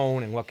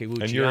Capone and Lucky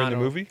Luciano. And you're in the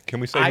movie? Can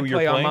we say I who you're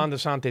play playing? Armand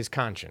Asante's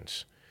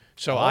conscience.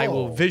 So I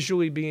will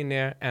visually be in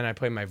there, and I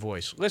play my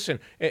voice. Listen,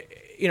 I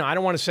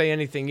don't want to say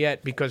anything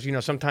yet because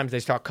sometimes they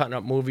start cutting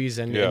up movies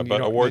and Yeah, and,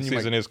 but award then you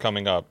season is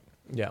coming up.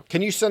 Yeah,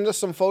 Can you send us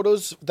some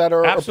photos that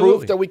are Absolutely.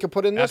 approved that we could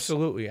put in this?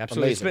 absolutely.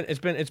 Amazing.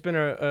 It's been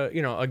a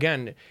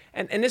again,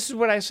 and this is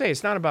what I say.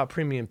 It's not about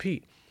Premium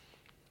Pete.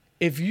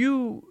 If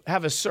you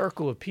have a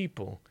circle of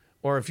people,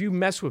 or if you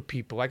mess with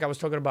people, like I was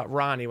talking about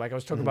Ronnie, like I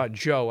was talking about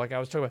Joe, like I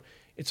was talking about,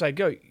 it's like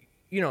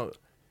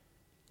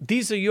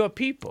these are your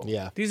people.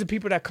 Yeah. These are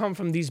people that come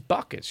from these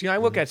buckets. I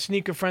look at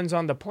Sneaker Friends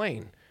on the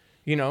Plane,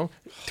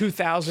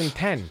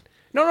 2010.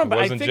 No, but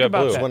I wasn't think JetBlue.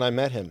 about That's that. when I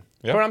met him.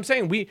 Yeah. What I'm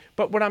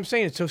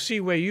saying is to see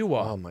where you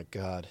are, Oh my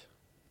God.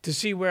 to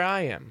see where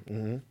I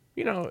am.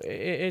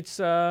 It's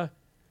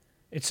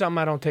something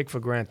I don't take for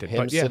granted. Him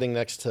but yeah, sitting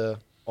next to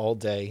all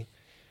day,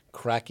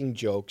 cracking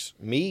jokes.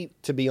 Me,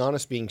 to be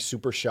honest, being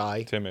super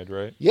shy. Timid,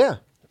 right? Yeah,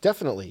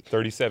 definitely.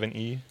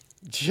 37E.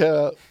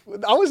 Yeah,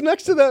 I was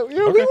next to that.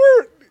 Yeah, Okay. we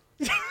were.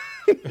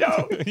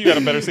 You got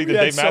a better seat than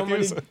Dave so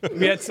Matthews?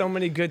 we had so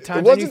many good times.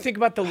 And wasn't- you think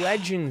about the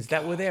legends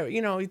that were there.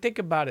 You think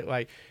about it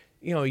like,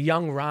 a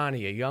young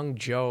Ronnie, a young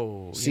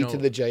Joe. C to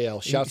the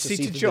JL. Shouts to C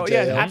C to to Joe. the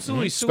Yeah, JL.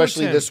 absolutely. Salute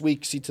Especially him. this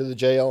week, C to the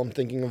JL. I'm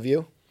thinking of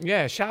you.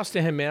 Yeah, shouts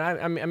to him, man.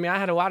 I mean, I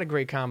had a lot of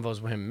great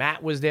convos with him.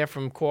 Matt was there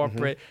from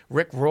corporate.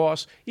 Rick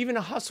Ross, even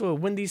a hustler,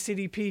 Windy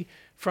CDP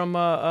from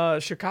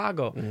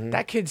Chicago.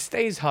 That kid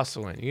stays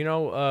hustling.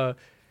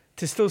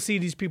 To still see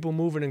these people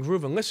moving and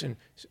grooving. Listen,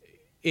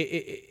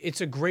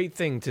 it's a great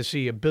thing to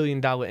see a $1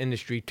 billion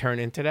industry turn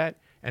into that,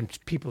 and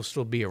people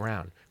still be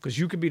around because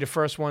you could be the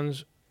first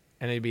ones,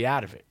 and they'd be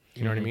out of it.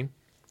 You know what I mean?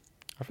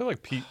 I feel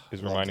like Pete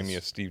is reminding me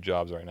of Steve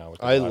Jobs right now with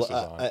the I, glasses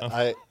on.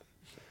 I,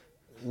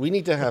 we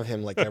need to have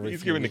him like every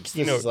He's few giving the weeks.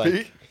 This keynote, is like,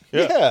 Pete.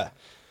 yeah.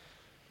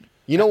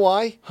 You know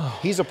why?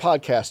 He's a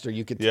podcaster.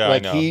 You could Yeah, I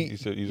like know.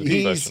 He's a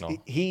professional.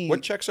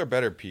 What checks are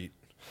better, Pete?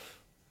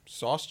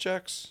 Sauce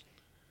checks?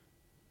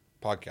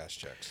 Podcast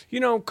checks.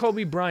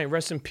 Kobe Bryant,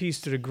 rest in peace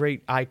to the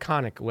great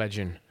iconic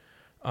legend.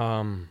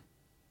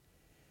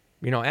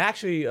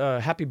 Actually,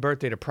 happy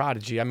birthday to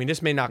Prodigy. I mean,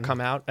 this may not come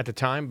out at the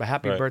time, but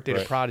happy Right, birthday to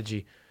right.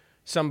 Prodigy.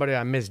 Somebody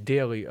I miss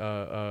dearly.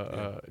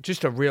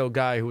 Just a real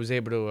guy who was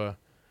able to,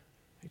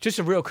 just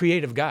a real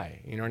creative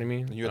guy. You know what I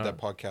mean? And you had that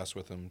podcast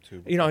with him,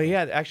 too. we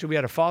had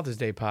a Father's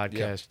Day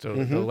podcast. So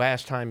the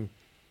last time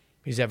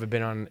he's ever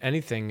been on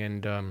anything,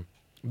 and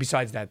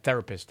besides that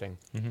therapist thing.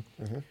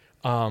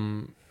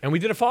 And we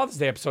did a Father's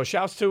Day episode.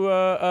 Shouts to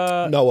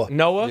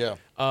Noah, Yeah.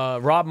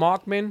 Rob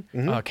Markman,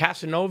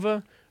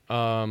 Casanova,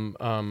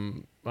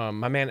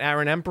 my man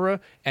Aaron Emperor,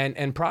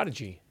 and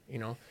Prodigy.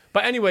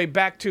 But anyway,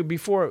 back to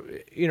before.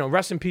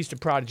 Rest in peace to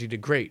Prodigy, the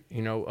great.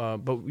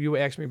 But you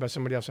asked me about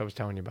somebody else I was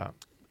telling you about.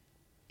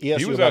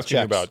 He was asking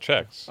you about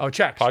checks. Oh,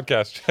 checks.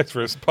 Podcast checks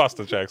versus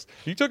pasta checks.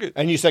 You took it.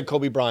 And you said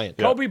Kobe Bryant.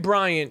 Kobe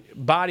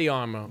Bryant, body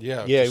armor.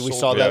 Yeah. Yeah, just we sold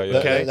saw it. that, Yeah,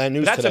 that, yeah. that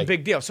news That's today. a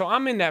big deal. So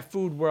I'm in that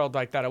food world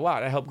like that a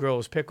lot. I help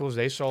Grillo's Pickles.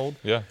 They sold.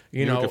 Yeah. You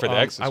You're know, looking for the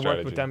exit I work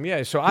strategy. with them.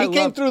 Yeah. So He I came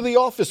love, through the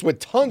office with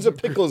tons of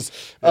pickles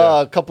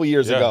a couple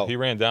years Yeah, ago. he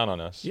ran down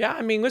on us. Yeah,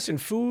 I mean, listen,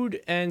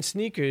 food and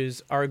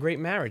sneakers are a great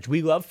marriage.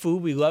 We love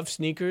food. We love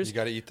sneakers. You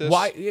gotta eat this?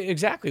 Why?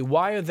 Exactly.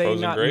 Why are they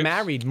Frozen not grapes?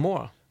 married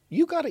more?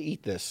 You got to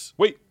eat this.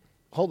 Wait,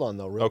 Hold on,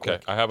 though, real Okay,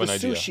 quick. I have an the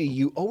idea. Sushi,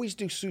 you always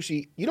do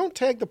sushi. You don't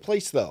tag the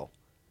place, though.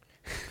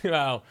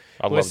 Well,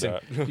 I love listen,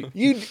 that.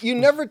 You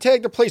never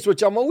tagged the place,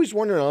 which I'm always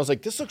wondering. I was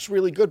like, this looks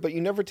really good, but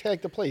you never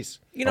tagged the place.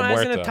 you know, I'm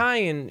as an Muerta.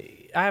 Italian,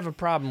 I have a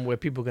problem where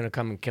people are going to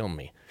come and kill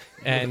me.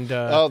 And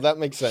Oh, that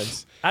makes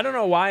sense. I don't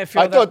know why I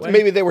feel I that thought way.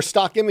 maybe they were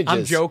stock images.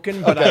 I'm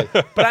joking, but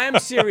I am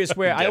serious.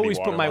 Where I Debbie always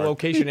put my Watermark.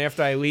 location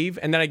after I leave,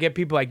 and then I get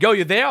people like, "Yo,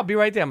 you there? I'll be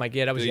right there." I'm like,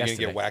 "Yeah, that was You're gonna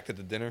yesterday." get whacked at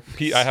the dinner.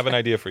 Pete, I have an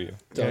idea for you.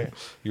 Yeah.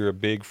 You're a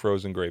big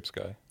frozen grapes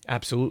guy.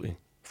 Absolutely.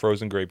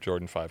 Frozen grape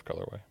Jordan 5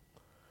 colorway.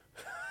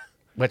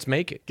 Let's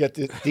make it. Get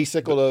the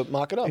D-Sickle to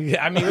mock it up.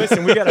 Yeah, I mean,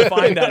 listen, we got to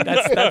find that.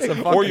 That's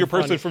a Or your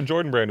fucking person from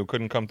Jordan Brand who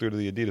couldn't come through to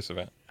the Adidas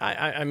event.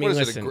 I mean, What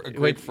is listen. it? A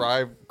grape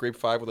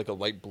five with like a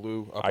light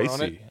blue upper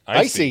on it.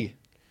 Icy.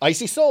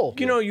 Icy soul.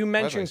 You know, you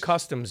mentioned nice.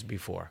 customs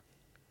before,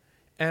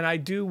 and I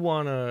do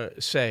want to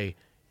say,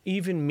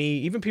 even me,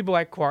 even people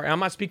like Quark, I'm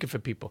not speaking for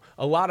people,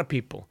 a lot of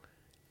people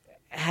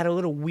had a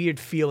little weird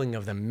feeling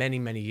of them many,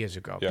 many years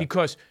ago. Yeah.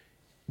 Because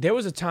there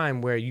was a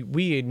time where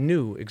we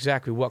knew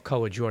exactly what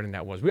color Jordan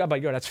that was. We were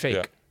like, yo, that's fake.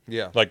 Yeah.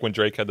 Yeah. Like when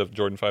Drake had the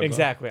Jordan 5.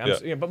 Exactly. Yeah.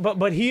 Yeah,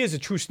 but he is a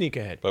true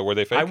sneakerhead. But were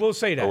they fake? I will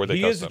say that. Or were they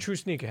He is a custom? true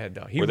sneakerhead,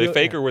 though. Were they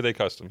fake or were they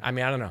custom? I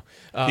mean, I don't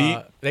know. He-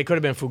 They could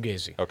have been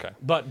Fugazi. Okay.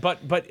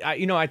 But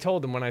you know, I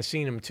told him when I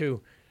seen him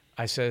too,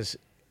 I says,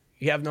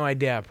 you have no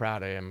idea how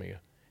proud I am of you.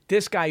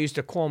 This guy used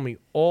to call me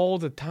all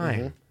the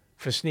time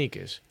for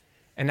sneakers,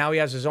 and now he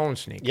has his own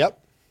sneakers. Yep.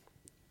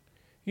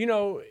 You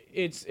know,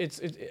 it's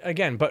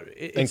again, but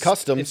it's,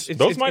 customs.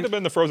 Those might have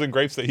been the frozen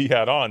grapes that he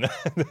had on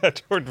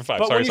that Jordan 5.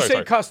 But Sorry, when you sorry, say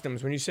sorry.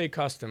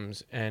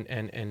 customs,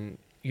 and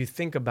you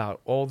think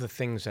about all the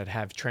things that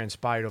have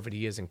transpired over the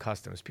years in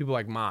customs, people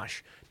like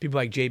Mosh, people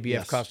like JBF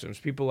Yes. Customs,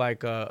 people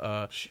like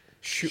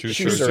Shoe Shoe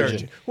Surgeon.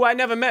 Surgeon, who I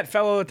never met,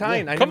 fellow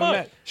Italian. I Come never on.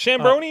 met.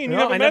 Shambroni, and you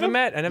no, never I met never him?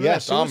 met. I never Yes.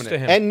 met. Salutes to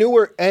Dominant. him. And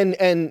newer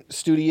and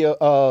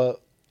studio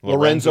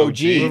Lorenzo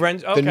G.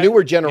 Lorenzo- The okay.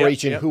 newer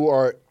generation Yep.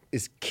 who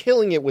is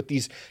killing it with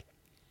these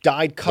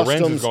dyed Lorenzo's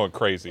customs. going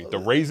crazy. The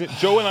raisin.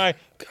 Joe and I,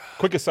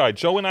 quick aside,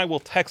 Joe and I will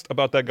text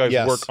about that guy's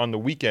Yes. work on the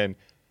weekend.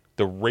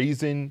 The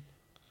raisin,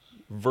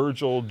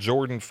 Virgil,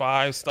 Jordan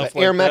 5, stuff The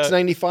like Air Max that.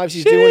 95s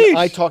he's Sheesh. doing.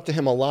 I talk to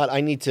him a lot.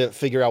 I need to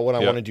figure out what I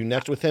Yeah. want to do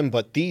next with him.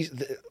 But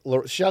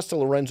shouts to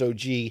Lorenzo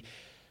G.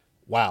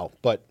 Wow.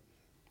 But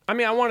I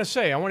mean, I want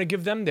to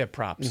give them their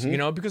props, Mm-hmm. you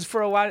know, because for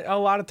a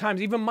lot of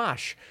times, even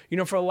Mosh, you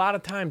know, for a lot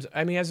of times, I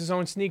mean, he has his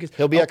own sneakers.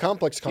 he'll be at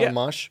Complex Con, yeah.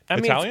 Mosh. I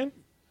mean, Italian?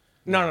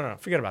 No,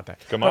 forget about that.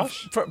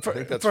 Gamache? But I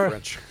think that's for,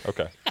 French.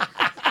 Okay.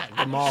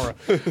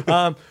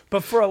 Gamora.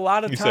 But for a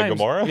lot of You times,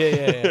 said Gamora?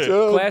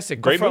 Yeah.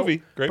 Classic. Great But for-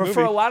 movie. Great but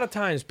for movie. a lot of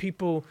times,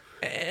 people,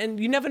 and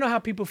you never know how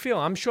people feel.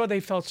 I'm sure they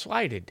felt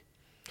slighted.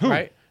 Who?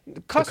 Right?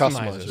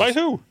 customizers. By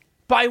who?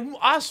 By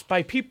us,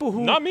 by people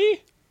who. Not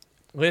me.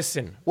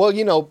 Listen. Well,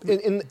 you know,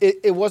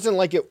 it wasn't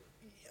like it.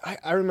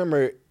 I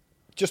remember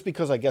just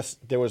because I guess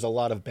there was a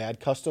lot of bad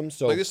customs.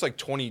 So Like this, like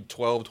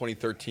 2012,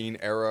 2013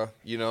 era,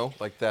 you know,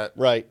 like that.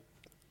 right.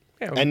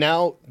 Yeah, And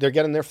now they're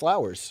getting their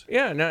flowers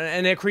yeah, no,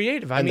 and they're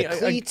creative. I and mean, the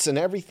cleats and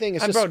everything.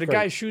 It's and just bro, the great.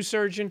 guy Shoe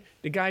Surgeon,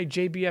 the guy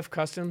JBF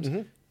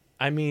Customs.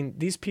 I mean,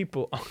 these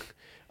people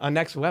are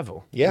next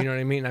level. Yeah. You know what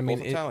I mean? I mean,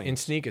 Both in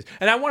Italians. sneakers.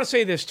 And I want to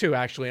say this too,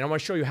 actually, and I want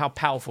to show you how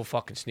powerful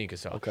fucking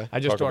sneakers are. Okay. I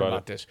just Talk thought about about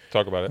it. this.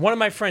 Talk about it. One of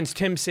my friends,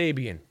 Tim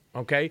Sabian.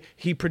 Okay,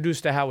 he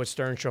produced the Howard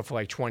Stern show for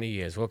like 20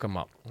 years. Look him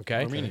up.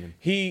 Okay, Armenian.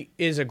 He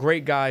is a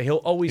great guy. He'll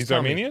always He's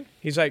tell me- Armenian?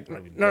 He's like,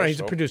 no, he's a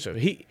so. producer.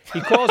 He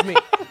calls me.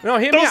 No,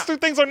 hear me Those out. two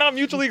things are not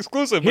mutually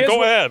exclusive, but Here's go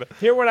what- ahead.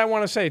 Hear what I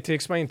want to say to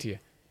explain to you.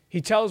 He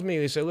tells me,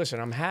 he said, listen,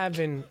 I'm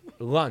having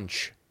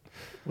lunch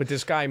with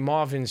this guy,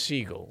 Marvin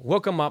Siegel.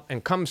 Look him up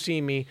and come see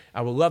me.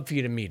 I would love for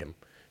you to meet him.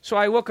 So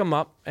I look him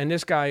up, and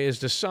this guy is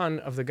the son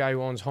of the guy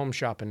who owns Home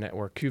Shopping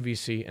Network,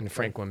 QVC, and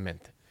Franklin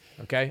Mint.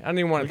 Okay? I don't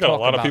even want to got a talk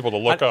lot of about- people to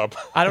look up.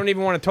 I don't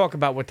even want to talk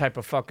about what type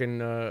of fucking,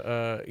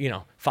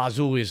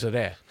 fazulis are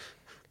there.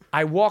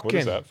 I walk What in.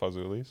 is that,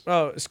 Fazzulis?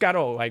 Oh,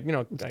 Scotto, like,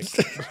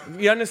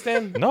 you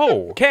understand?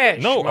 No.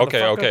 Cash. No. Okay.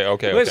 motherfucker.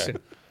 Okay. Listen,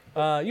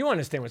 you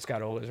understand what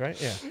Scotto is, right?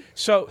 Yeah.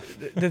 So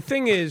the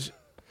thing is,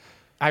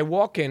 I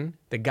walk in,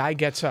 the guy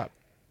gets up.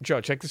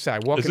 Joe, check this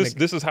out. I walk Is in.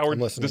 this is Howard?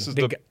 I'm listening. This is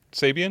The the g-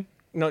 Sabian?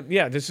 No,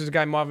 yeah, this is the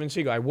guy Marvin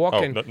Siegel. I walk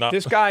Oh, in. not-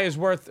 This guy is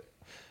worth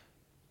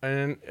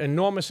an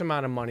enormous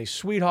amount of money.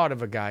 Sweetheart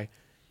of a guy.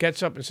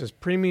 Gets up and says,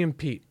 "Premium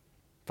Pete,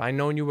 if I'd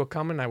known you were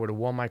coming, I would have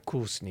worn my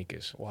cool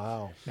sneakers."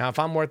 Wow. Now, if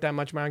I'm worth that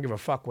much money, I don't give a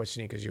fuck what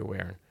sneakers you're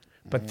wearing.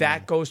 But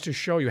that goes to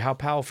show you how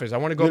powerful it is. I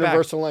want to go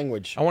Universal back.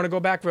 language. I want to go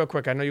back real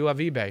quick. I know you love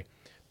eBay,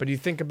 but you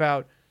think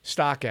about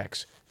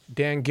StockX,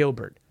 Dan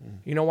Gilbert.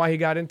 You know why he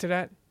got into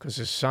that? Because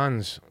his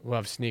sons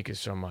love sneakers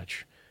so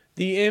much.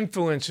 The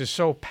influence is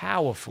so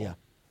powerful. Yeah.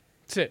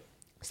 That's it.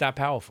 It's that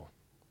powerful.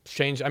 It's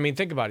changed. I mean,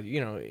 think about it. You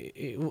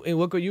know,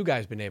 look what you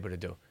guys been able to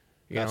do.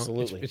 You know,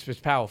 Absolutely. it's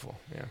powerful.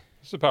 Yeah.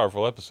 It's a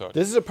powerful episode.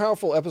 This is a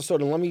powerful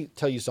episode, and let me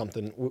tell you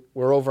something.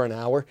 We're over an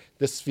hour.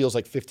 This feels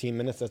like 15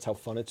 minutes. That's how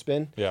fun it's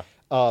been. Yeah.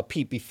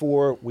 Pete,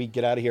 before we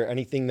get out of here,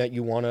 anything that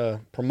you want to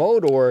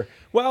promote or?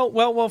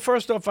 Well.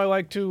 First off, I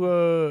like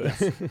to.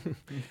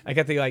 I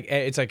got the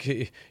it's like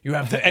you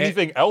have to.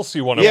 Anything else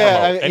you want to Yeah,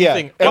 promote? yeah.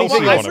 Anything Well, else you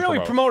want I've to really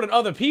promote? promoted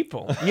other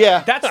people.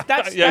 Yeah.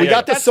 That's Yeah, We yeah.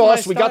 got the that's my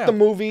sauce. We got the style.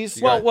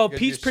 movies. Well, You got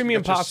Pete's your- Premium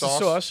you got your Pasta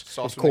sauce.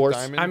 Sauce Of course.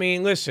 McDiamond. I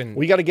mean, listen.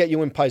 We got to get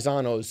you in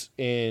Paisanos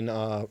in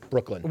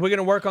Brooklyn. We're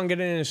gonna work on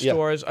getting it in Yeah.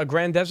 stores. A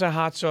Grandeza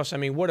hot sauce. I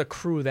mean, what a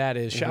crew that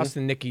is. Shouts to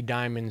Nikki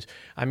Diamonds.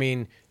 I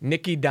mean,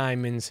 Nikki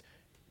Diamonds,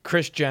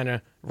 Kris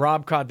Jenner,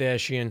 Rob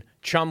Kardashian,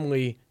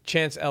 Chumlee,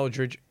 Chance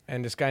Eldridge,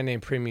 and this guy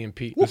named Premium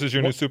Pete. This is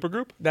your new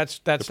supergroup? That's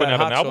They're that putting out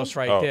an hot album? sauce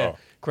right Oh, there. oh.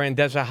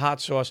 Grandeza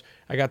hot sauce.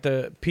 I got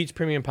the Pete's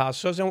Premium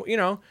Pasta sauce, and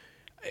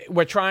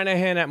we're trying to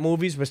hand out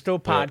movies. We're still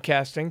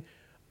podcasting. It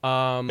You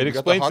got, the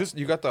explains hot, this.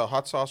 you got the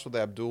hot sauce with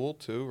Abdul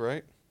too,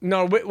 right?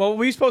 No,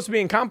 we're supposed to be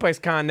in Complex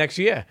Con next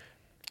year.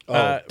 Oh,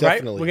 Right?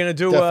 definitely. We're gonna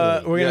do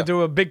Definitely. Yeah.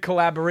 do a big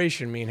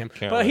collaboration, me and him.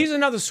 Can't but wait. he's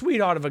another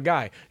sweetheart of a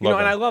guy, Love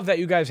and him. I love that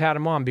you guys had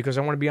him on because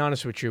I want to be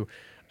honest with you.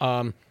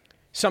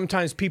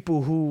 Sometimes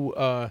people who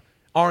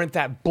aren't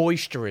that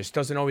boisterous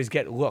doesn't always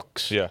get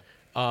looks. Yeah.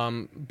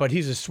 But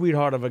he's a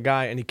sweetheart of a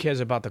guy, and he cares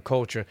about the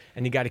culture,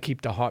 and you got to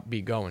keep the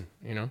heartbeat going.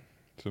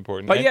 It's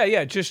important. But And-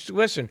 yeah, just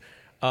listen.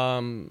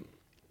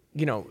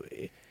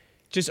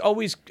 Just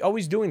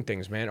always doing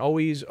things, man.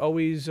 Always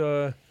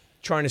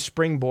trying to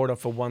springboard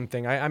off of one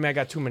thing. I mean, I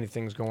got too many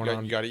things going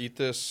on. You got to eat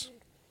this,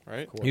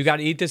 right? You got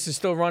to eat. This is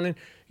still running.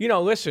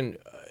 Listen.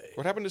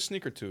 What happened to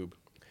Sneaker Tube?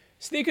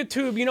 Sneaker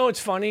Tube, it's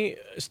funny.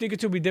 Sneaker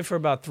Tube we did for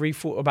about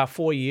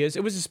 4 years.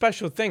 It was a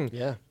special thing.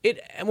 Yeah.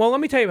 Well, let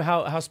me tell you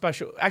how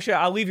special. Actually,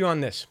 I'll leave you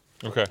on this.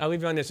 Okay. I'll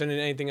leave you on this, and then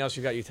anything else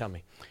you got, you tell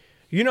me.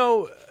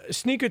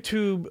 Sneaker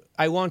Tube,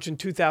 I launched in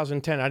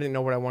 2010. I didn't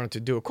know what I wanted to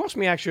do. It cost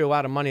me actually a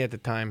lot of money at the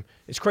time.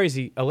 It's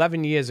crazy.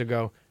 11 years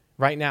ago,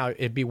 right now,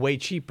 it'd be way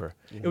cheaper.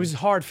 It was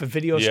hard for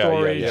video Yeah,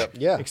 storage,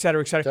 yeah. et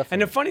cetera, et cetera. Definitely.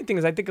 And the funny thing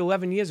is, I think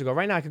 11 years ago,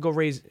 right now, I could go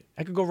raise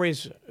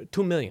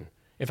 $2 million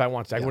if I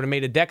wanted. I would have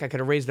made a deck. I could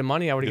have raised the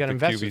money. I would have Get got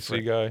the invested for QVC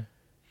it. guy.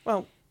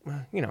 Well,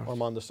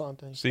 Armando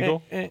Santos.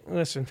 Siegel?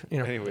 listen,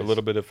 Anyways. A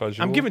little bit of Fajul.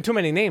 I'm giving too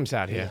many names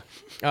out here.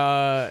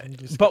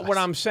 But what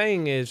I'm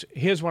saying is,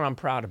 here's what I'm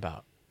proud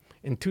about.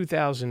 In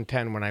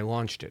 2010, when I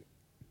launched it,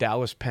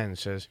 Dallas Penn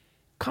says,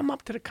 come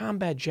up to the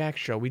Combat Jack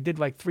show. We did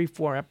like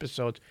 3-4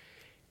 episodes.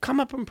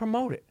 Come up and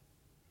promote it.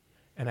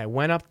 And I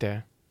went up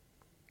there,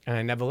 and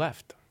I never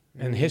left.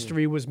 And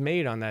history was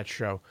made on that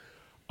show.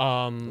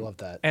 Love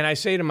that. And I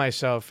say to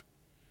myself,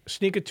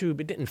 Sneaker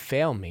Tube, it didn't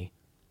fail me.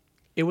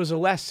 It was a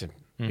lesson.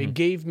 It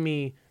gave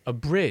me a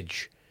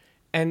bridge.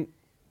 And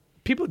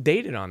people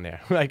dated on there.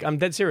 Like, I'm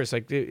dead serious.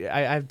 Like,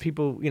 I have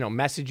people,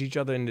 message each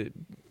other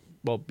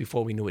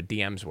before we knew what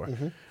DMs were.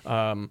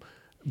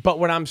 But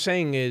what I'm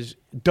saying is,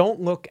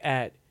 don't look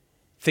at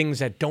things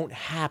that don't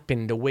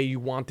happen the way you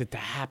want it to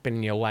happen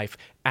in your life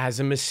as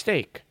a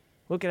mistake.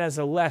 Look at it as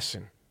a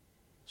lesson.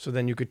 So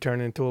then you could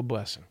turn it into a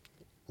blessing.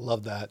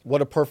 Love that.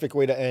 What a perfect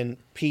way to end.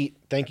 Pete,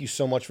 thank you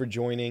so much for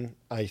joining.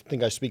 I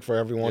think I speak for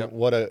everyone. Yep.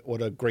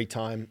 What a great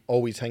time.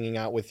 Always hanging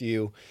out with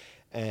you.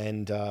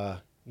 And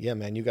yeah,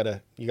 man, you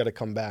gotta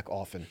come back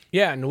often.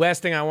 Yeah, and the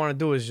last thing I want to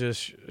do is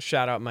just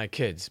shout out my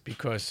kids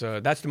because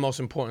that's the most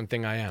important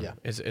thing I am Yeah.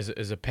 as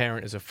a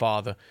parent, as a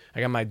father.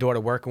 I got my daughter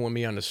working with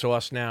me on the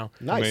sauce now.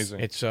 Nice. Amazing.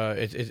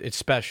 It's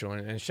special,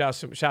 and shouts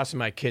to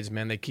my kids,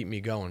 man. They keep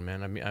me going,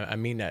 man. I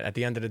mean that. At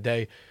the end of the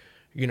day,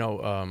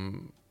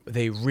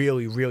 they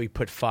really, really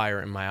put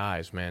fire in my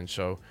eyes, man.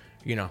 So,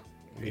 You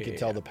can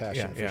tell the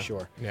passion for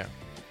sure. Yeah.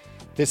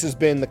 This has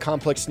been the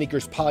Complex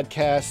Sneakers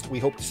Podcast. We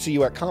hope to see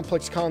you at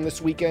ComplexCon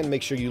this weekend.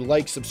 Make sure you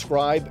like,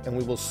 subscribe, and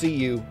we will see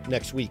you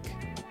next week.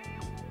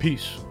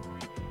 Peace.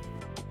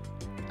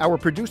 Our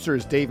producer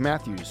is Dave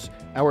Matthews.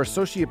 Our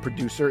associate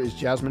producer is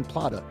Jasmine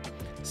Plata.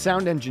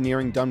 Sound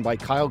engineering done by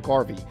Kyle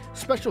Garvey.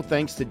 Special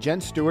thanks to Jen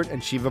Stewart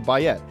and Shiva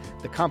Bayet.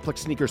 The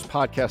Complex Sneakers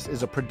Podcast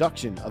is a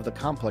production of the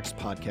Complex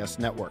Podcast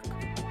Network.